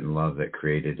spirit and love that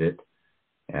created it.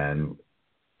 And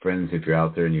friends, if you're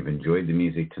out there and you've enjoyed the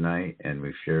music tonight, and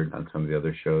we've shared on some of the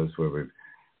other shows where we've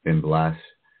been blessed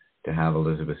to have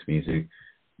Elizabeth's music,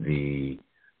 the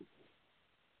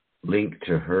link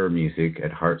to her music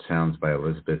at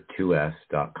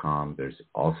heartsoundsbyelizabeth2s.com. There's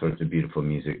all sorts of beautiful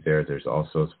music there. There's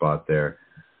also a spot there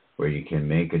where you can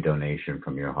make a donation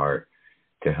from your heart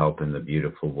to help in the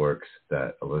beautiful works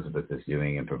that Elizabeth is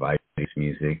doing and providing this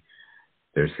music.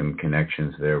 There's some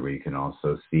connections there where you can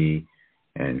also see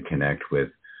and connect with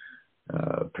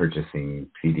purchasing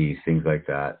CDs, things like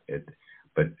that.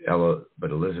 But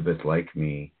Elizabeth, like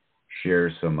me,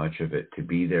 shares so much of it to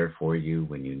be there for you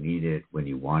when you need it, when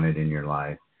you want it in your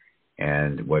life.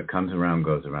 And what comes around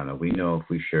goes around. And we know if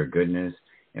we share goodness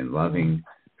and loving,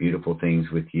 beautiful things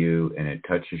with you, and it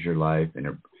touches your life,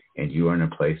 and you are in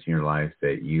a place in your life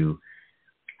that you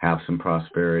have some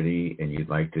prosperity, and you'd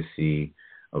like to see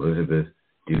Elizabeth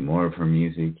do more of her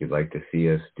music, you'd like to see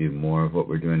us do more of what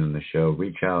we're doing on the show,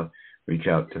 reach out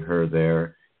to her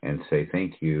there and say,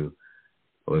 thank you,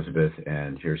 Elizabeth,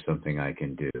 and here's something I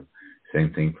can do.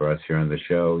 Same thing for us here on the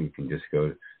show. You can just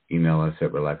go email us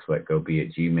at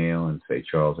relaxletgobe@gmail and say,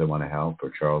 Charles, I want to help,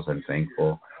 or Charles, I'm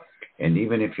thankful. And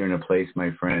even if you're in a place,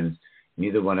 my friends,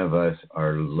 neither one of us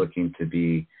are looking to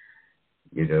be,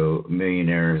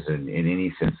 millionaires in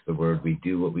any sense of the word. We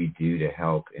do what we do to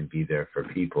help and be there for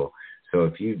people. So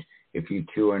if you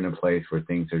too are in a place where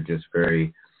things are just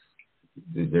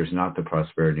there's not the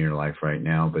prosperity in your life right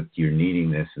now, but you're needing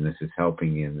this, and this is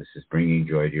helping you, and this is bringing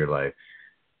joy to your life,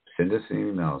 send us an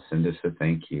email, send us a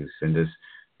thank you,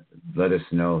 let us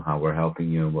know how we're helping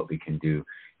you and what we can do.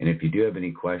 And if you do have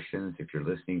any questions, if you're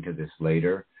listening to this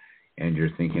later and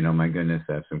you're thinking, oh my goodness,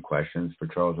 I have some questions for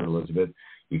Charles or Elizabeth,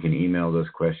 you can email those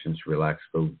questions to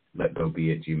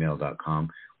relaxletgobe@gmail.com.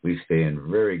 We stay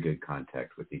in very good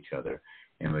contact with each other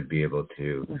and would be able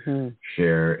to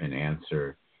share and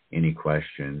answer any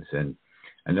questions. And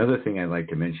another thing I'd like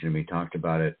to mention, and we talked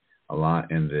about it a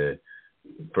lot in the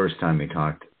first time we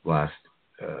talked last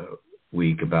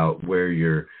week about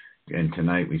and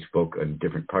tonight we spoke on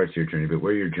different parts of your journey, but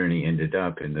where your journey ended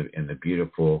up in the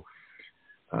beautiful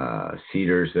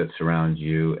cedars that surround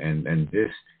you. And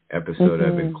this episode,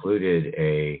 I've included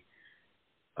a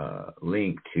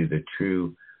link to the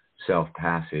True Self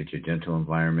Passage, a gentle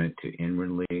environment to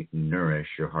inwardly nourish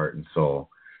your heart and soul.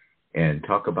 And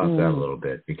talk about that a little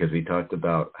bit, because we talked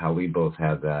about how we both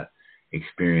have that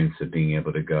experience of being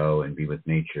able to go and be with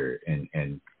nature and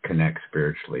connect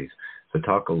spiritually. So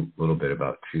talk a little bit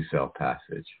about True Self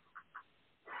Passage.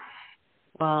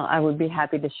 Well, I would be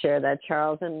happy to share that,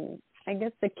 Charles. And I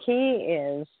guess the key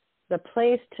is the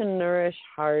place to nourish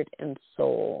heart and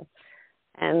soul.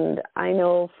 And I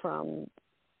know from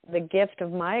the gift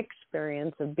of my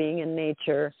experience of being in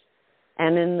nature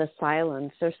and in the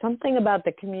silence, there's something about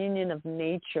the communion of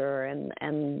nature and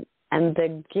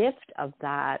the gift of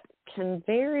that can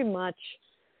very much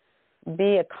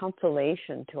be a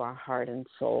consolation to our heart and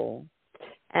soul,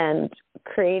 and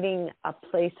creating a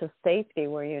place of safety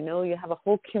where you have a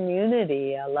whole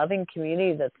community, a loving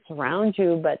community that surrounds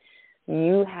you, but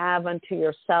you have unto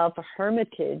yourself a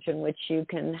hermitage in which you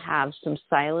can have some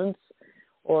silence,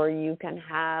 or you can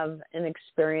have an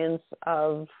experience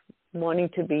of wanting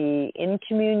to be in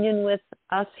communion with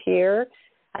us here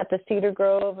at the Cedar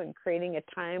Grove and creating a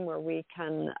time where we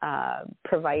can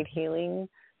provide healing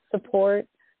support,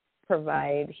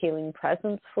 provide healing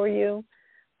presence for you.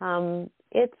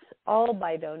 It's all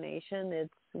by donation.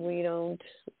 We don't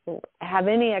have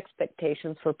any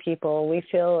expectations for people. We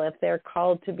feel if they're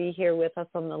called to be here with us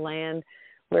on the land,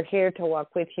 we're here to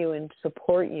walk with you and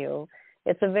support you.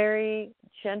 It's a very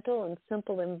gentle and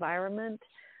simple environment.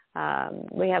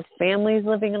 We have families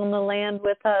living on the land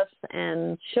with us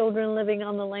and children living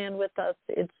on the land with us.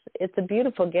 It's a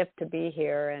beautiful gift to be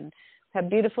here, and have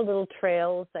beautiful little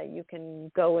trails that you can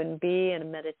go and be,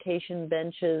 and meditation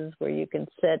benches where you can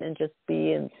sit and just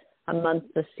be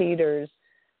amongst the cedars.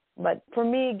 But for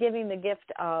me, giving the gift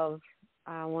of,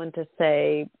 I want to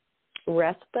say,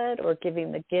 respite, or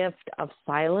giving the gift of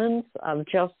silence, of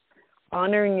just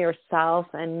honoring yourself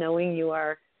and knowing you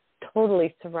are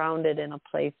totally surrounded in a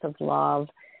place of love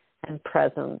and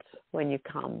presence when you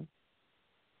come.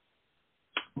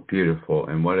 Beautiful.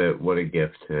 And what a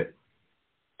gift to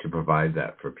provide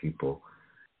that for people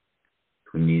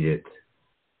who need it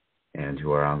and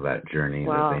who are on that journey.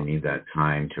 Wow. That they need that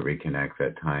time to reconnect,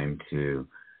 that time to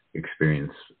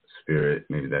experience spirit,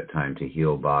 maybe that time to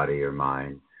heal body or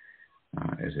mind,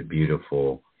 is a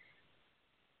beautiful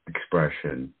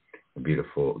expression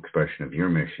of your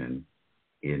mission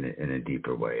in a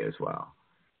deeper way as well.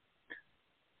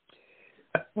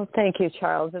 Well, thank you,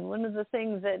 Charles. And one of the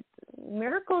things that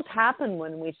miracles happen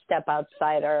when we step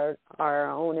outside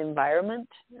our own environment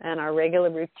and our regular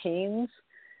routines.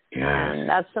 Yes. And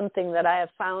that's something that I have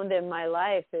found in my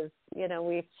life is,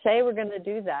 we say we're going to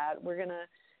do that. We're going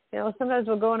to, sometimes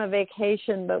we'll go on a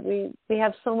vacation, but we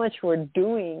have so much we're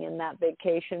doing in that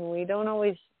vacation. We don't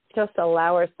always just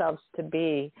allow ourselves to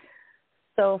be.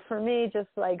 So for me, just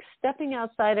like stepping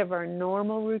outside of our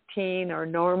normal routine, our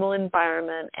normal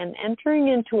environment, and entering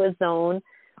into a zone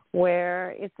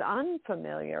where it's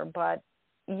unfamiliar, but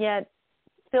yet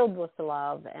filled with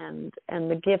love and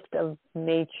the gift of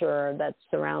nature that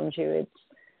surrounds you.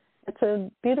 It's a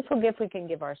beautiful gift we can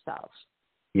give ourselves.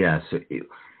 Yes.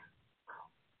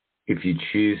 If you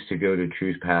choose to go to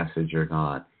Truth Passage or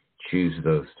not, choose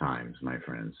those times, my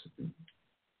friends.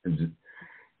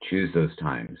 Choose those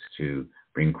times to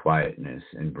bring quietness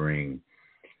and bring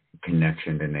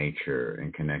connection to nature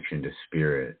and connection to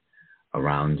spirit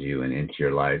around you and into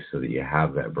your life so that you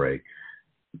have that break.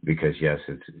 Because, yes,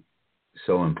 it's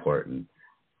so important,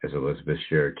 as Elizabeth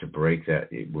shared, to break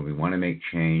that. When we want to make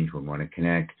change, when we want to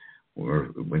connect,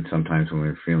 sometimes when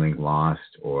we're feeling lost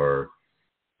or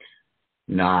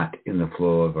not in the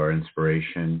flow of our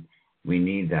inspiration, we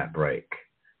need that break.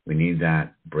 We need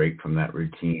that break from that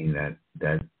routine,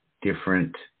 that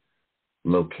different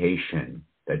location,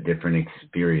 that different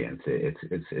experience.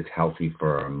 It's healthy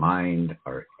for our mind,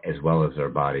 as well as our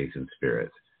bodies and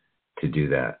spirits, to do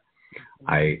that.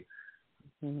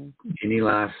 Any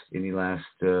last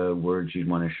words you'd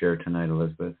want to share tonight,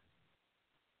 Elizabeth?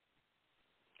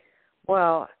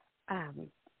 Well,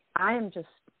 I am just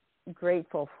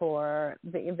grateful for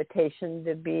the invitation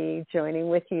to be joining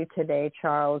with you today,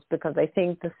 Charles, because I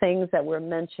think the things that were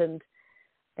mentioned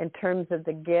in terms of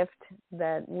the gift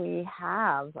that we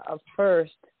have of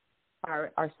first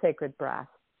our sacred breath.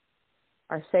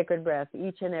 Our sacred breath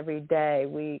each and every day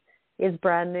is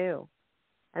brand new.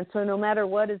 And so no matter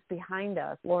what is behind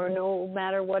us or no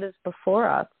matter what is before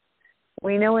us,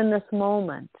 we know in this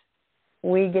moment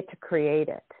we get to create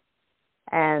it.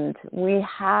 And we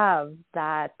have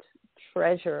that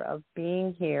treasure of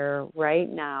being here right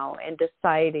now and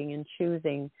deciding and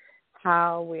choosing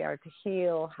how we are to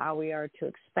heal, how we are to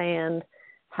expand,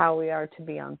 how we are to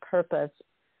be on purpose,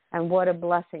 and what a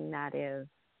blessing that is.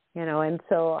 And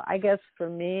so I guess for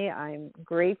me, I'm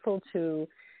grateful to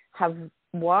have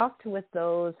walked with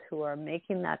those who are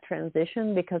making that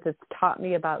transition because it's taught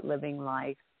me about living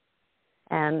life.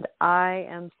 And I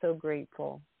am so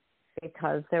grateful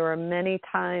because there were many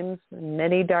times,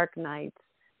 many dark nights,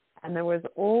 and there was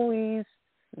always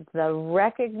the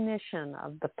recognition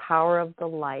of the power of the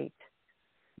light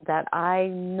that I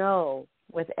know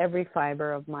with every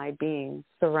fiber of my being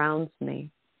surrounds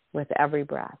me with every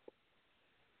breath.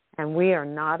 And we are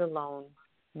not alone.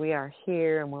 We are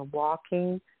here and we're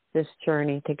walking this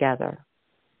journey together.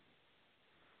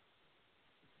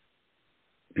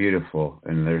 Beautiful.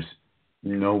 And there's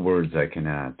no words I can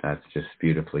add. That's just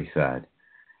beautifully said.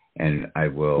 And I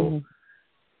will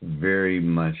very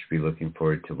much be looking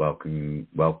forward to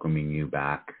welcoming you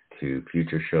back to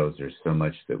future shows. There's so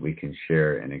much that we can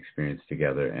share and experience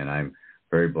together. And I'm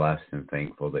very blessed and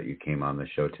thankful that you came on the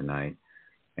show tonight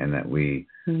and that we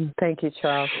thank you,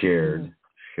 Charles.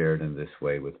 shared in this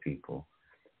way with people.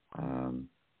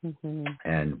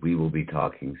 And we will be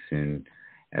talking soon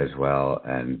as well.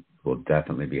 And we'll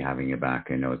definitely be having you back.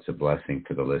 I know it's a blessing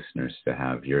for the listeners to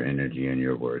have your energy and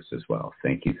your words as well.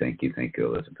 Thank you, thank you, thank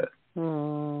you, Elizabeth.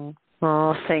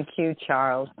 Oh, thank you,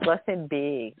 Charles. Blessed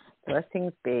be.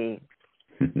 Blessings be.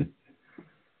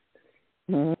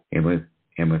 And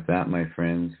with that, my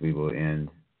friends, we will end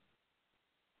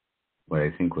what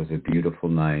I think was a beautiful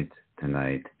night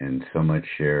tonight and so much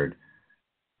shared.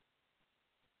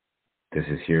 This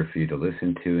is here for you to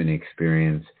listen to and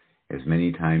experience as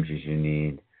many times as you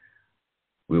need.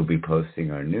 We'll be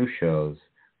posting our new shows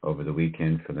over the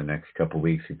weekend for the next couple of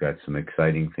weeks. We've got some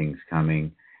exciting things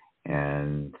coming,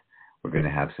 and we're going to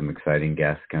have some exciting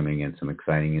guests coming and some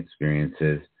exciting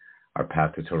experiences. Our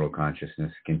Path to Total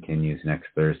Consciousness continues next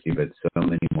Thursday, but so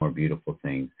many more beautiful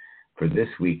things for this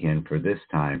weekend, for this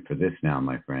time, for this now,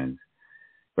 my friends.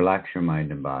 Relax your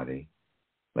mind and body.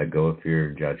 Let go of fear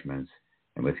and judgments,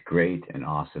 and with great and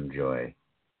awesome joy,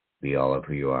 be all of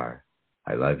who you are.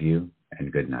 I love you,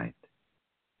 and good night.